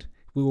moment,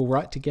 we will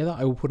write together.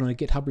 I will put on a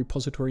GitHub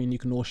repository and you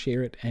can all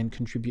share it and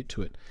contribute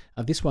to it.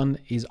 This one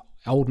is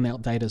old and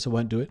outdated, so I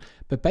won't do it.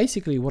 But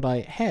basically what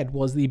I had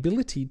was the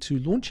ability to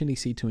launch an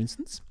EC2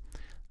 instance.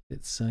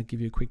 Let's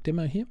give you a quick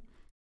demo here.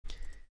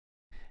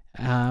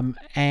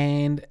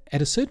 And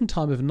at a certain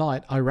time of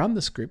night, I run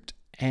the script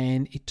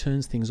and it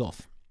turns things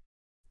off.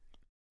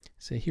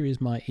 So here is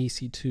my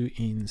EC2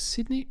 in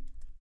Sydney.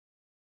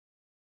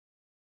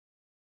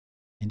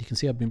 And you can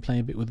see I've been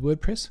playing a bit with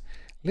WordPress.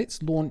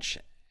 Let's launch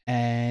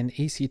an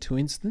EC2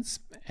 instance,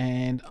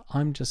 and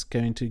I'm just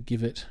going to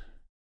give it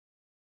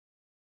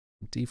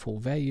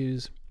default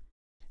values.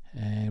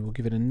 and we'll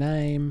give it a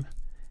name,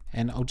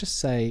 and I'll just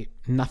say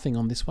nothing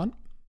on this one,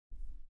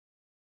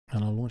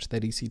 and I'll launch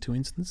that EC2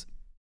 instance.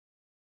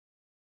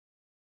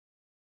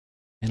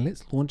 And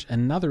let's launch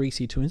another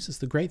EC2 instance.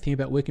 The great thing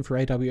about working for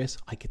AWS,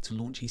 I get to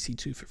launch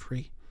EC2 for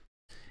free,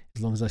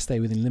 as long as I stay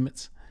within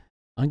limits.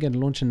 I'm going to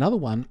launch another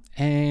one,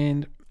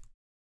 and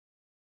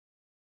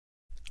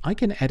I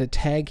can add a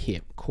tag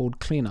here called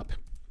cleanup.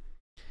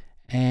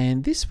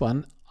 And this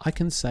one, I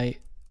can say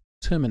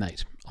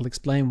terminate. I'll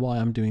explain why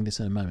I'm doing this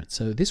in a moment.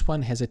 So this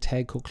one has a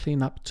tag called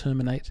cleanup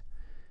terminate.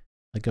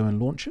 I go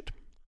and launch it.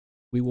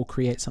 We will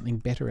create something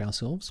better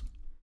ourselves.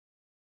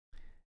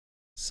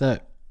 So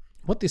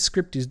what this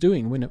script is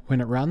doing when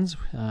it runs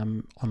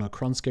on a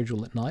cron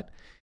schedule at night,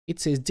 it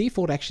says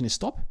default action is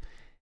stop.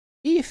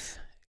 If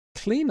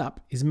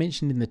cleanup is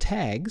mentioned in the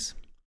tags,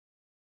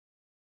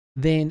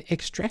 then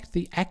extract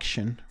the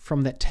action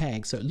from that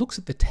tag. So it looks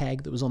at the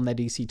tag that was on that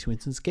EC2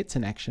 instance, gets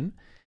an action,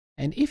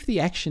 and if the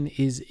action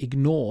is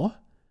ignore,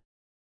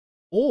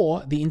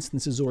 or the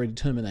instance is already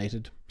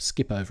terminated,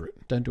 skip over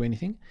it, don't do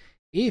anything.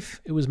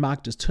 If it was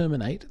marked as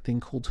terminate,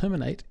 then call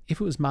terminate. If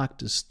it was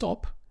marked as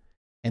stop,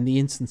 and the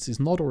instance is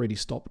not already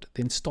stopped,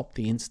 then stop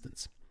the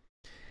instance.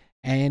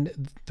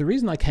 And the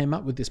reason I came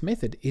up with this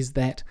method is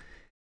that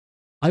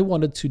I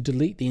wanted to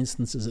delete the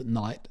instances at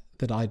night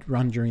that I'd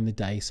run during the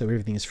day, so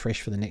everything is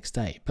fresh for the next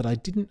day. But I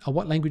didn't,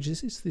 what language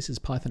is this? This is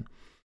Python.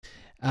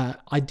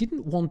 I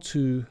didn't want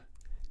to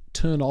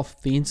turn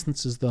off the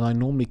instances that I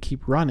normally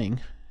keep running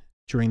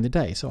during the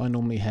day. So I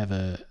normally have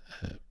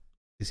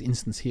this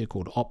instance here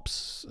called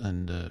ops,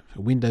 and a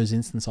Windows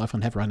instance I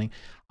often have running.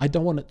 I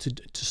don't want it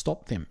to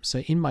stop them. So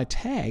in my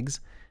tags,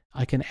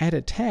 I can add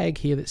a tag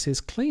here that says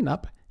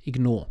cleanup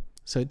ignore.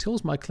 So it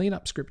tells my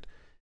cleanup script,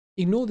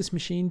 ignore this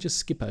machine, just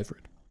skip over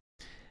it.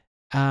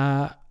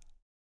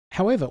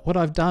 However, what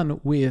I've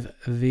done with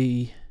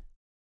the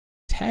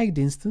tagged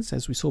instance,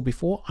 as we saw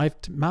before, I've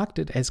marked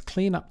it as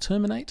cleanup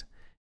terminate,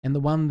 and the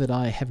one that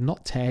I have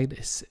not tagged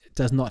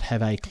does not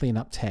have a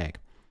cleanup tag.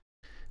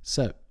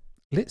 So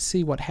let's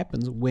see what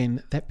happens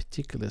when that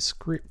particular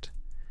script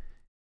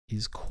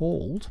is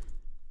called.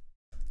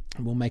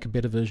 And we'll make a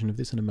better version of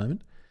this in a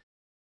moment.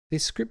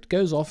 This script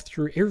goes off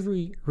through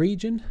every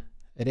region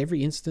at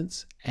every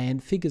instance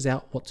and figures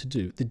out what to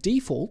do. The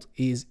default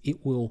is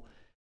it will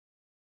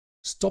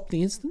stop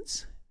the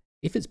instance.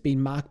 If it's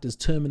been marked as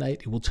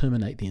terminate, it will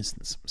terminate the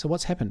instance. So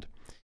what's happened?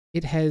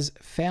 It has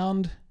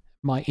found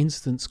my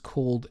instance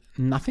called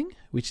nothing,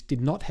 which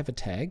did not have a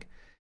tag.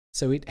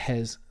 So it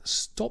has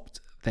stopped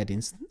that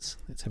instance.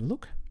 Let's have a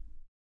look.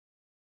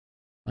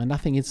 My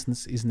nothing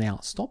instance is now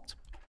stopped.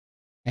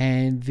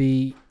 And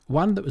the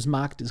one that was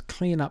marked as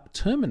cleanup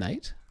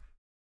terminate,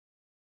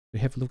 we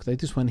have a look at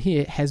this one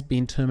here, has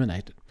been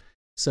terminated.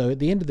 So at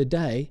the end of the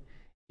day,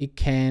 it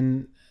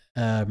can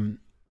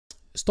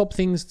stop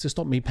things to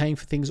stop me paying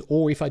for things,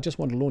 or if I just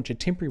want to launch a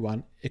temporary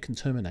one, it can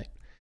terminate.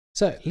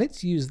 So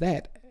let's use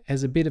that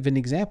as a bit of an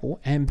example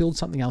and build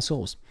something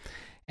ourselves.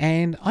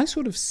 And I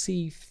sort of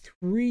see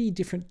three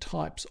different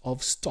types of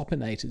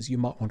stopinators you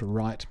might want to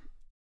write.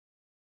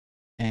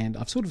 And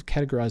I've sort of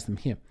categorized them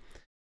here.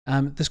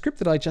 The script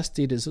that I just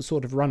did is a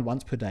sort of run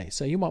once per day.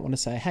 So you might want to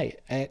say, hey,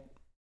 at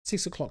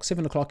 6 o'clock,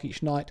 7 o'clock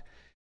each night,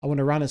 I want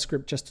to run a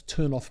script just to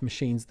turn off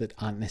machines that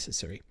aren't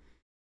necessary.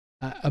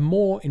 A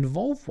more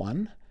involved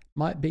one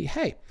might be,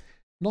 hey,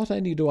 not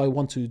only do I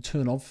want to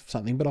turn off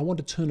something, but I want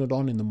to turn it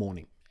on in the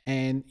morning.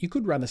 And you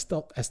could run a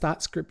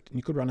start script and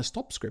you could run a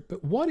stop script.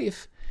 But what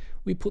if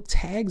we put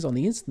tags on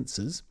the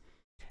instances,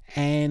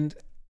 and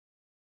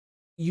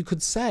you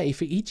could say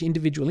for each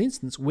individual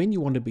instance when you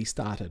want to be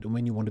started and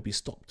when you want to be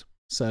stopped.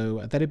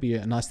 So that'd be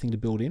a nice thing to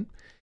build in.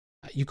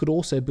 You could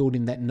also build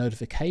in that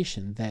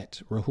notification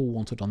that Rahul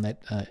wanted on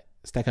that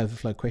Stack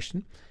Overflow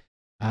question,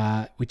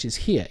 which is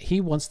here.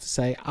 He wants to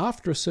say,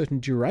 after a certain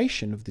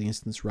duration of the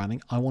instance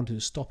running, I want to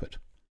stop it.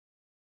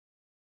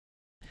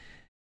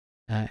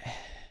 How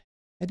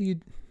do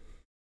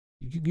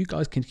you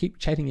guys can keep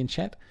chatting in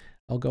chat.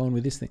 I'll go on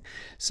with this thing.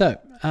 So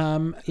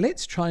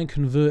let's try and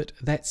convert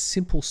that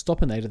simple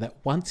stopinator, that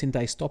once in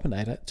day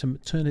stopinator, to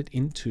turn it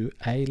into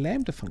a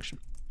Lambda function.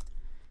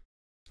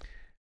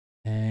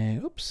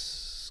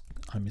 Oops,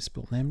 I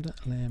misspelled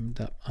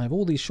Lambda. I have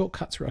all these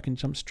shortcuts where I can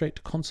jump straight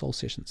to console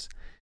sessions.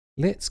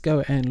 Let's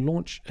go and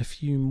launch a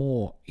few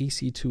more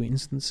EC2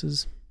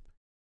 instances,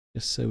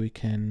 just so we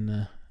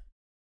can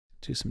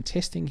do some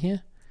testing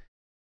here.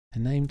 A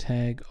name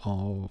tag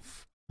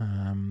of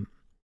no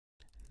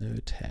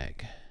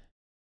tag.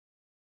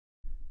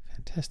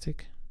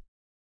 Fantastic.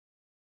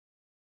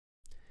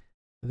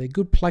 They're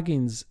good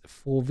plugins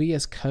for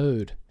VS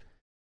Code.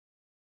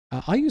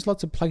 I use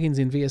lots of plugins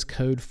in VS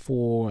Code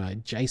for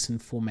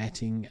JSON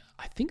formatting.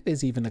 I think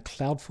there's even a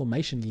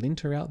CloudFormation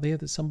linter out there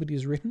that somebody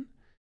has written.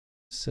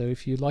 So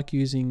if you like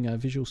using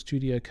Visual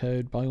Studio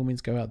Code, by all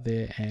means go out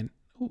there and,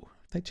 oh,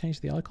 they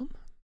changed the icon?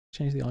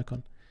 Change the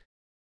icon.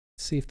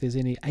 See if there's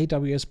any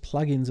AWS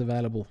plugins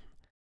available.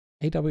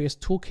 AWS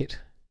Toolkit.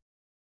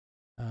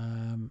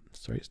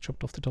 Sorry, it's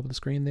chopped off the top of the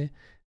screen there.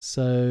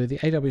 So the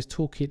AWS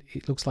Toolkit,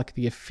 it looks like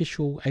the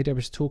official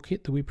AWS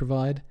Toolkit that we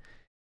provide.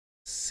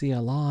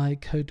 CLI,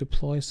 code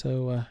deploy.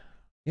 So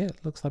yeah,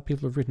 it looks like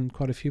people have written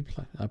quite a few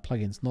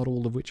plugins, not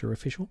all of which are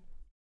official.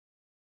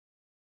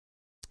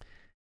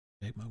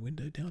 Make my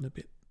window down a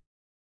bit.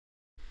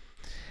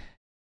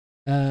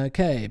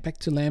 Okay, back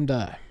to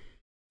Lambda.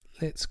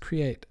 Let's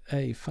create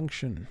a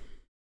function.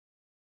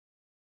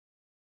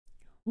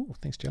 Oh,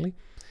 thanks, Jelly.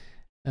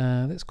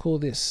 Let's call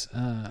this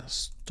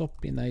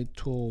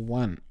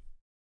stopinator1.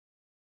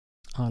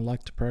 I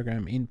like to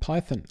program in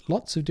Python.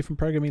 Lots of different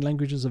programming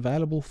languages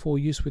available for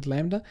use with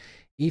Lambda.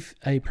 If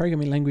a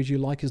programming language you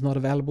like is not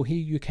available here,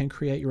 you can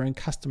create your own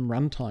custom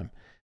runtime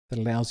that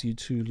allows you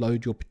to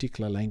load your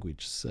particular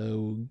language.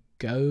 So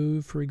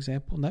Go, for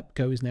example, nope,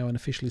 Go is now an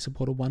officially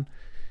supported one.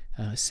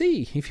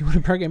 C, if you want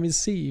to program in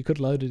C, you could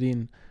load it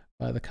in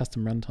by the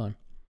custom runtime.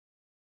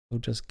 We'll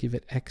just give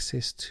it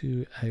access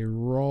to a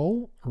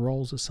role.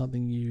 Roles are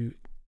something you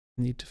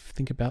need to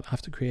think about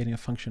after creating a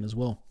function as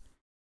well.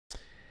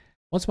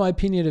 What's my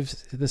opinion of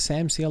the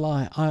SAM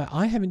CLI?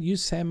 I haven't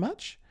used SAM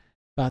much,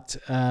 but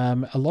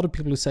a lot of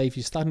people who say if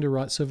you're starting to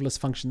write serverless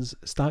functions,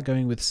 start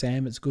going with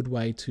SAM. It's a good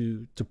way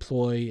to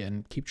deploy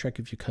and keep track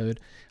of your code.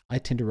 I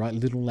tend to write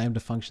little Lambda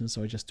functions,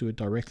 so I just do it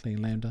directly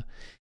in Lambda.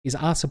 Is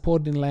R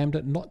supported in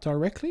Lambda? Not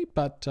directly,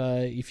 but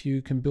if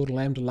you can build a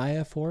Lambda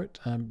layer for it,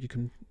 you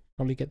can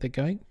probably get that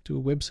going. Do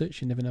a web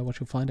search, you never know what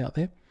you'll find out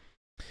there.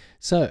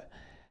 So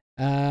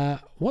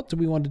what do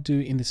we want to do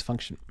in this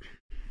function?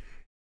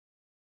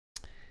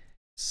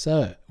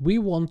 So we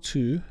want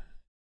to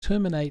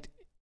terminate,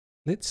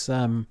 let's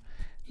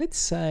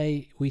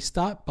say we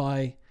start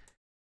by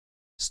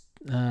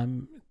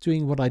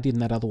doing what I did in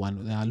that other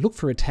one. Look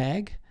for a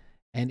tag,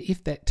 and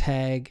if that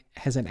tag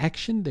has an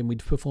action, then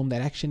we'd perform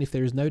that action. If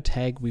there is no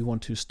tag, we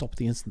want to stop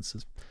the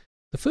instances.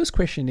 The first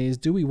question is,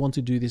 do we want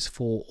to do this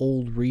for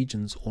all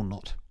regions or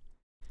not?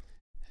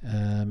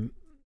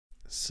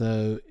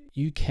 So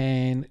you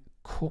can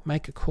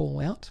make a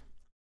call out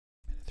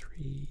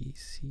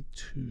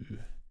 3C2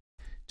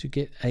 to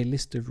get a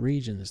list of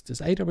regions. Does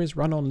AWS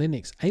run on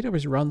Linux?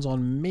 AWS runs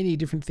on many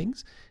different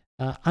things.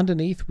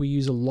 Underneath, we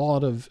use a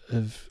lot of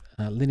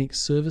Linux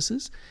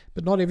services,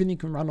 but not everything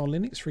can run on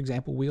Linux. For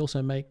example, we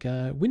also make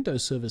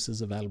Windows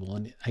services available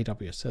on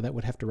AWS, so that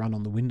would have to run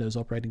on the Windows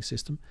operating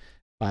system.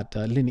 But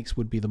Linux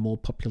would be the more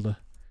popular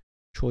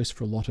choice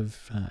for a lot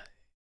of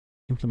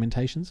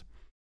implementations.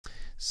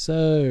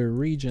 So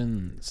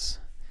regions.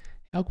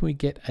 How can we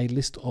get a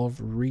list of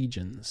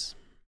regions?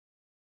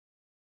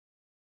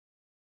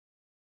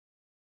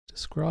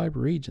 Describe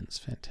regions.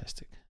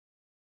 Fantastic.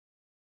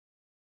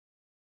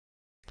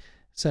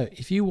 So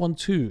if you want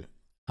to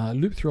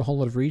loop through a whole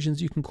lot of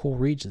regions, you can call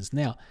regions.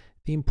 Now,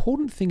 the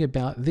important thing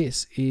about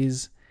this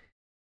is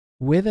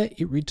whether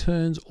it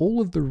returns all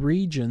of the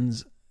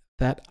regions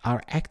that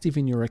are active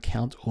in your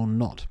account or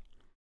not.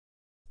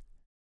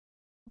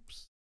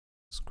 Oops.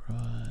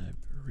 Describe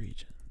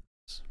regions.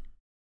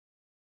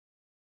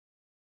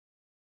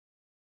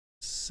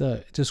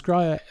 So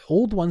describe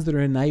all the ones that are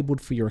enabled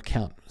for your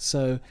account.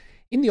 So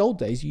in the old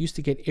days, you used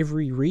to get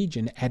every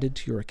region added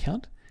to your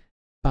account,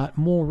 but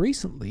more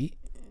recently,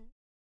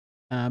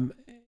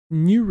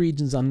 new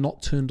regions are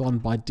not turned on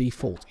by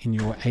default in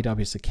your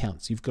AWS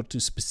accounts. You've got to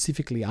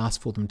specifically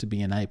ask for them to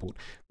be enabled,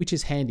 which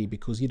is handy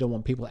because you don't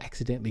want people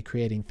accidentally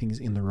creating things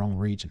in the wrong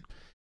region.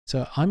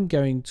 So I'm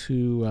going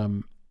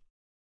to,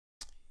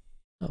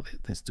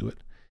 let's do it.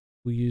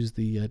 We'll use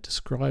the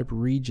describe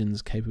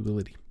regions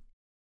capability.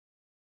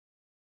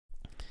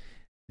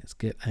 Let's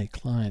get a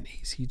client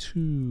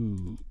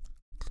EC2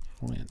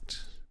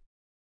 client.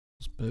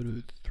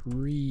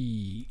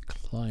 AWS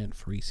client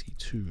for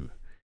EC2.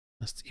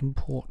 Must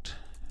import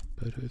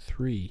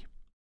AWS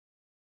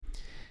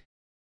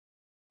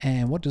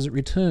And what does it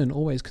return?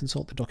 Always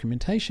consult the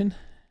documentation.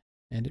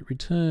 And it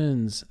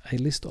returns a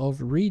list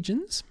of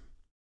regions.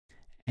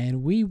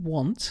 And we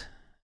want,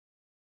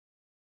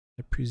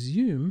 I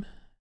presume,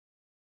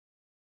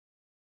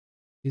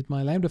 is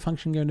my Lambda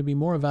function going to be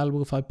more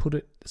available if I put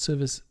it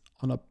service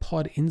on a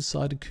pod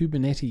inside a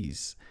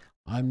Kubernetes?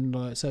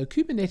 So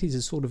Kubernetes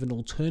is sort of an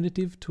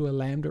alternative to a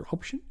Lambda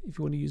option. If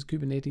you want to use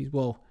Kubernetes,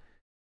 well,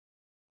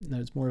 no,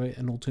 it's more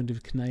an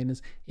alternative to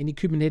containers. Any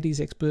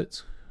Kubernetes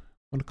experts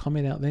want to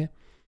comment out there?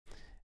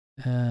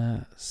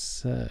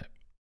 So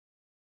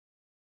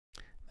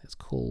let's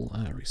call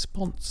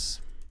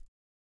response.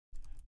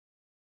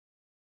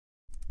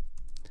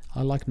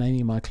 I like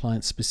naming my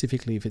clients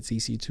specifically if it's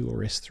EC2 or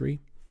S3.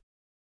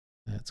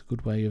 That's a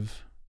good way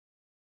of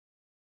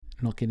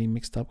not getting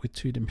mixed up with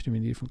too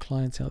many different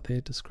clients out there.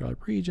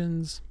 Describe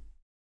regions.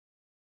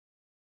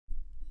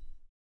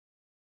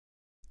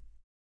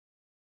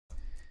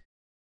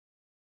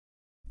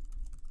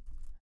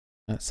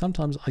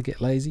 Sometimes I get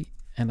lazy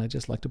and I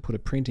just like to put a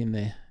print in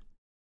there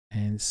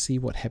and see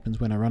what happens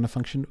when I run a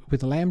function.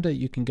 With Lambda,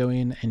 you can go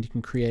in and you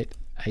can create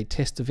a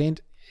test event.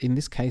 In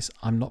this case,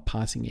 I'm not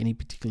passing any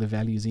particular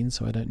values in,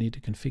 so I don't need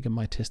to configure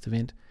my test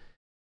event.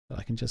 So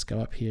I can just go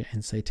up here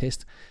and say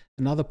test.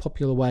 Another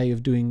popular way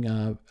of doing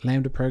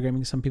Lambda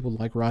programming, some people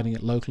like writing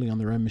it locally on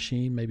their own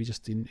machine, maybe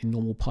just in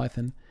normal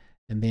Python,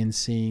 and then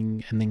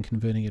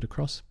converting it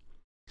across.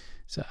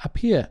 So up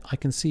here, I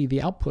can see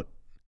the output.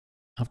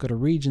 I've got a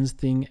regions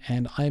thing,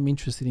 and I'm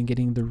interested in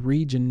getting the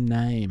region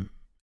name.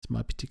 It's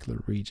my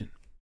particular region.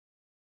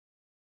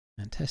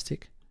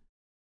 Fantastic.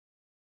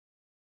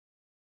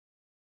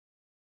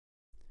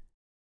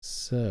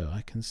 So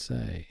I can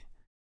say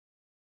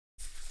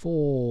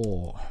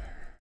for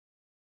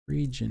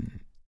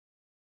region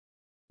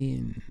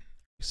in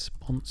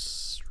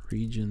response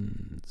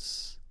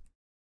regions.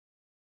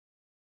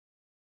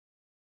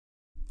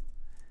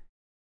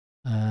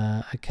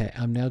 Okay,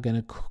 I'm now going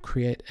to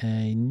create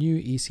a new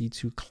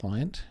EC2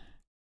 client.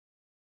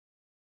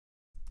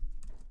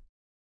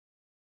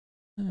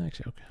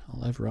 Actually, okay,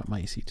 I'll overwrite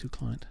my EC2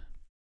 client.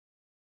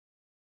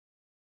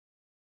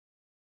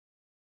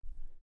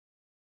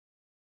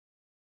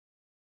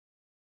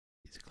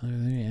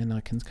 And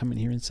I can come in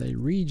here and say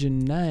region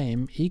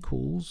name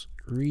equals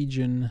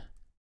region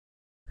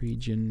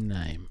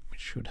name,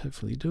 which should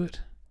hopefully do it.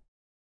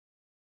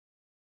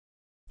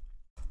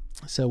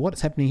 So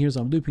what's happening here is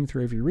I'm looping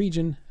through every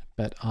region,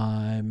 but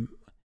you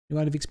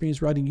might have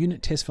experience writing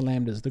unit tests for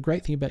Lambdas. The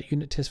great thing about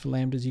unit tests for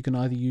Lambdas, you can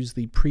either use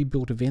the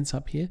pre-built events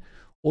up here,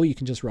 or you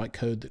can just write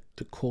code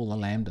that call a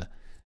Lambda,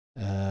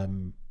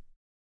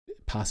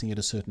 passing it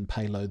a certain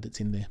payload that's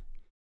in there.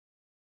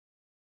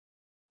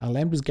 Are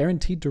Lambdas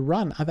guaranteed to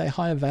run? Are they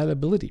high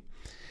availability?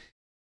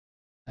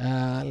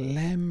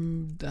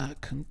 Lambda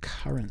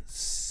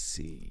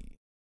concurrency.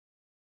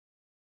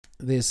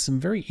 There's some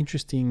very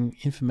interesting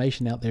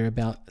information out there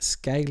about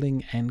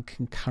scaling and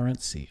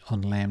concurrency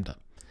on Lambda.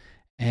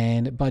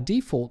 And by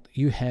default,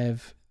 you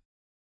have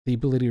the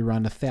ability to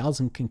run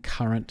 1,000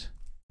 concurrent,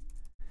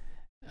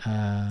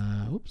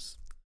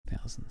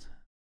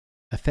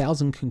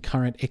 1,000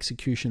 concurrent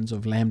executions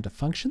of Lambda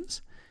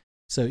functions.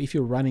 So if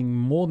you're running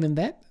more than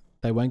that,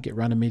 they won't get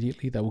run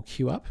immediately, they will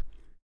queue up.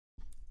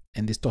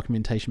 And this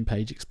documentation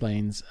page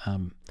explains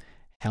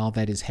how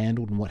that is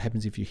handled and what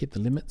happens if you hit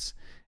the limits,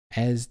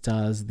 as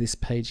does this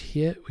page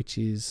here, which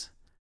is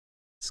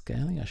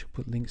scaling. I should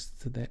put links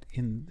to that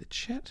in the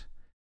chat.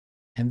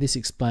 And this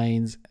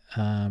explains,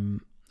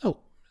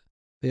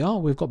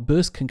 we've got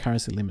burst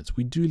concurrency limits.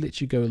 We do let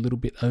you go a little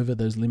bit over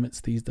those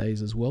limits these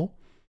days as well,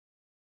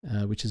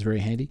 which is very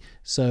handy.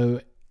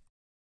 So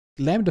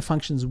Lambda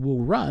functions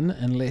will run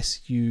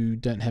unless you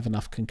don't have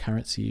enough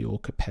concurrency or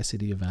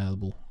capacity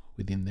available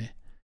within there.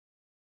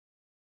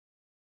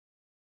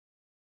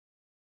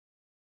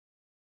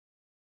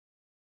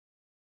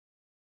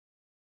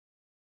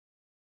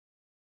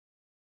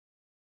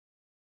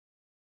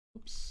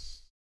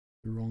 Oops,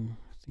 the wrong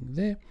thing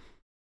there.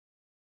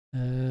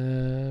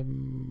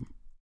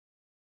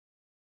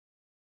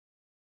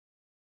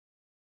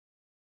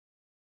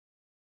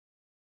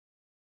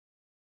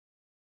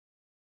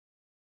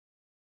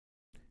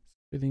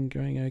 Everything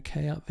going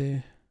okay out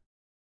there?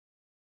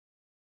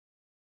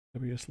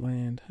 AWS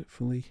Land,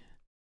 hopefully.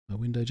 My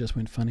window just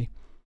went funny.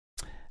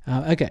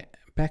 Okay,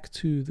 back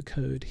to the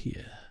code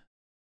here.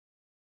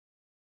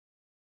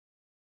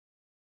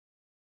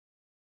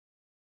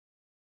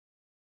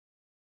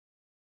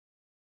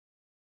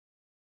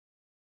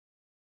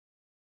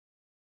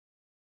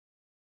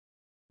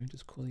 I'm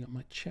just calling up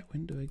my chat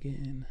window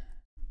again.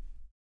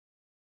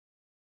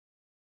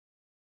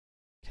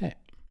 Okay.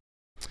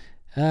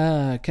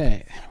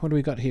 Okay, what do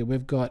we got here?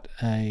 We've got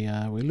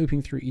we're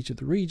looping through each of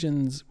the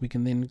regions. We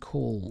can then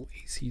call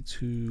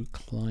EC2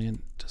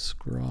 client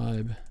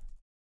describe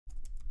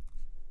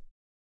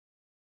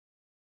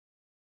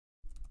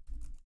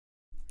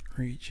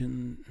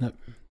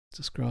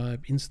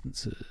describe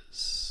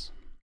instances.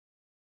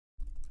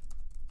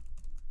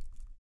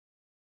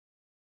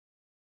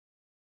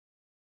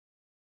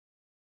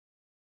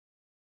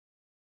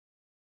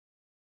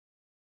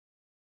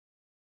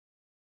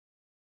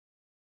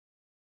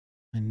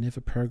 I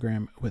never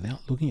program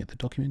without looking at the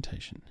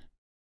documentation.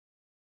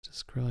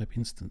 Describe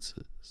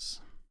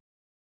instances.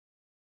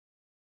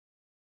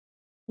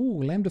 Oh,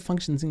 Lambda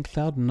functions in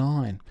Cloud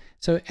 9.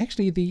 So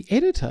actually the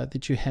editor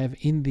that you have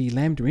in the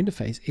Lambda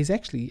interface is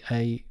actually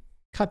a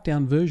cut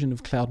down version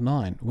of Cloud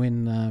 9.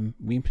 When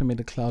we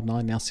implemented Cloud 9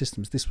 in our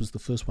systems, this was the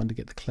first one to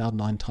get the Cloud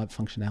 9 type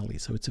functionality.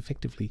 So it's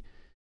effectively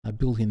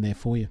built in there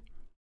for you.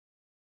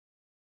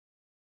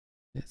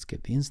 Let's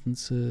get the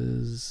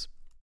instances.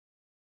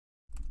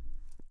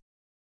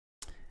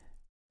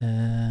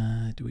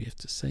 Do we have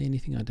to say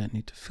anything? I don't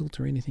need to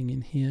filter anything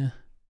in here.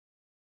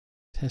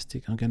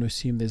 Fantastic. I'm going to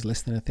assume there's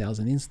less than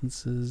 1,000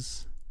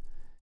 instances.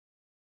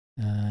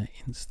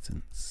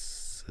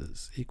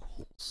 Instances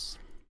equals.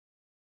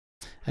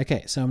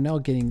 Okay, so I'm now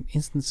getting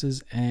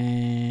instances,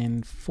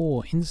 and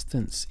for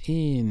instance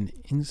in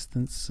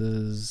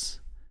instances,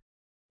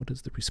 what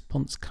does the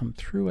response come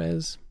through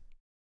as?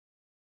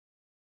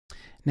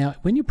 Now,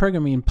 when you're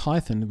programming in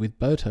Python with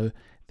Boto,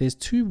 there's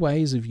two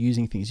ways of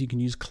using things. You can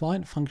use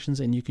client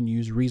functions and you can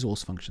use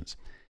resource functions.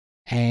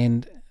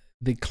 And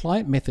the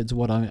client methods are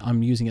what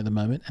I'm using at the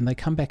moment, and they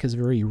come back as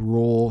very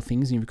raw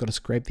things, and you've got to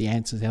scrape the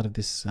answers out of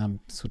this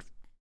sort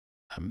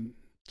of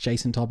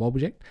JSON type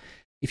object.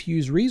 If you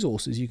use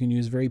resources, you can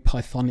use very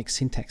Pythonic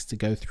syntax to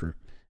go through.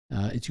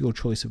 It's your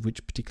choice of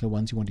which particular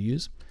ones you want to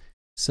use.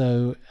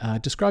 So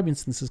describe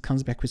instances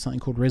comes back with something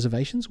called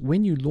reservations.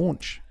 When you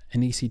launch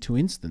an EC2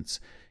 instance,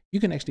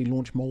 you can actually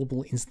launch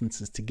multiple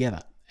instances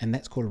together, and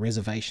that's called a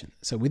reservation.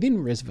 So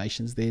within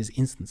reservations, there's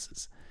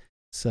instances.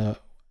 So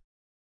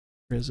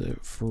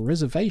for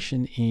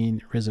reservation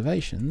in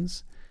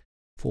reservations,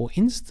 for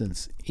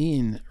instance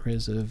in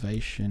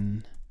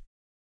reservation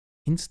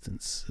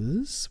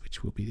instances,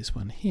 which will be this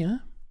one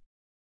here.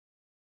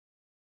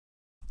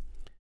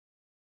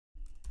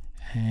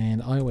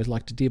 And I always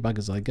like to debug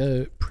as I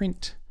go,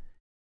 print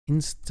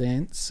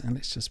instance, and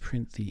let's just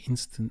print the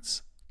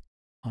instance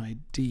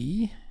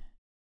ID.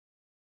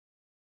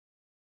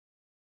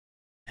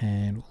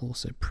 And we'll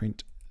also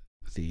print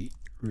the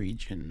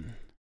region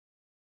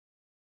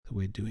that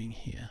we're doing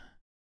here.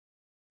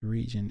 The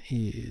region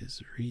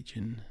is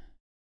region.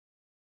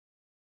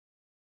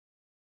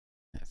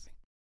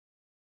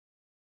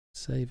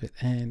 Save it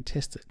and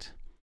test it.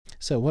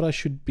 So what I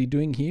should be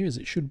doing here is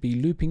it should be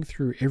looping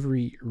through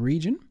every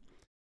region,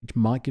 which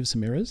might give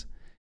some errors.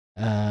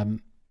 Oh,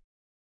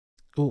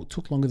 it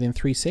took longer than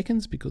 3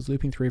 seconds because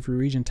looping through every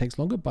region takes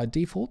longer. By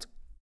default,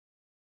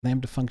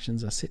 Lambda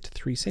functions are set to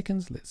 3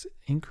 seconds. Let's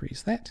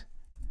increase that.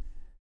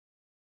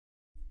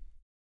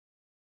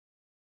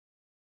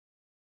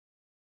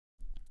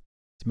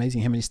 It's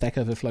amazing how many Stack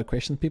Overflow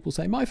questions people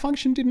say, my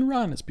function didn't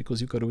run. It's because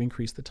you've got to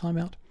increase the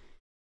timeout.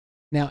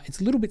 Now,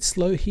 it's a little bit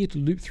slow here to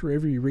loop through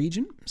every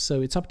region,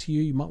 so it's up to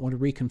you. You might want to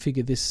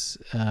reconfigure this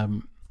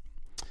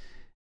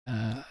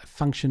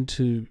function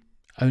to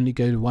only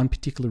go to one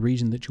particular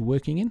region that you're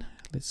working in.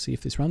 Let's see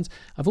if this runs.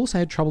 I've also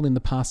had trouble in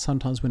the past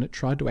sometimes when it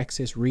tried to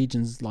access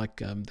regions like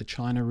the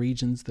China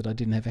regions that I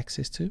didn't have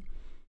access to.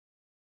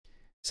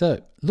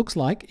 So looks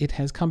like it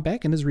has come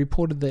back and has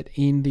reported that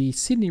in the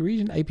Sydney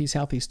region, AP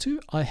Southeast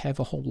 2, I have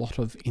a whole lot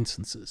of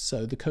instances.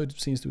 So the code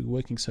seems to be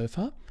working so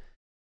far.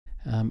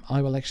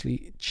 I will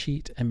actually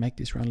cheat and make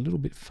this run a little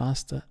bit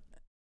faster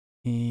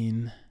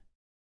in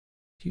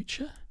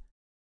future.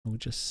 I'll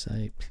just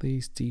say,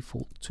 please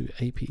default to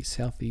AP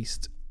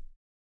Southeast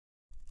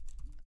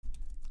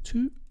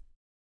 2.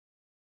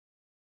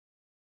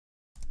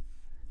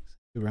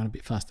 We'll run a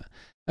bit faster.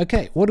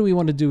 Okay, what do we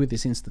want to do with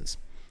this instance?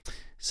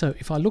 So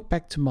if I look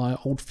back to my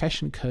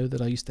old-fashioned code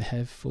that I used to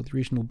have for the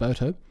original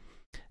Boto,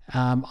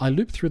 I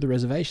looped through the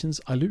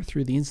reservations, I looped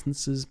through the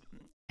instances,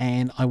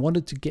 and I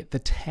wanted to get the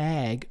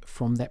tag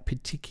from that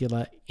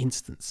particular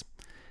instance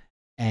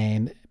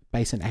and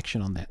base an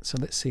action on that. So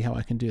let's see how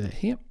I can do that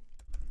here.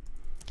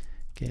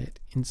 Get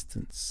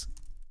instance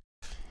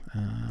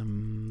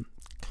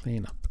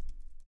cleanup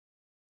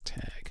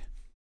tag.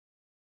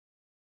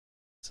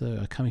 So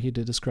I come here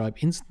to describe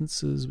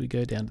instances. We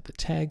go down to the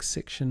tags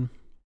section,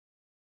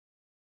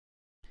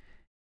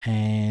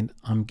 and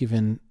I'm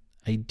given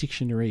a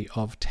dictionary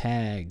of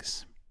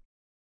tags.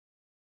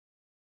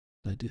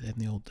 Did I do that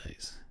in the old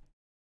days?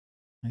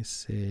 I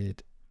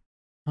said,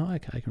 oh,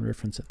 okay, I can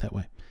reference it that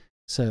way.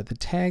 So the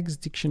tags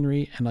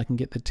dictionary, and I can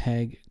get the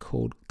tag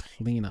called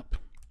cleanup.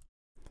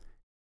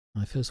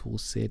 I first of all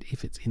said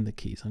if it's in the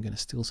keys. I'm going to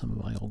steal some of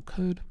my old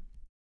code.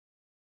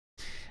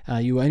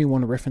 You only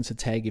want to reference a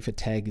tag if a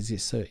tag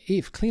exists. So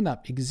if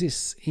cleanup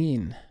exists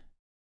in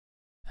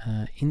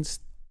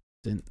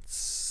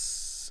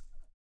instance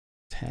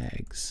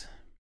tags,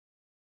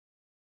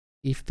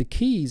 if the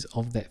keys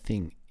of that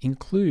thing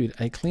include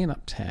a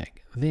cleanup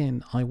tag,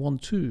 then I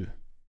want to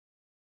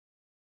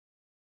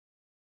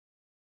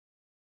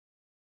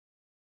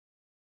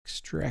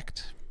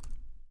extract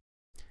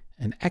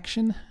an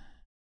action,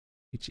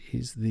 which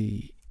is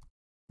the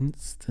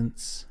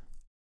instance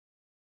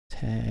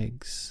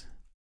tags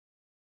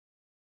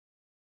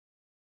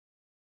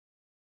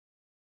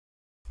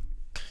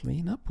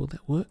cleanup. Will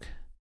that work?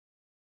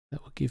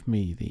 That will give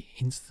me the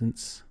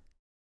instance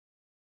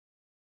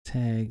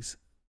tags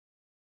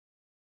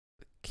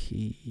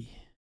key.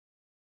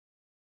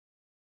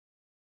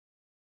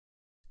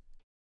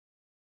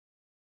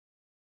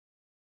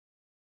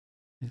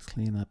 Let's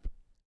clean up.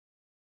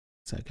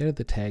 So go to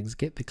the tags,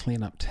 get the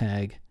cleanup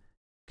tag,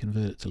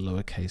 convert it to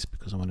lowercase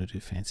because I want to do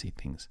fancy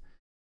things.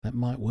 That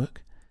might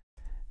work.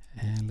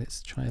 And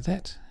let's try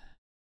that.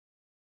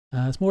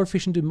 It's more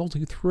efficient to do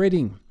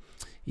multi-threading.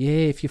 Yeah,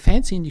 if you're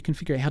fancy and you can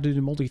figure out how to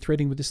do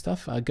multi-threading with this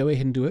stuff, go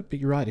ahead and do it. But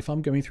you're right, if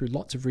I'm going through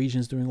lots of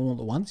regions doing all at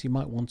once, you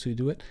might want to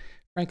do it.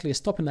 Frankly, a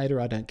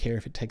stopinator, I don't care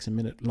if it takes a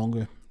minute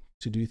longer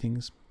to do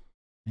things.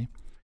 Okay.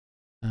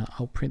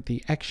 I'll print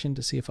the action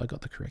to see if I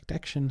got the correct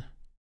action.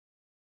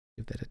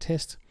 Give that a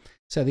test.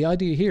 So the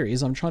idea here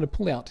is I'm trying to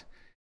pull out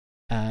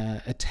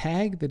a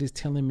tag that is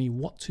telling me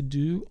what to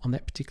do on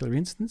that particular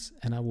instance,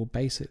 and I will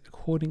base it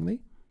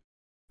accordingly.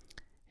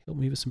 Help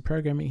me with some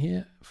programming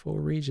here for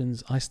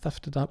regions. I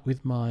stuffed it up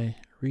with my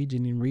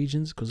region in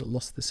regions because it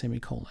lost the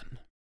semicolon.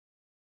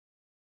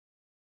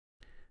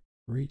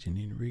 Region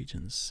in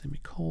regions,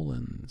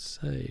 semicolon,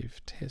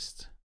 save,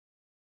 test.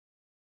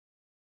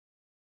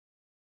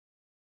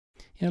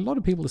 You know, a lot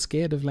of people are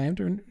scared of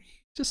Lambda, and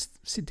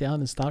just sit down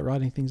and start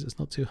writing things. It's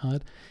not too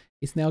hard.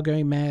 It's now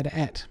going mad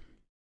at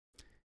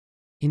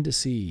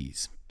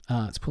indices.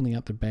 It's pulling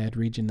out the bad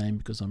region name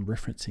because I'm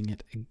referencing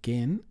it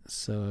again.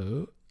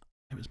 So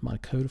it was my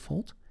code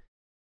fault.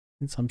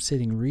 Since I'm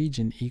setting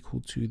region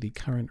equal to the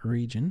current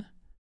region,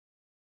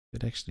 it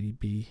would actually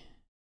be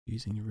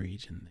using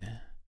region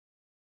there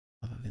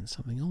rather than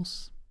something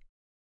else.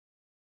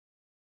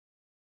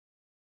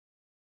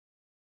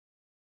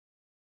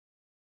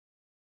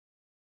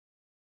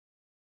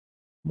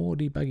 More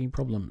debugging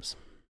problems.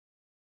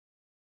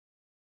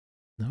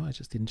 No, I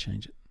just didn't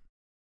change it.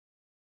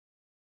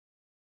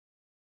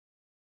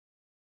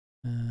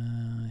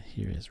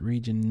 Here is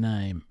region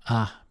name.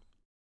 Ah,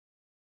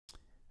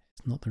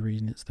 it's not the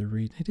region, it's the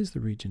region. It is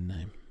the region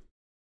name.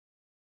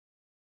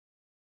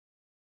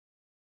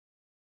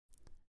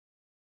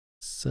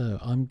 So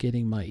I'm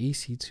getting my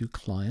EC2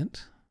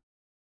 client,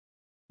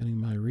 getting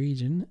my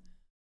region.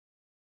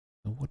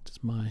 So what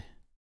does my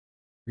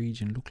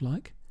region look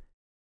like?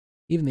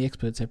 Even the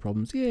experts have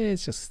problems. Yeah,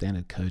 it's just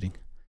standard coding.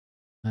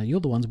 You're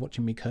the ones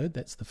watching me code.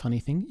 That's the funny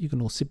thing. You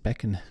can all sit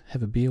back and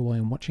have a beer while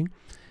I'm watching.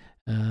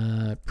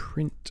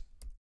 Print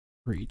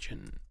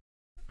region.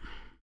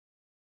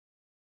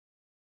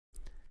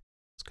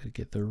 It's got to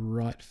get the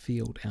right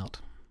field out.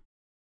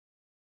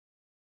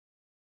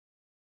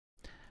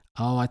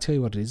 Oh, I tell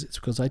you what it is. It's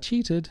because I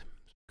cheated.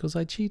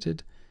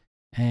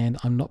 And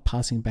I'm not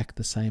passing back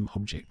the same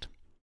object.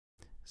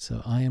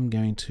 So I'm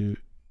going to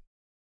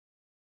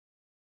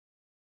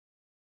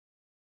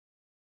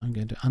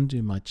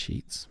undo my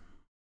cheats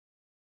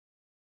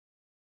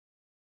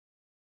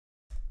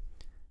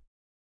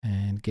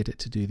and get it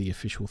to do the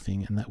official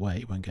thing, and that way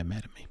it won't go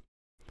mad at me.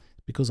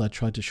 Because I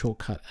tried to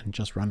shortcut and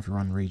just run for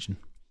run region.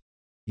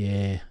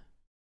 Yeah.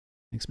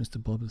 Thanks,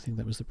 Mr. Bob. I think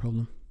that was the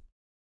problem.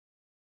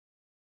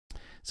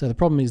 So the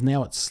problem is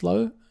now it's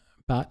slow,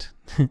 but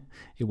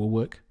it will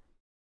work.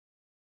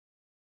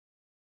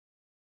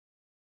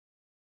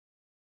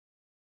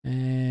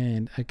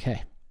 And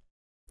okay.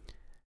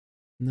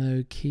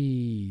 No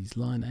keys,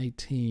 line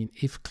 18,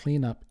 if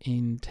cleanup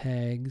in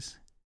tags,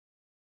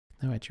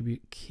 no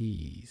attribute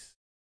keys.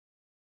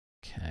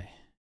 Okay.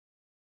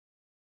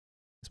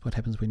 That's what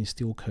happens when you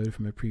steal code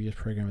from a previous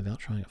program without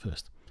trying it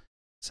first.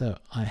 So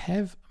I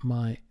have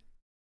my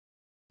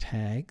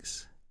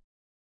tags.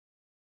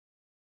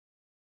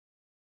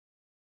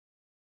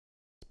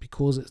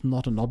 Because it's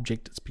not an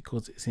object, it's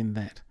because it's in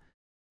that.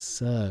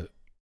 So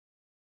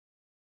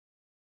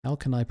how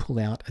can I pull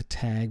out a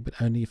tag,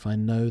 but only if I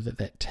know that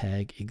that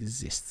tag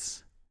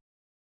exists?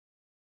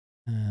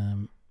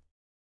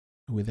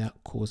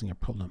 Without causing a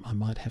problem. I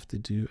might have to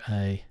do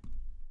a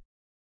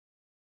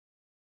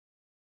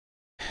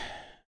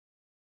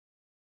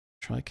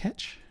try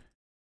catch.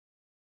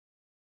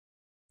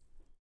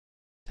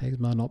 Tags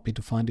might not be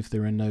defined if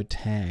there are no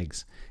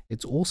tags.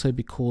 It's also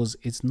because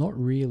it's not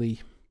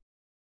really...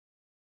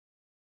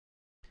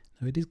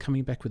 No, it is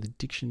coming back with a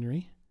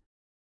dictionary.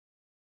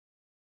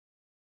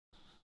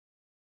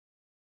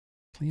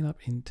 Clean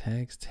up in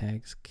tags,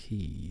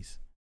 keys.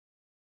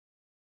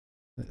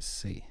 Let's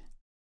see.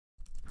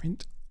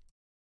 Print.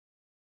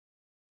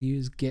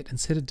 Use get and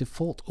set a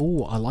default.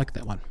 Oh, I like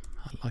that one.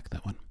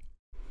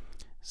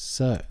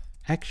 So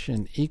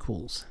action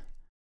equals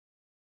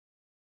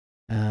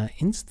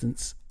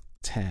instance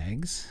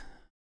tags,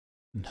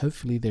 and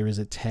hopefully there is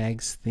a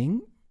tags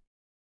thing.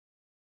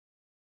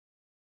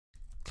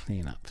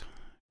 Clean up.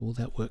 Will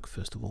that work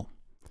first of all?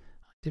 I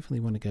definitely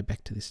want to go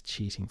back to this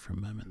cheating for a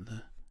moment though.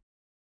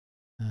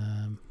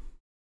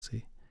 Let's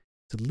see.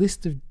 It's a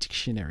list of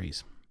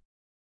dictionaries.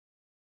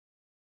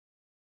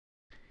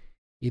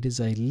 It is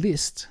a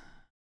list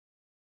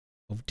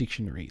of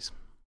dictionaries.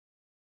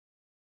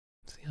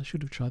 See, I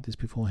should have tried this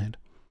beforehand.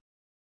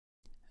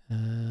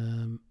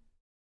 So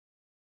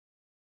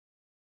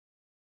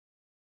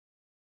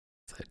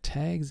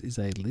tags is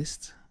a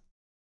list.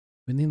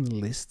 Within the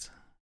list,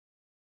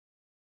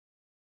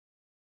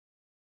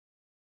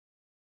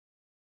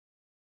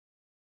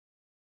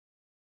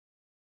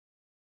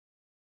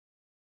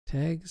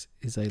 tags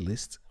is a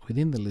list.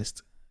 Within the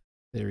list,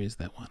 there is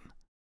that one.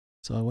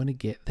 So I want to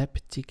get that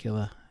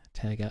particular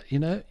tag out. You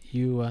know,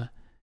 you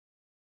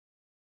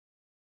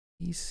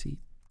EC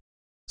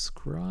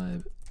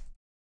scribe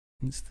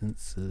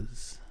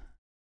instances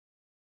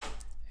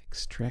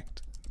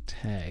extract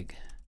tag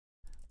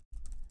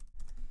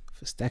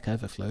for Stack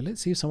Overflow.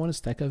 Let's see if someone at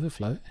Stack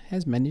Overflow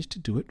has managed to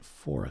do it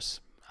for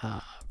us.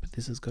 But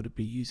this has got to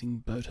be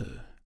using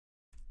Boto.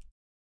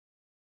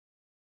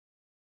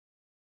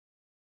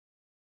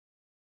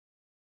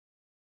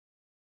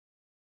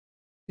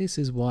 This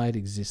is why it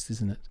exists,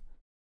 isn't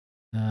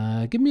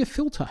it? Give me a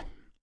filter.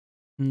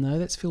 No,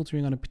 that's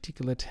filtering on a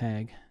particular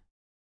tag.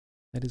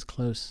 That is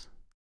close.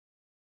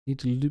 Need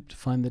to loop to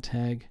find the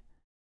tag.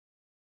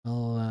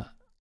 I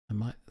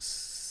might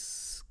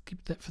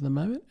skip that for the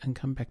moment and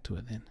come back to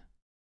it then.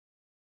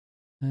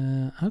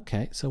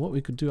 Okay, so what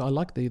we could do, I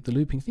like the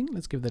looping thing.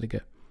 Let's give that a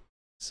go.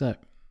 So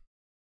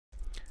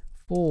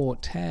for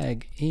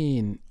tag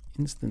in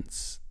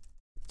instance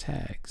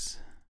tags,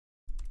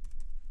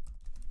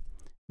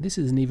 This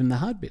isn't even the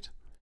hard bit.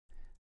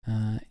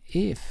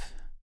 If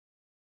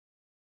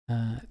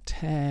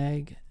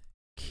tag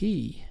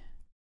key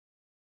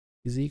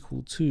is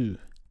equal to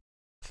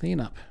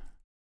cleanup,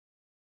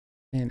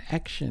 then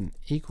action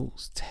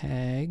equals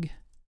tag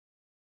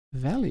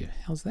value.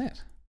 How's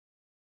that?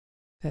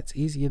 That's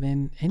easier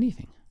than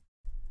anything.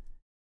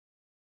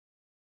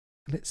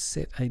 Let's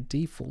set a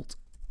default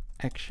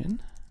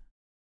action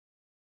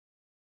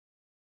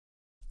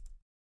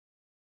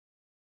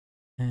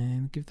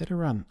and give that a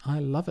run. I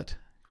love it.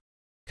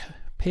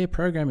 Pair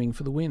programming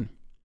for the win.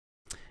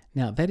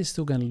 Now that is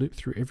still going to loop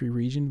through every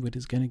region, but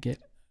it's going to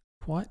get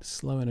quite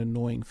slow and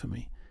annoying for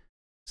me.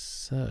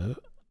 So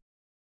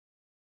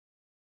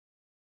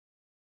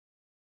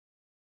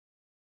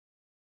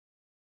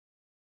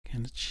I'm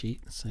going to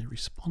cheat and say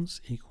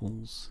response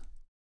equals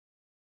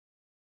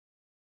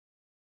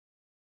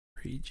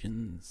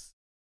regions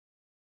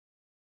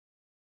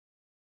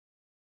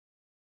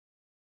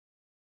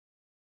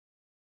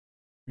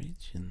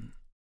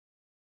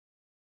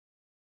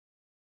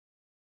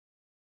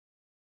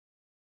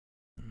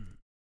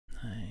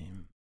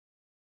name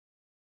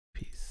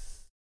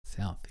piece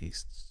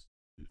southeast.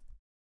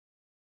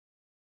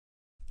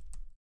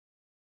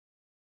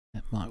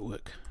 That might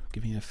work.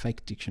 Giving a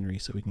fake dictionary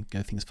so we can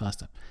go things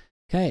faster.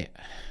 Okay.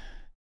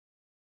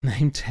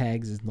 Name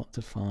tags is not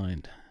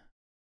defined.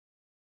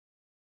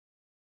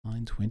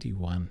 Line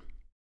 21.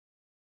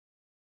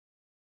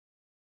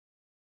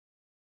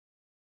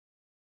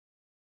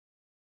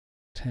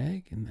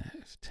 Tag and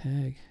that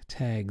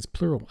tags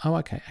plural. Oh,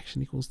 okay.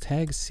 Action equals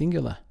tag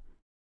singular.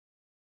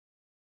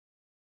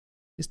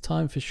 This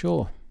time for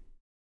sure.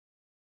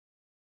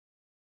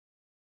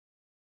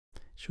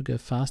 Should go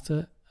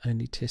faster.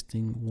 Only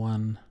testing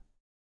one.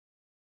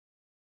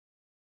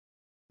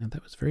 Now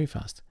that was very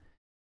fast.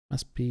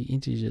 Must be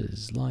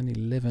integers. Line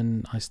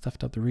 11. I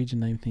stuffed up the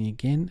region name thing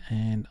again,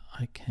 and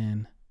I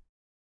can.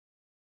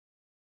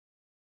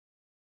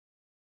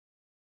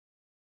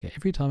 Okay,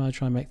 every time I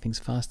try and make things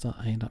faster,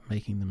 I end up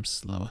making them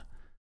slower.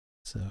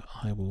 So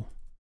I will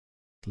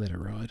let it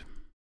ride.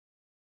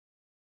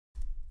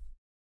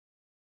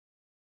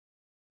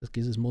 This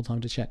gives us more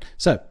time to chat.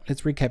 So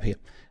let's recap here.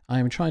 I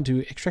am trying to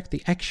extract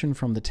the action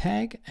from the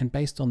tag, and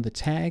based on the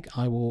tag,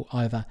 I will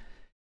either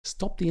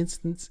stop the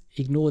instance,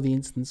 ignore the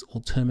instance, or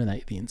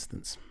terminate the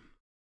instance.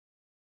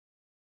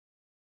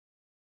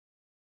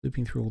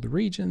 Looping through all the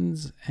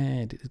regions,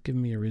 and it's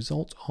given me a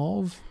result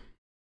of,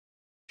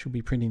 should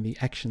be printing the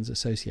actions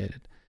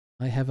associated.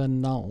 I have a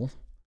null,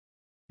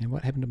 and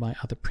what happened to my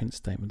other print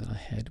statement that I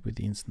had with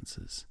the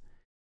instances?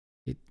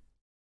 It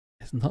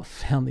has not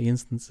found the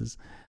instances.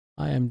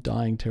 I am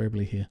dying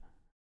terribly here.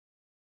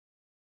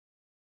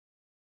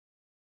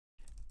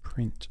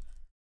 Print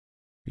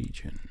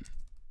region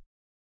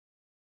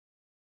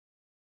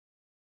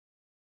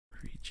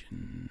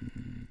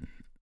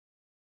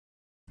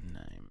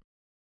name.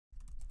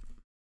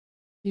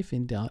 If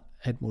in doubt,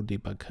 add more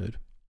debug code.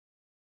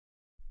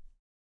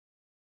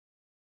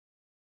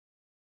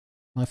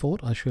 My fault.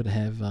 I should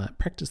have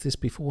practiced this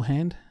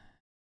beforehand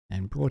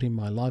and brought in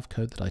my live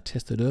code that I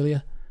tested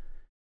earlier.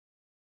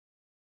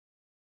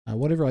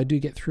 Whatever I do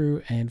get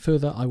through and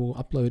further, I will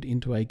upload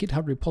into a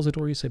GitHub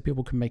repository so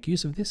people can make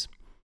use of this.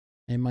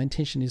 And my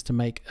intention is to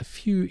make a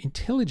few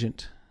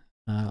intelligent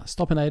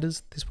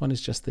stopinators. This one is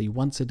just the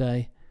once a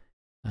day.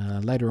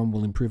 Later on,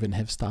 we'll improve it and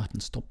have start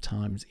and stop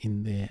times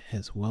in there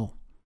as well.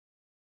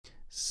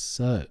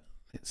 So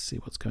let's see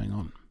what's going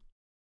on.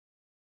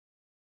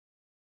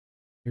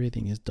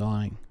 Everything is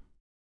dying.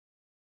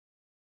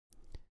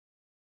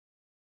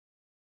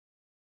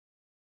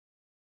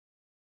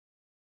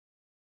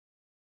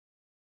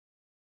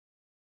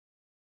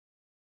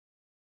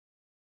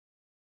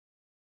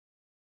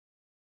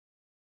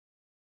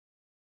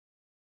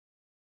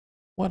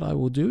 What I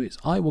will do is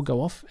I will go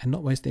off and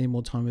not waste any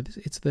more time with this.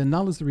 It's the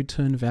null is the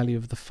return value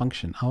of the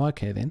function. Oh,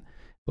 okay then.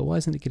 But why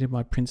isn't it getting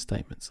my print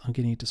statements? I'm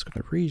getting it to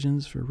describe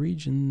regions for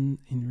region,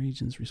 in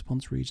regions,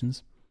 response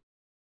regions.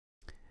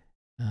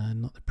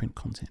 Not the print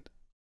content.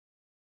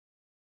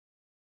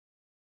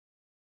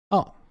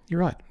 Oh, you're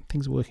right.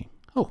 Things are working.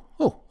 Oh,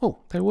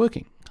 they're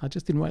working. I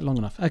just didn't wait long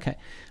enough. Okay.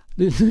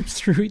 Loops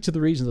through each of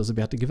the regions. I was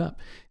about to give up.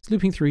 It's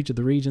looping through each of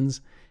the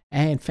regions.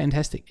 And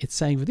fantastic. It's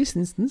saying for this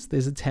instance,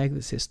 there's a tag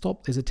that says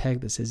stop, there's a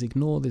tag that says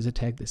ignore, there's a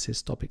tag that says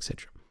stop,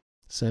 etc.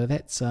 So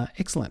that's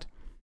excellent.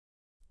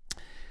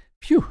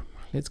 Phew,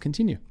 let's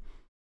continue.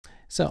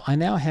 So I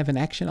now have an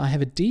action. I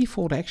have a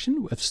default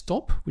action of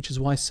stop, which is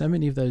why so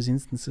many of those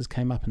instances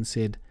came up and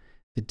said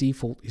the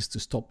default is to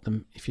stop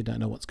them if you don't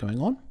know what's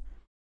going on.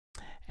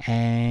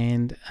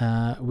 And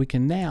we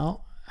can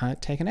now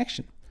take an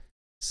action.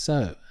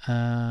 So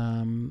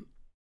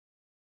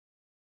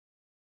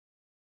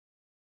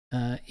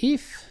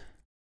if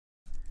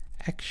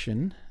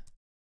action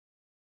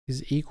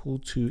is equal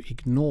to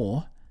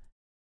ignore,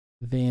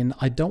 then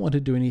I don't want to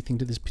do anything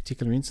to this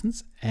particular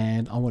instance,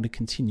 and I want to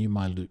continue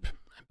my loop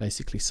and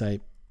basically say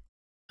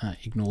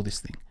ignore this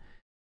thing.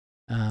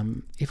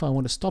 If I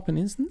want to stop an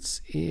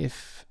instance,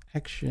 if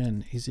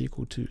action is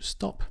equal to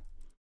stop,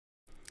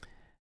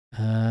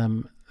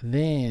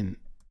 Then,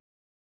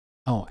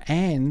 oh,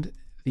 and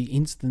the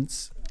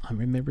instance, I'm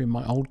remembering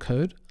my old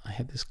code. I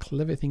had this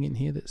clever thing in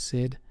here that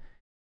said,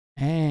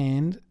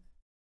 and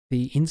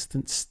the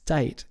instance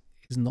state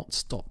is not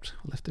stopped.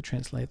 We'll have to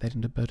translate that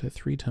into Berto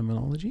 3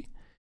 terminology.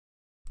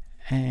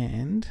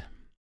 And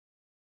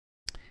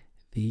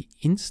the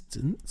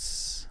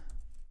instance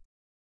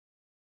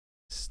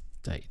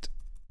state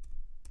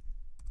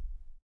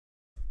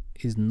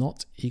is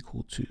not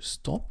equal to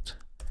stopped.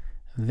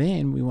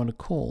 Then we want to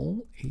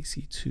call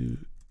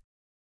EC2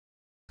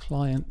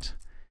 client.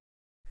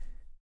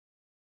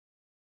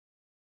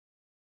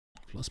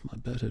 I've lost my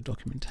Berto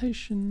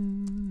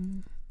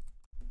documentation.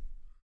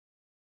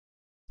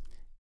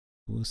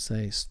 We'll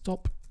say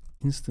stop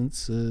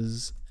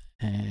instances,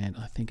 and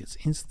I think it's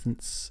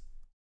instance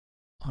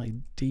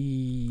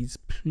IDs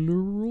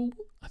plural,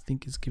 I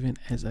think is given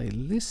as a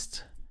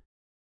list,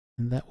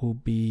 and that will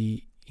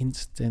be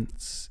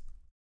instance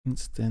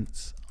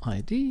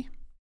ID.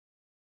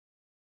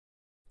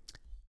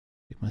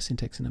 Get my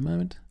syntax in a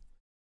moment.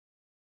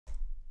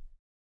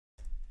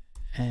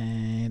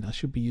 And I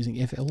should be using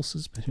if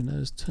else's, but who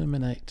knows,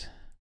 terminate.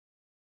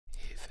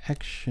 If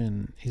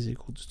action is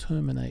equal to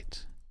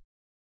terminate.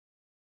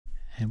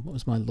 And what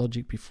was my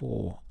logic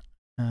before?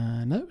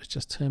 No, it was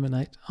just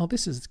terminate. Oh,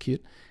 this is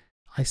cute.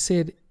 I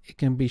said it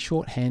can be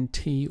shorthand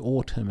T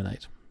or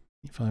terminate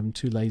if I'm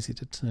too lazy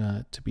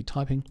to be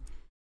typing.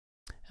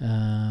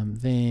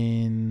 Then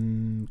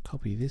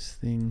copy this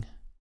thing,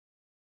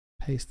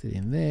 paste it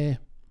in there,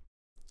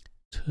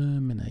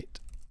 terminate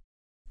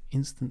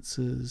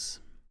instances,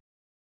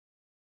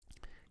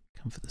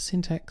 come for the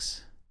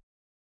syntax.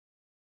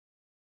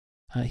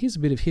 Here's a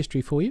bit of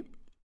history for you.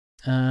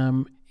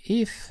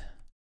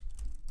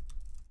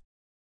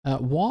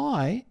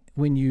 Why,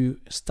 when you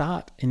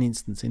start an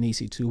instance in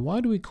EC2, why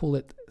do we call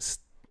it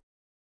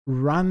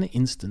run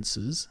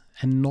instances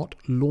and not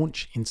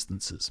launch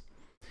instances?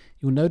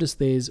 You'll notice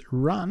there's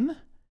run,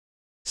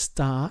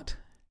 start,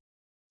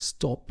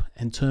 stop,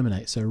 and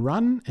terminate. So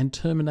run and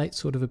terminate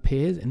sort of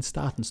appears, and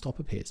start and stop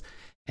appears.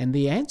 And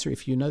the answer,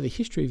 if you know the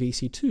history of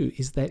EC2,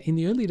 is that in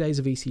the early days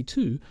of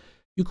EC2,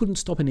 you couldn't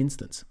stop an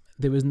instance.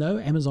 There was no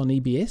Amazon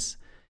EBS.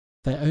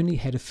 They only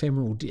had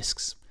ephemeral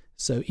disks.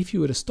 So if you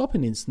were to stop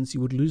an instance,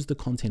 you would lose the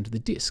content of the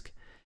disk.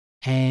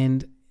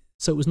 And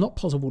so it was not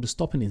possible to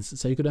stop an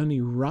instance. So you could only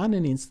run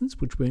an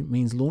instance, which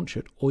means launch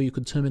it, or you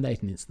could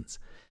terminate an instance.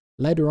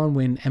 Later on,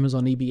 when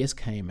Amazon EBS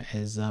came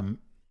as a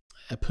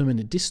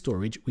permanent disk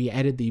storage, we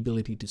added the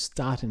ability to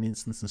start an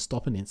instance and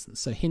stop an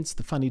instance. So hence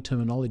the funny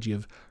terminology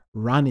of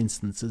run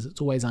instances. It's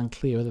always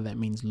unclear whether that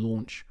means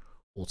launch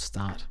or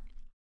start.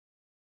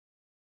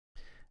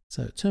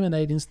 So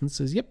terminate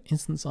instances, yep,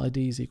 instance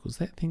IDs equals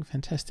that thing,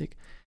 fantastic.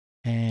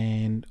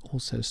 And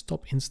also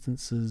stop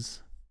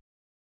instances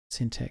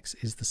syntax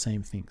is the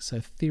same thing. So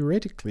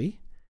theoretically,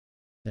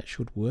 that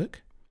should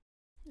work.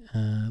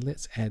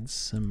 Let's add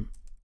some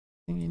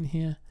thing in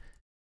here.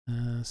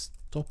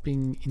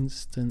 Stopping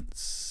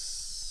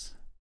instance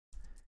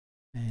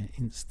and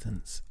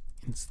instance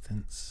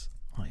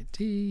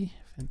ID,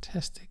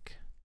 fantastic.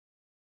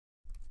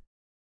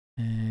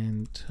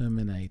 And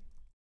terminating.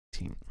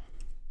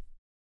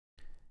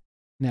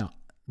 Now,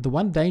 the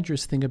one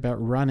dangerous thing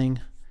about running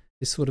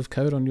this sort of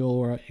code on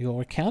your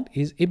account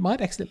is it might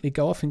accidentally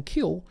go off and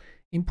kill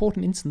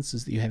important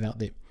instances that you have out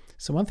there.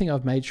 So one thing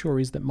I've made sure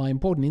is that my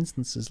important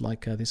instances,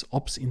 like this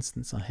ops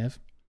instance I have,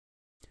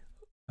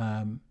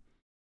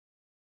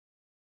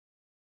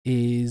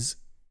 is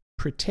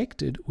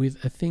protected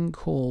with a thing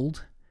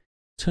called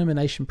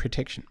termination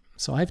protection.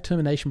 So I have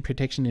termination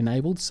protection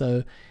enabled,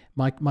 so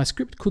my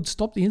script could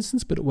stop the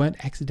instance, but it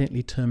won't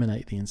accidentally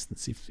terminate the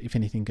instance if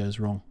anything goes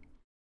wrong.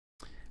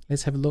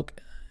 Let's have a look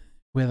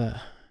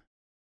whether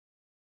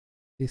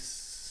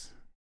this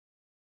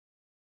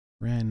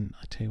ran.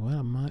 I tell you what,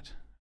 I might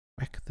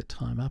whack the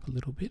time up a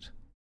little bit.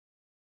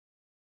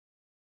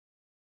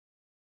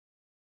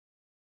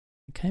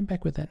 It came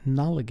back with that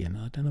null again.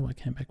 I don't know why it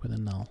came back with a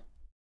null.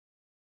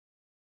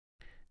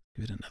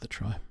 Give it another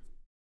try.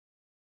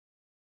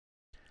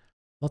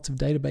 Lots of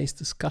database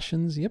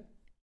discussions. Yep,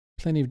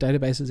 plenty of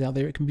databases out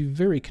there. It can be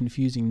very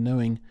confusing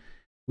knowing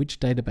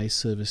which database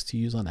service to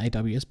use on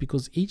AWS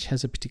because each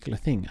has a particular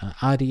thing.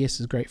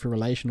 RDS is great for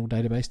relational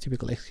database,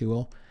 typical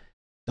SQL.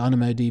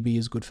 DynamoDB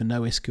is good for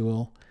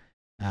NoSQL.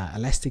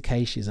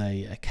 Elasticache is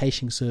a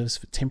caching service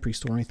for temporary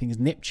storing things.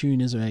 Neptune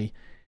is a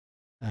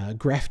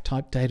graph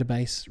type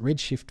database.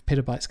 Redshift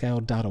petabyte scale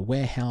data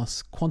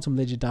warehouse. Quantum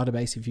Ledger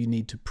database if you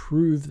need to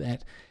prove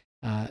that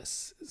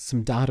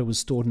some data was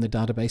stored in the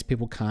database.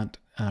 People can't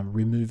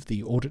remove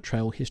the audit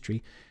trail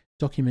history.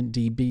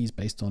 DocumentDB is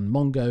based on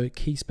Mongo.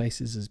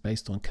 Keyspaces is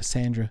based on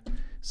Cassandra.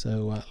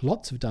 So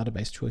lots of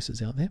database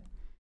choices out there.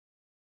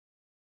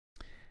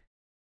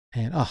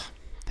 And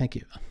thank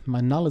you. My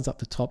null is up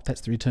the top.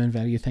 That's the return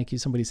value. Thank you.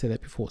 Somebody said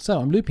that before.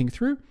 So I'm looping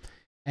through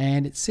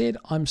and it said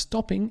I'm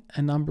stopping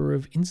a number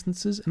of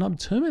instances and I'm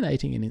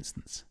terminating an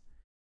instance.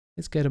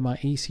 Let's go to my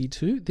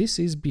EC2. This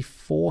is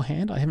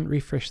beforehand. I haven't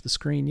refreshed the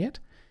screen yet.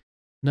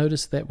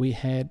 Notice that we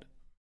had,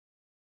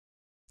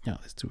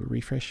 let's do a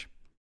refresh.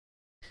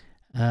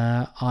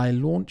 I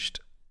launched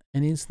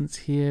an instance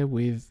here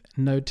with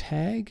no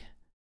tag.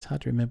 It's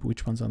hard to remember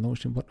which ones I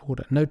launched in what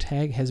order. No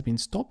tag has been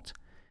stopped,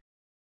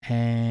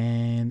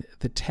 and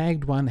the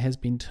tagged one has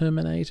been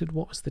terminated.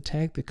 What was the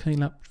tag? The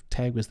cleanup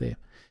tag was there.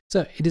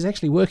 So it is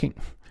actually working.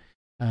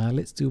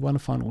 Let's do one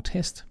final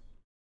test.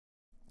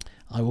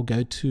 I will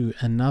go to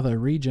another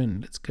region.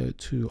 Let's go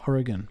to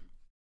Oregon.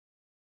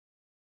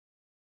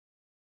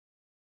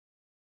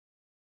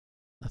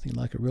 Nothing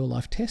like a real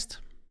life test.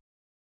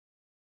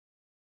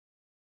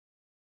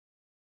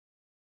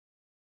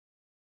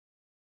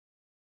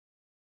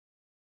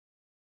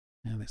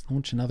 Now let's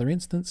launch another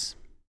instance,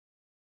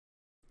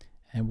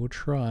 and we'll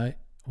try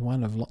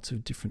one of lots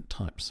of different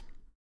types.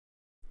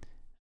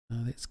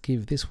 Let's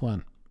give this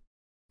one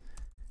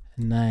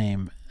a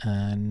name,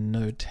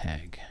 no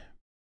tag.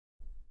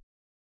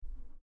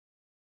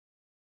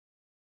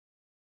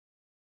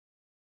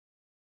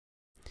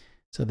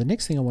 So the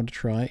next thing I want to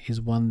try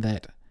is one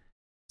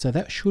so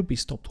that should be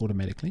stopped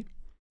automatically.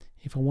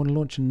 If I want to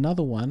launch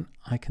another one,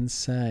 I can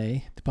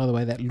say, by the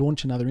way, that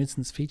launch another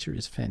instance feature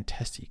is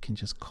fantastic. You can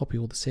just copy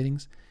all the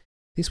settings.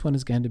 This one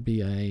is going to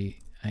be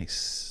a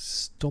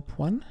stop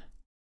one,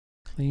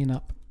 clean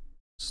up,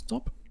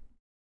 stop.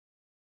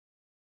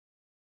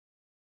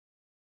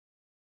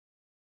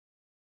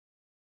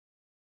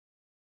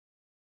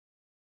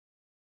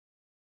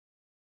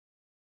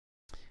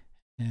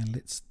 And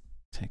let's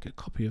take a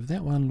copy of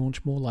that one,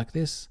 launch more like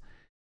this.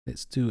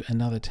 Let's do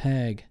another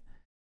tag.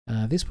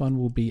 This one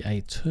will be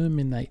a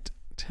terminate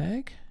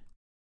tag.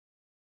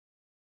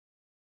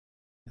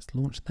 Let's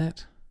launch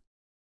that.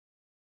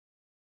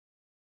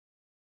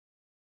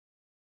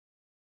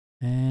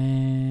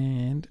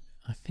 And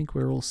I think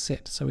we're all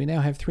set. So we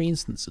now have 3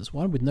 instances.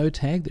 One with no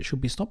tag that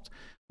should be stopped.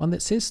 One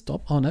that says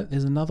stop. Oh no,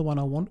 there's another one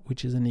I want,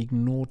 which is an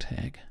ignore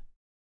tag.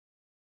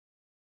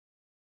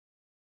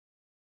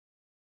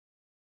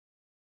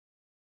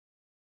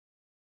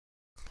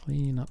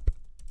 Clean up,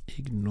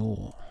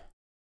 ignore.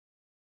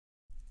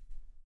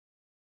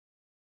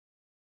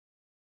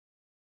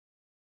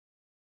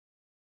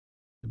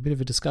 A bit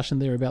of a discussion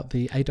there about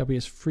the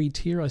AWS free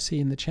tier I see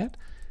in the chat.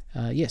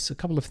 Yes, a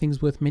couple of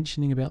things worth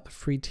mentioning about the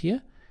free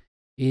tier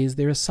is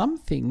there are some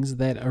things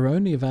that are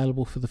only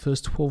available for the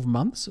first 12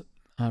 months.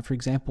 For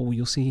example,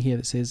 you'll see here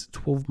that says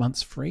 12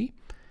 months free,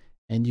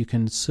 and you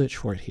can search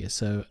for it here.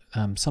 So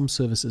some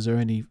services are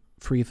only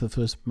free for the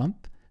first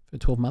month, for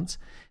 12 months.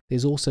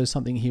 There's also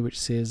something here which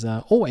says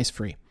always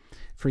free.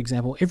 For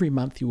example, every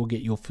month you will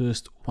get your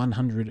first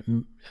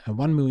 1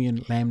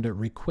 million Lambda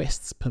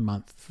requests per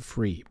month for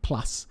free,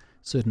 plus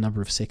certain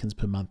number of seconds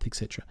per month,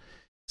 etc.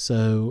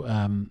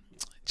 So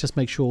just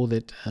make sure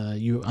that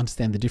you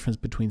understand the difference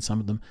between some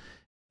of them.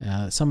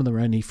 Some of them are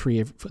only free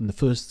in the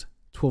first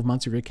 12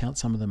 months of your account.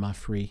 Some of them are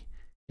free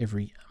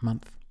every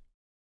month.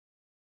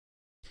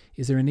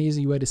 Is there an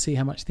easy way to see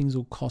how much things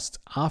will cost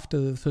after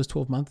the first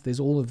 12 months? There's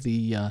all of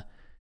the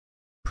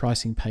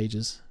pricing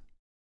pages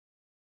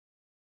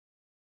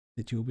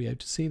that you'll be able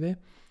to see there.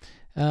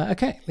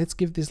 Okay, let's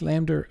give this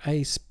Lambda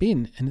a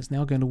spin, and it's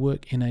now going to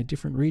work in a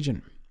different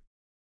region.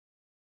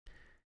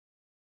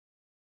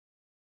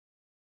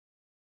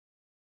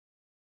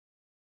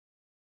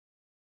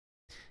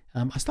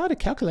 I started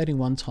calculating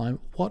one time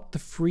what the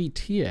free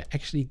tier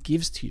actually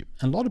gives to you.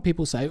 And a lot of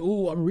people say,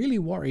 oh, I'm really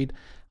worried.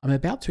 I'm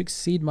about to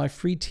exceed my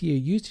free tier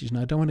usage and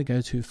I don't want to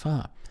go too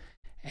far.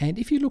 And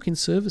if you look in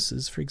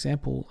services, for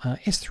example,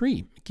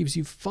 S3 gives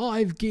you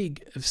 5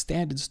 gig of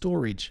standard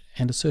storage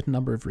and a certain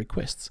number of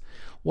requests.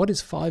 What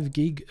is 5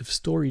 gig of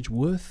storage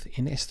worth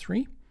in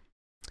S3?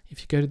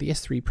 If you go to the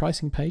S3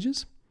 pricing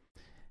pages,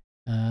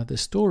 the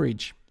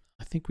storage,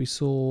 I think we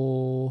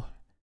saw...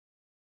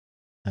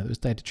 There was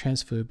data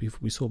transfer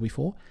we saw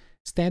before.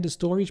 Standard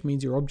storage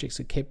means your objects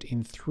are kept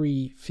in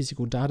 3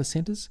 physical data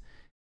centers.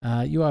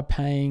 You are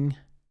paying,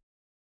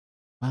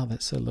 wow,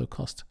 that's so low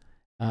cost,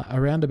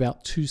 around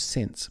about 2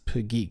 cents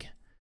per gig.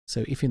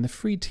 So if in the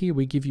free tier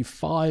we give you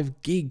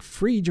 5 gig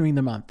free during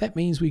the month, that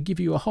means we give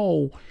you a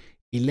whole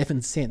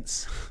 11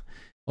 cents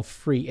of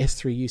free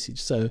S3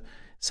 usage. So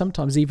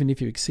sometimes even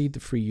if you exceed the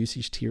free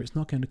usage tier, it's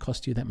not going to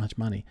cost you that much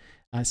money.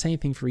 Same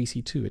thing for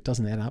EC2. It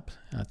doesn't add up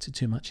to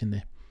too much in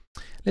there.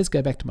 Let's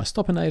go back to my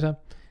stopinator.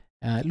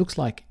 It looks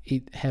like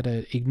it had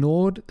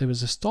ignored. There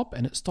was a stop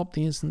and it stopped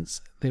the instance.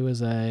 There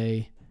was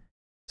a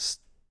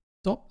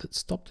stop that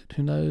stopped it.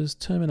 Who knows?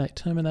 Terminate,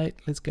 terminate.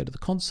 Let's go to the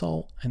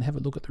console and have a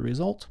look at the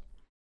result.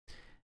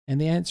 And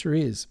the answer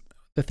is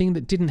the thing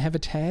that didn't have a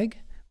tag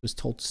was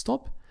told to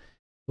stop.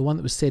 The one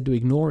that was said to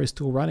ignore is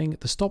still running.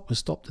 The stop was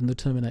stopped and the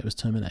terminate was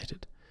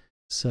terminated.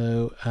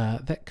 So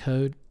that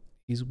code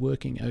is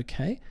working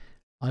okay.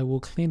 I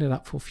will clean it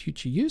up for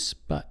future use,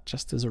 but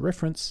just as a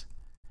reference,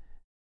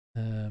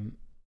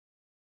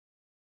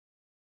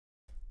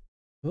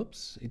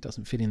 oops, it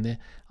doesn't fit in there.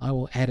 I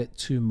will add it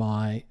to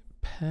my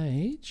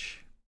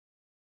page.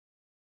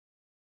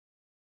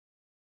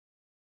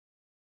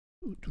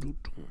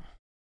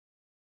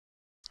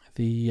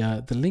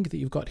 The link that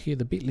you've got here,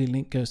 the bit.ly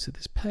link, goes to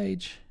this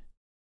page,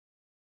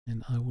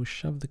 and I will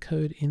shove the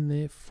code in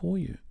there for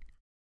you.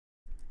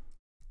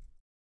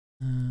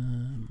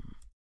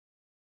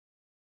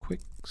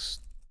 Quick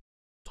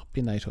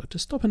stopinator.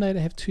 Does stopinator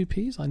have two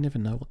P's? I never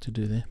know what to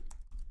do there.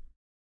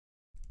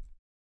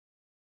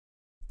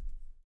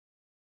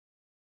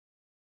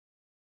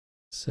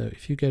 So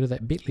if you go to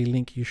that bit.ly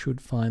link, you should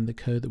find the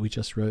code that we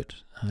just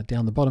wrote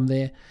down the bottom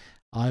there.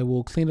 I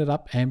will clean it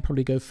up and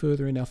probably go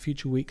further in our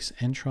future weeks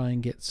and try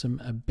and get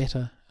some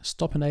better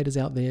stopinators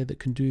out there that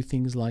can do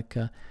things like,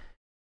 what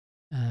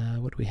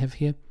do we have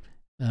here?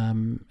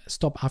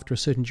 Stop after a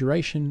certain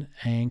duration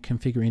and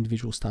configure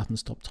individual start and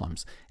stop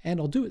times. And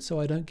I'll do it so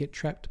I don't get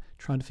trapped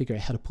trying to figure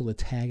out how to pull a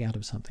tag out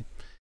of something.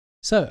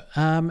 So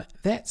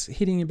that's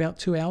hitting about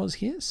 2 hours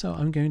here. So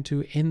I'm going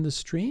to end the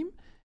stream.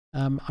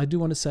 I do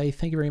want to say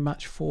thank you very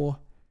much for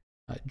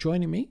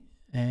joining me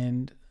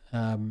and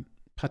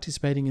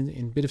participating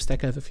in a bit of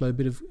Stack Overflow, a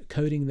bit of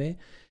coding there.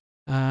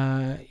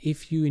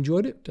 If you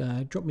enjoyed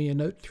it, drop me a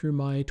note through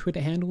my Twitter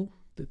handle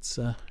that's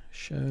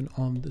shown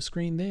on the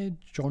screen there.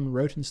 John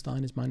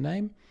Rotenstein is my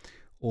name.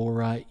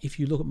 Or if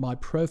you look at my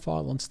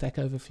profile on Stack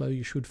Overflow,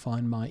 you should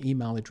find my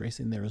email address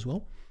in there as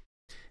well.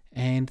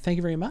 And thank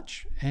you very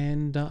much.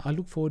 And I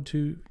look forward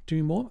to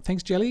doing more.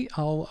 Thanks, Jelly.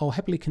 I'll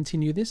happily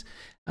continue this.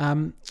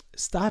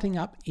 Starting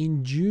up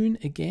in June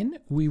again,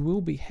 we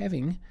will be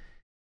having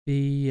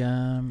the,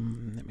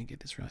 let me get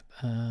this right,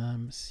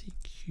 CQ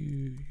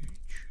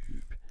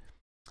YouTube.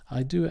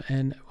 I do,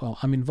 and well,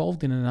 I'm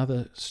involved in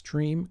another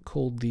stream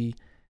called the,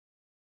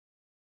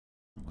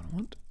 what I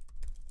want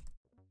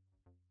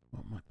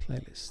my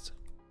playlist,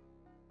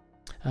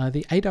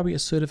 the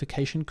AWS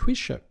Certification Quiz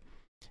Show.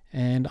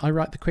 And I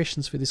write the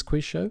questions for this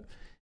quiz show.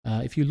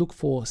 If you look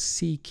for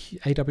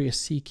AWS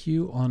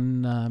CQ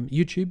on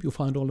YouTube, you'll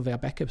find all of our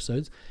back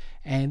episodes.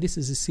 And this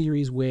is a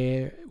series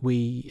where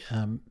we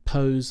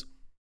pose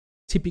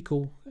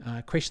typical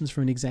questions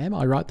from an exam.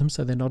 I write them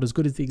so they're not as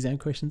good as the exam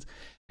questions.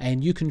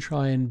 And you can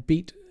try and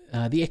beat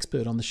the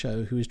expert on the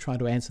show who is trying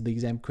to answer the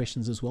exam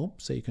questions as well.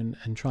 So you can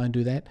try and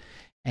do that.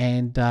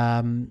 And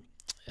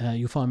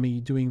you'll find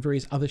me doing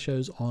various other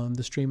shows on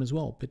the stream as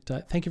well.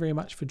 But thank you very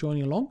much for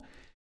joining along.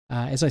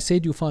 As I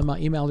said, you'll find my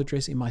email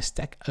address in my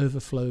Stack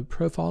Overflow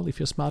profile if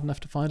you're smart enough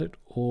to find it,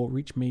 or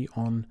reach me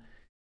on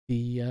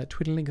the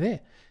Twitter link there.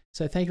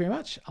 So thank you very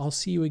much. I'll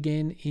see you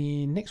again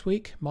in next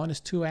week,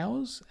 minus 2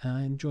 hours,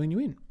 and join you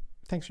in.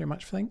 Thanks very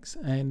much. Thanks.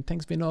 And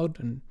thanks, Vinod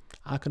and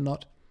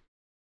Arkonaut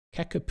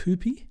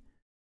Kakapoopy.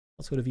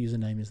 What sort of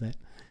username is that?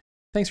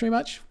 Thanks very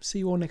much. See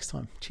you all next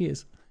time.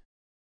 Cheers.